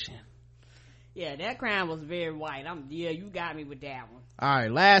intersection. Yeah, that crime was very white. You got me with that one. All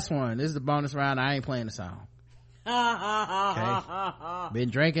right, last one. This is the bonus round. I ain't playing the song. Okay. Been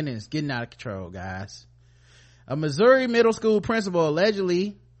drinking and it's getting out of control, guys. A Missouri middle school principal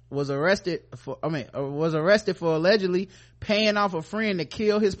allegedly was arrested for allegedly paying off a friend to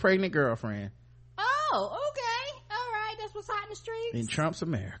kill his pregnant girlfriend. Oh, okay. All right. That's what's hot in the streets. In Trump's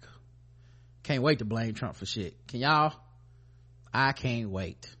America. Can't wait to blame Trump for shit. Can y'all? I can't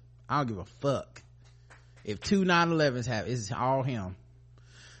wait. I don't give a fuck. If 2 9/11s happen, it's all him.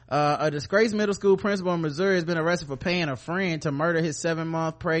 A disgraced middle school principal in Missouri has been arrested for paying a friend to murder his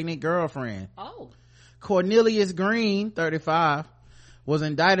 7-month pregnant girlfriend. Oh. Cornelius Green, 35, was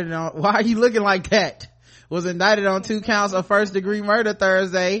indicted on, why are you looking like that? Was indicted on 2 counts of first-degree murder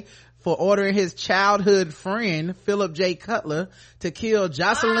Thursday for ordering his childhood friend, Philip J. Cutler, to kill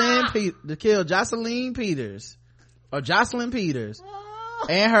Jocelyn Peters,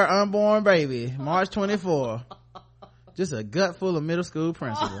 and her unborn baby, March 24. Just a gut full of middle school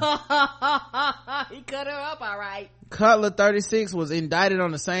principal. He cut her up all right. Cutler, 36, was indicted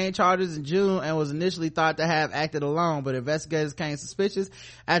on the same charges in June and was initially thought to have acted alone, but investigators became suspicious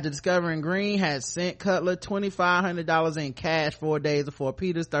after discovering Green had sent Cutler $2,500 in cash 4 days before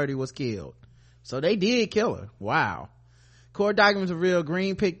Peters, 30, was killed. So they did kill her. Wow. Court documents reveal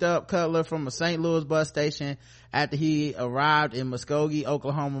Green picked up Cutler from a St. Louis bus station after he arrived in Muskogee,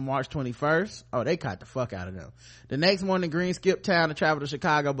 Oklahoma, March 21st. Oh, they caught the fuck out of them. The next morning, Green skipped town to travel to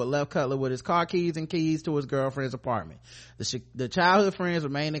Chicago, but left Cutler with his car keys and keys to his girlfriend's apartment. The childhood friends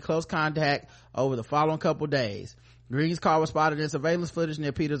remained in close contact over the following couple days. Green's car was spotted in surveillance footage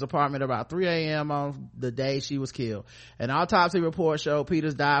near Peters' apartment about 3 a.m. on the day she was killed. An autopsy report showed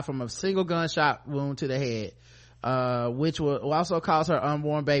Peters died from a single gunshot wound to the head, which will also cause her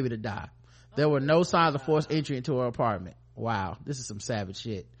unborn baby to die. There were no signs of forced entry into her apartment. Wow, this is some savage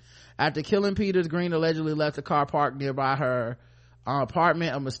shit. After killing Peters, Green allegedly left the car parked nearby her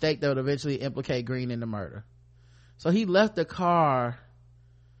apartment, a mistake that would eventually implicate Green in the murder. So he left the car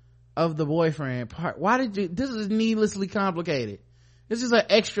of the boyfriend parked. Why did you? This is needlessly complicated. This is an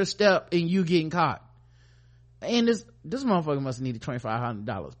extra step in you getting caught. And this motherfucker must have needed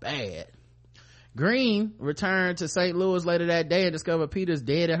 $2,500 bad. Green returned to St. Louis later that day and discovered Peters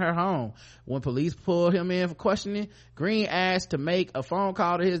dead in her home. When police pulled him in for questioning, Green asked to make a phone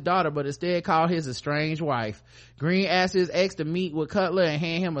call to his daughter, but instead called his estranged wife. Green asked his ex to meet with Cutler and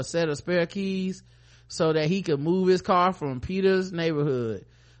hand him a set of spare keys so that he could move his car from Peters' neighborhood,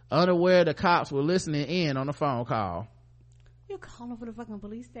 unaware the cops were listening in on the phone call. You're calling for the fucking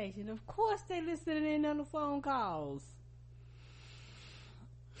police station. Of course they listening in on the phone calls.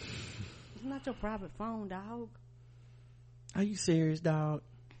 It's not your private phone, dog. Are you serious, dog?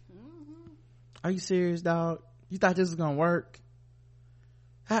 Mm-hmm. Are you serious, dog? You thought this was gonna work?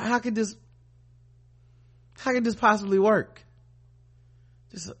 How could this possibly work?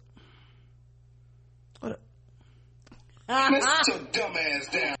 Just what sit your dumb ass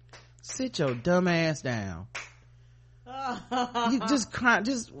down. Sit your dumb ass down. You just cry,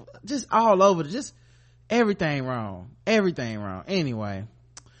 just all over, just everything wrong. Anyway,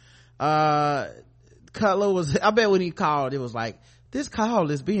 Cutler was, I bet when he called, it was like, this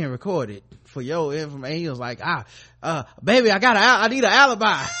call is being recorded for your information. He was like, baby, I need an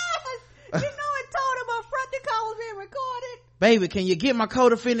alibi. You know, it told him up front the call was being recorded. Baby, can you get my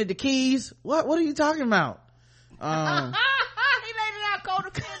co-defendant the keys? What are you talking about? He laid it out,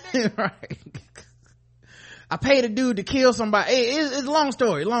 co-defendant. Right. I paid a dude to kill somebody. It's a long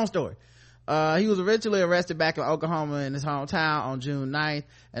story. He was eventually arrested back in Oklahoma in his hometown on June 9th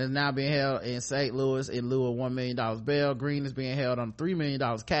and is now being held in St. Louis in lieu of $1 million bail. Green is being held on $3 million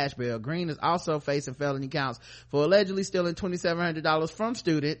cash bail. Green is also facing felony counts for allegedly stealing $2,700 from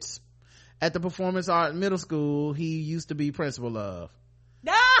students at the Performance Art Middle School he used to be principal of.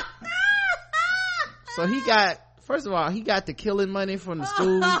 So he got the killing money from the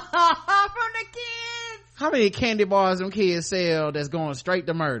school. From the kids. How many candy bars them kids sell that's going straight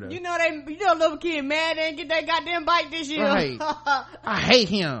to murder? You know little kid mad they didn't get that goddamn bike this year. Right. I hate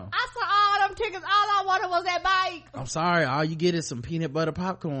him. I saw all them tickets. All I wanted was that bike. I'm sorry. All you get is some peanut butter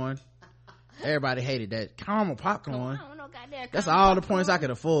popcorn. Everybody hated that caramel popcorn. I don't know, goddamn That's all the points I could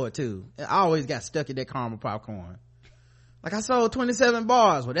afford too. I always got stuck in that caramel popcorn. Like I sold 27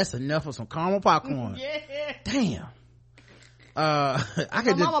 bars. Well, that's enough for some caramel popcorn. Yeah. Damn. My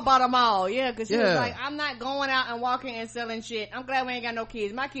mama bought them all, because she was like, I'm not going out and walking and selling shit. I'm glad we ain't got no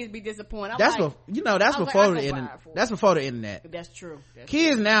kids. My kids be disappointed. That's before the internet. That's before the internet. That's true.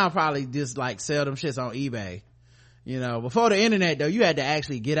 Kids now probably just like sell them shits on eBay. Before the internet though, you had to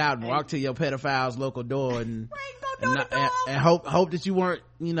actually get out and walk to your pedophile's local door and hope that you weren't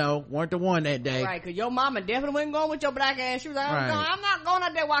the one that day. Right, cause your mama definitely wasn't going with your black ass. She was like, I'm not going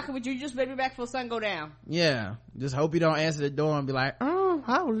out there walking with you. You just better be back before the sun go down. Yeah. Just hope you don't answer the door and be like,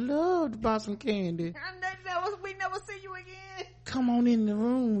 I would love to buy some candy. We never see you again. come on in the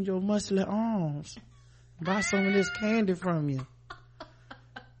room with your muscly arms, buy some of this candy from you.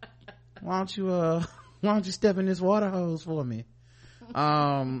 Why don't you step in this water hose for me?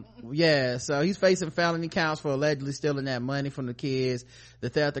 Yeah, so he's facing felony counts for allegedly stealing that money from the kids. The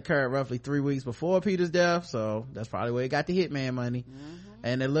theft occurred roughly 3 weeks before Peter's death, so that's probably where he got the hitman money.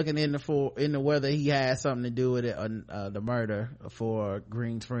 And they're looking into whether he had something to do with it, the murder for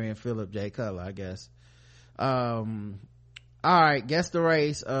Green's friend Philip J. Cutler, I guess. All right, guess the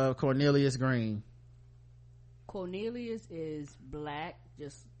race of Cornelius Green. Cornelius is black,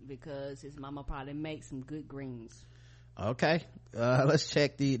 just because his mama probably makes some good greens. Okay, let's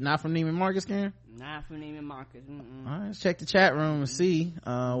check not from Neiman Marcus, Karen? Not from Neiman Marcus. All right, let's check the chat room and see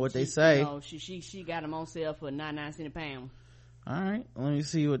what they say. You know, she got them on sale for 99 cents a pound. All right, let me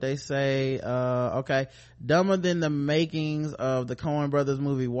see what they say. Okay, dumber than the makings of the Coen brothers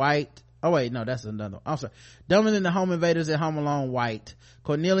movie White. Oh wait, no, that's another one. I'm sorry. Dumber than the home invaders at Home Alone White.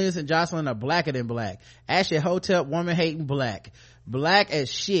 Cornelius and Jocelyn are blacker than black. Ashley Hotep, woman hating black. Black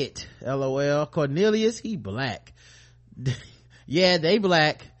as shit, LOL. Cornelius, he black. Yeah, they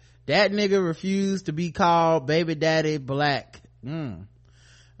black. That nigga refused to be called baby daddy black. Never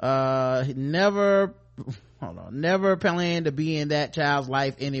planned to be in that child's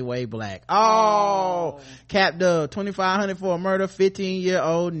life anyway black. Cap Dub, 2,500 for a murder,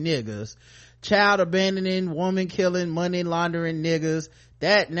 15-year-old niggas. Child abandoning, woman killing, money laundering niggas.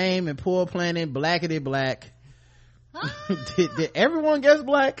 That name and poor planning, blackety black. Did everyone guess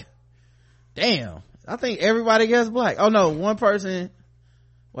black? Damn, I think everybody guessed black. Oh no, one person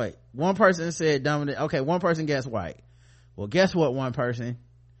said dumb. Okay, one person guessed white. Well, guess what, one person?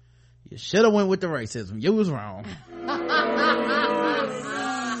 You should have went with the racism. You was wrong.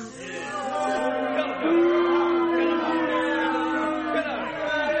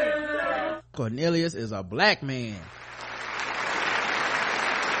 Cornelius is a black man.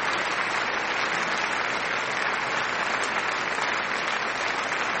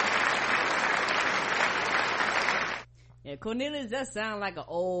 Yeah, Cornelius does sound like an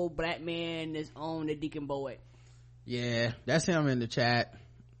old black man that's on the Deacon Board. Yeah, that's him in the chat.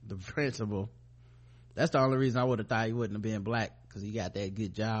 The principal. That's the only reason I would have thought he wouldn't have been black, because he got that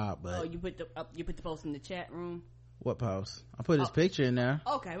good job. But you put the post in the chat room. What post? I put his picture in there.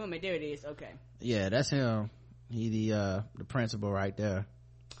 Okay, wait a minute, there it is. Okay. Yeah, that's him. He the principal right there.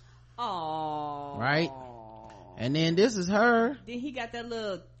 Oh. Right. And then this is her. Then he got that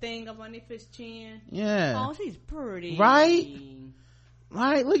little thing up underneath his chin. Yeah. Oh, she's pretty. Right.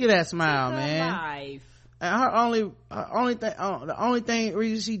 Look at that smile, man. Life. And the only thing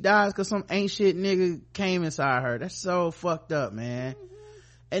reason she dies because some ain't shit nigga came inside her. That's so fucked up, man.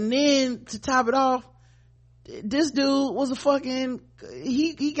 And then to top it off, this dude was a fucking,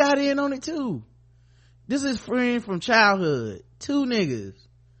 he got in on it too. This is friend from childhood. 2 niggas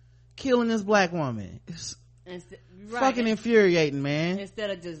killing this black woman. It's fucking infuriating, man.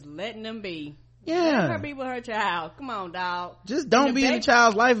 Instead of just letting them be. Yeah. Let her be with her child. Come on, dog. Just don't be in the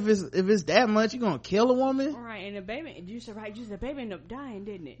child's life if it's that much. You gonna kill a woman? All right, and the baby, the baby ended up dying,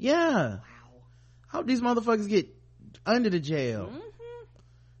 didn't it? Yeah. Wow. I hope these motherfuckers get under the jail.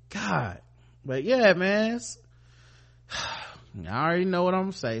 God. But yeah, man. I already know what I'm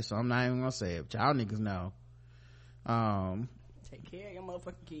gonna say, so I'm not even gonna say it. But y'all niggas know. Take care of your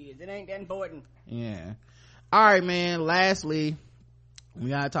motherfucking kids. It ain't that important. Yeah. All right, man. Lastly, we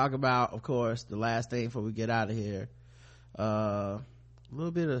gotta talk about, of course, the last thing before we get out of here. A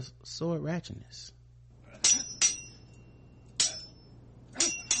little bit of sword ratchetness.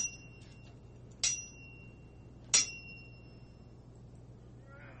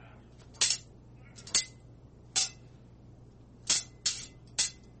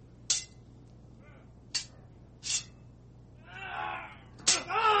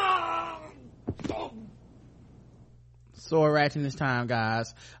 Sword ratchetness time,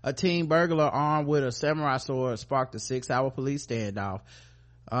 guys. A teen burglar armed with a samurai sword sparked a 6-hour police standoff.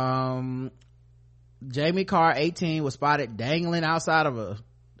 Jamie Carr, 18, was spotted dangling outside of a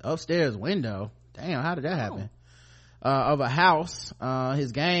upstairs window. Damn, how did that happen? Of a house.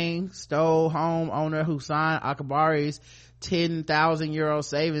 His gang stole homeowner Hussein Akbari's 10,000 euro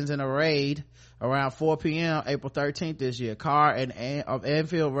savings in a raid around 4 p.m. April 13th this year. Carr of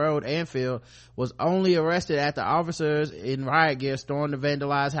Anfield Road, Anfield, was only arrested after officers in riot gear stormed the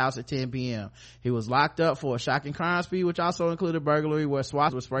vandalized house at 10 p.m. He was locked up for a shocking crime spree, which also included burglary where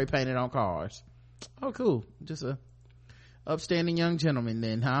swats were spray painted on cars. Oh, cool. Just a upstanding young gentleman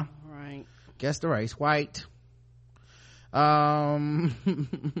then, huh? Right. Guess the race, white.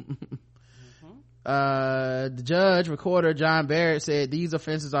 The judge recorder John Barrett said these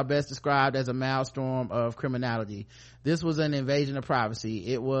offenses are best described as a maelstrom of criminality. This was an invasion of privacy.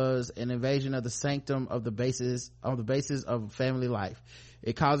 It was an invasion of the sanctum of the basis of family life.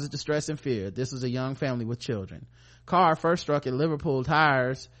 It causes distress and fear. This was a young family with children. Car first struck at Liverpool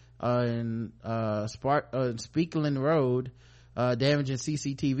Tires in Speakland Road, damaging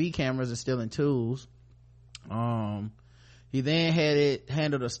CCTV cameras and stealing tools. He then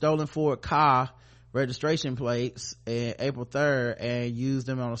handled a stolen Ford car registration plates in April 3rd and used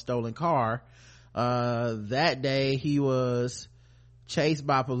them on a stolen car. That day he was chased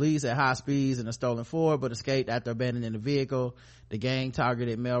by police at high speeds in a stolen Ford but escaped after abandoning the vehicle. The gang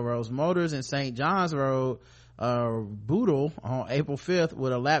targeted Melrose Motors in St. John's Road, Bootle on April 5th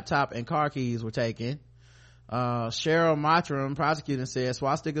with a laptop and car keys were taken. Cheryl Mottram, prosecutor, said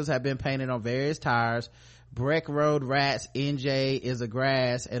swastikas have been painted on various tires. Breck Road Rats, NJ is a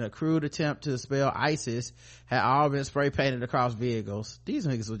grass, and a crude attempt to spell ISIS had all been spray painted across vehicles. These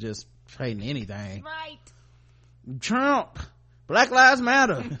niggas were just painting anything. Right. Trump, Black Lives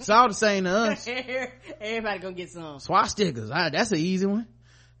Matter. It's all the same to us. Everybody gonna get some swastikas. That's an easy one.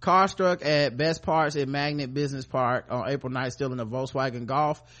 Car struck at Best Parts in Magnet Business Park on April 9th, stealing a Volkswagen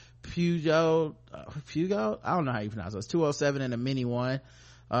Golf Peugeot, I don't know how you pronounce it. It's 207 and a Mini one,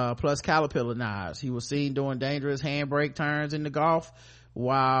 plus Caterpillar knives. He was seen doing dangerous handbrake turns in the Golf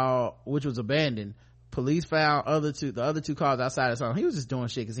which was abandoned. Police found the other two cars outside his home. He was just doing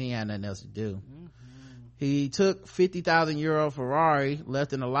shit because he ain't had nothing else to do. He took €50,000 Ferrari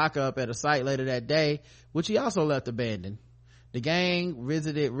left in a lockup at a site later that day, which he also left abandoned. The gang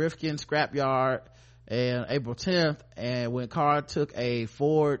visited Rifkin Scrapyard on April 10th, and when car took a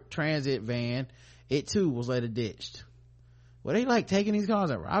Ford Transit van, it too was later ditched. Were they like taking these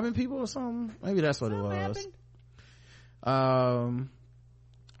cars and robbing people or something? Maybe that's what it was.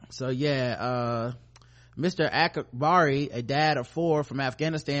 So yeah, Mr. Akbari, a dad of 4 from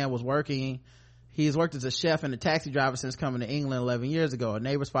Afghanistan, he has worked as a chef and a taxi driver since coming to England 11 years ago. A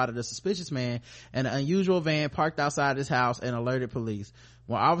neighbor spotted a suspicious man in an unusual van parked outside his house and alerted police.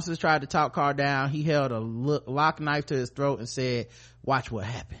 When officers tried to talk Carr down, he held a lock knife to his throat and said, "Watch what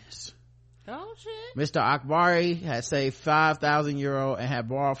happens." Oh shit. Mr. Akbari had saved €5,000 and had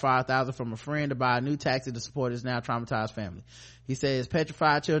borrowed $5,000 from a friend to buy a new taxi to support his now traumatized family. He said his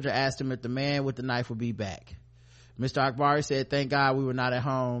petrified children asked him if the man with the knife would be back. Mr. Akbari said, "Thank God we were not at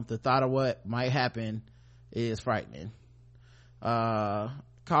home. The thought of what might happen is frightening."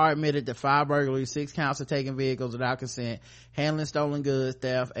 Carr admitted to 5 burglaries, 6 counts of taking vehicles without consent, handling stolen goods,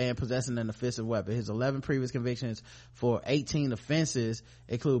 theft, and possessing an offensive weapon. His 11 previous convictions for 18 offenses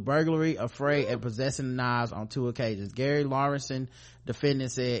include burglary, affray, and possessing knives on 2 occasions. Gary Lawrenson,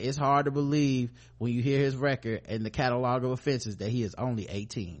 defendant, said it's hard to believe when you hear his record and the catalog of offenses that he is only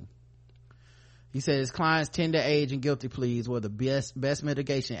 18. He said his client's tender age and guilty pleas were the best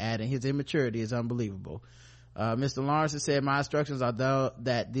mitigation, adding his immaturity is unbelievable. Mr. Lawrence said, "My instructions are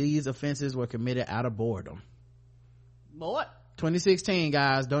that these offenses were committed out of boredom." What? 2016,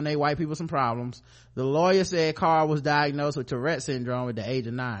 guys, donate white people some problems. The lawyer said Carr was diagnosed with Tourette syndrome at the age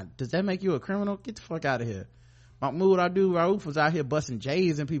of 9. Does that make you a criminal? Get the fuck out of here. Mahmoud Rauf was out here busting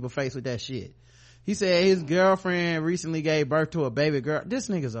J's in people's face with that shit. He said his girlfriend recently gave birth to a baby girl. This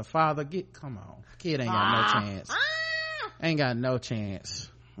nigga's a father. Come on. Kid ain't got no chance. Ain't got no chance.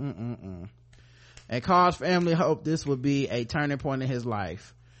 And Carr's family hoped this would be a turning point in his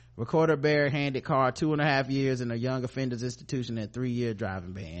life. Recorder Barrett handed Carr 2.5 years in a young offenders institution and 3-year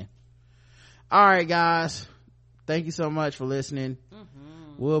driving ban. All right, guys. Thank you so much for listening.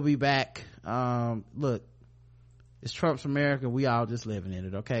 We'll be back. Look, it's Trump's America. We all just living in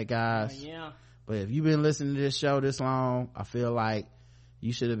it. Okay, guys? Yeah. But if you've been listening to this show this long, I feel like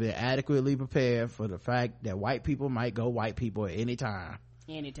you should have been adequately prepared for the fact that white people might go white people at any time.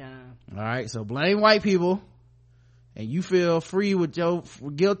 Anytime. All right, so blame white people and you feel free with your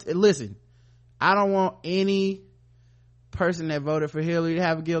guilt. Listen, I don't want any person that voted for Hillary to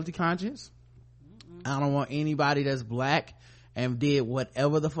have a guilty conscience. I don't want anybody that's black and did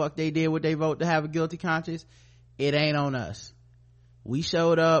whatever the fuck they did with their vote to have a guilty conscience. It ain't on us. We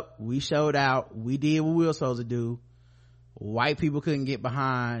showed up, we showed out, we did what we were supposed to do. White people couldn't get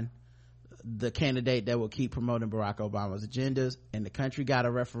behind the candidate that will keep promoting Barack Obama's agendas, and the country got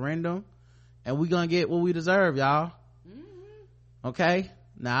a referendum, and we gonna get what we deserve, y'all. Okay,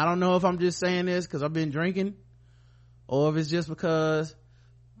 now I don't know if I'm just saying this because I've been drinking, or if it's just because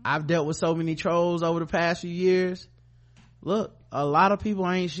I've dealt with so many trolls over the past few years. Look, a lot of people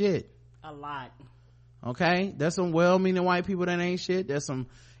ain't shit. A lot. Okay, there's some well-meaning white people that ain't shit. There's some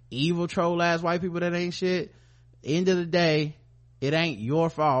evil troll ass white people that ain't shit. End of the day, it ain't your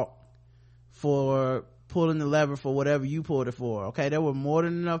fault for pulling the lever for whatever you pulled it for. Okay, there were more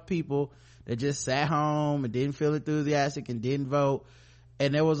than enough people that just sat home and didn't feel enthusiastic and didn't vote,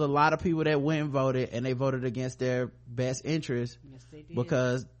 and there was a lot of people that went and voted, and they voted against their best interest. Yes, they did.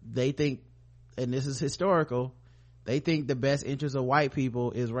 Because they think, and this is historical, they think the best interest of white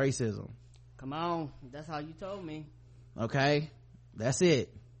people is racism. Come on, that's how you told me. Okay, that's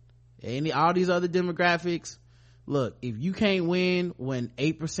it. All these other demographics, look, if you can't win when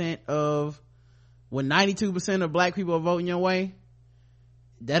 92% of black people are voting your way,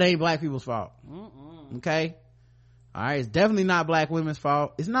 that ain't black people's fault. Okay, all right, it's definitely not black women's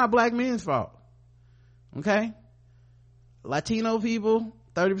fault. It's not black men's fault. Okay, Latino people,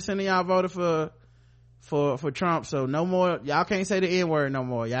 30% of y'all voted for Trump, so no more, y'all can't say the N-word no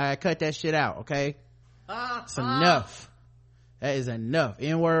more. Y'all gotta cut that shit out. Okay, it's enough. That is enough.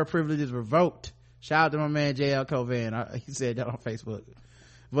 N-word privilege is revoked. Shout out to my man JL Covan. He said that on Facebook.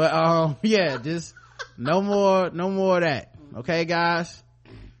 But yeah, just no more of that. Okay, guys,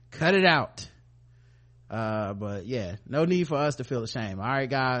 cut it out. But yeah, no need for us to feel ashamed. All right,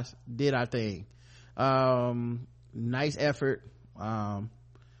 guys, did our thing. Nice effort.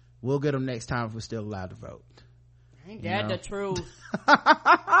 We'll get them next time if we're still allowed to vote. Ain't that the truth?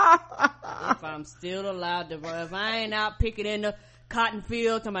 If I'm still allowed to vote, if I ain't out picking in the cotton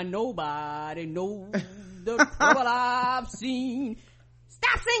field, to my nobody knows the trouble I've seen.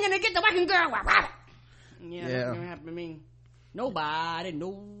 Stop singing and get the working girl. Yeah, that's gonna happen to me. Nobody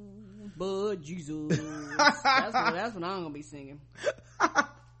knows but Jesus. That's what I'm gonna be singing.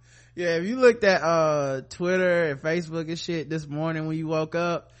 Yeah, if you looked at Twitter and Facebook and shit this morning when you woke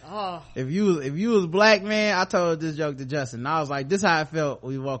up, if you was black, man, I told this joke to Justin. I was like, this how I felt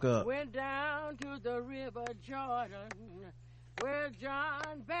when we woke up. Went down to the river Jordan, where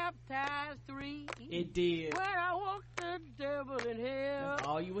John baptized 3. It did. When I walked the devil in hell, that's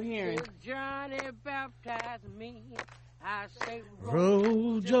all you were hearing. Johnny baptized me. I say,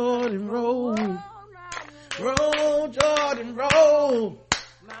 roll Jordan, roll. Roll Jordan, roll.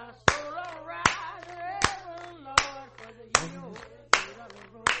 My soul will rise forever, Lord, for the years on the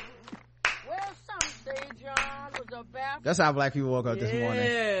road. Well, some say John was a Baptist. That's how black people woke up this morning.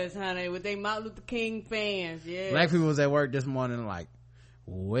 Yes, honey, with they Martin Luther King fans. Yes. Black people was at work this morning like,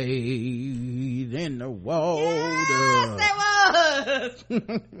 wade in the water. Yes, they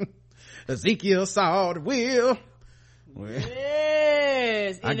was. Ezekiel saw the wheel.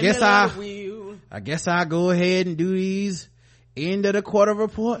 Yes, I guess I'll go ahead and do these end of the quarter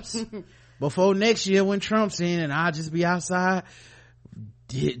reports before next year when Trump's in, and I'll just be outside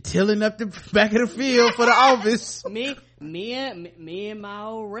tilling up the back of the field for the office. Me and my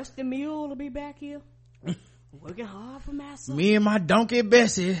old rusty mule will be back here working hard for myself. Me and my donkey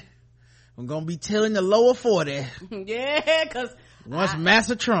Bessie, I'm gonna be tilling the lower 40. Yeah, cause once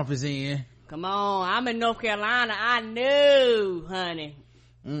Master Trump is in. Come on, I'm in North Carolina. I know, honey.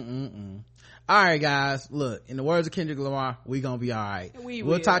 All right, guys, look, in the words of Kendrick Lamar, we gonna be all right.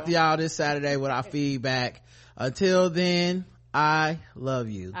 We'll talk to y'all this Saturday with our feedback. Until then, I love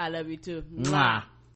you. I love you too. Mwah.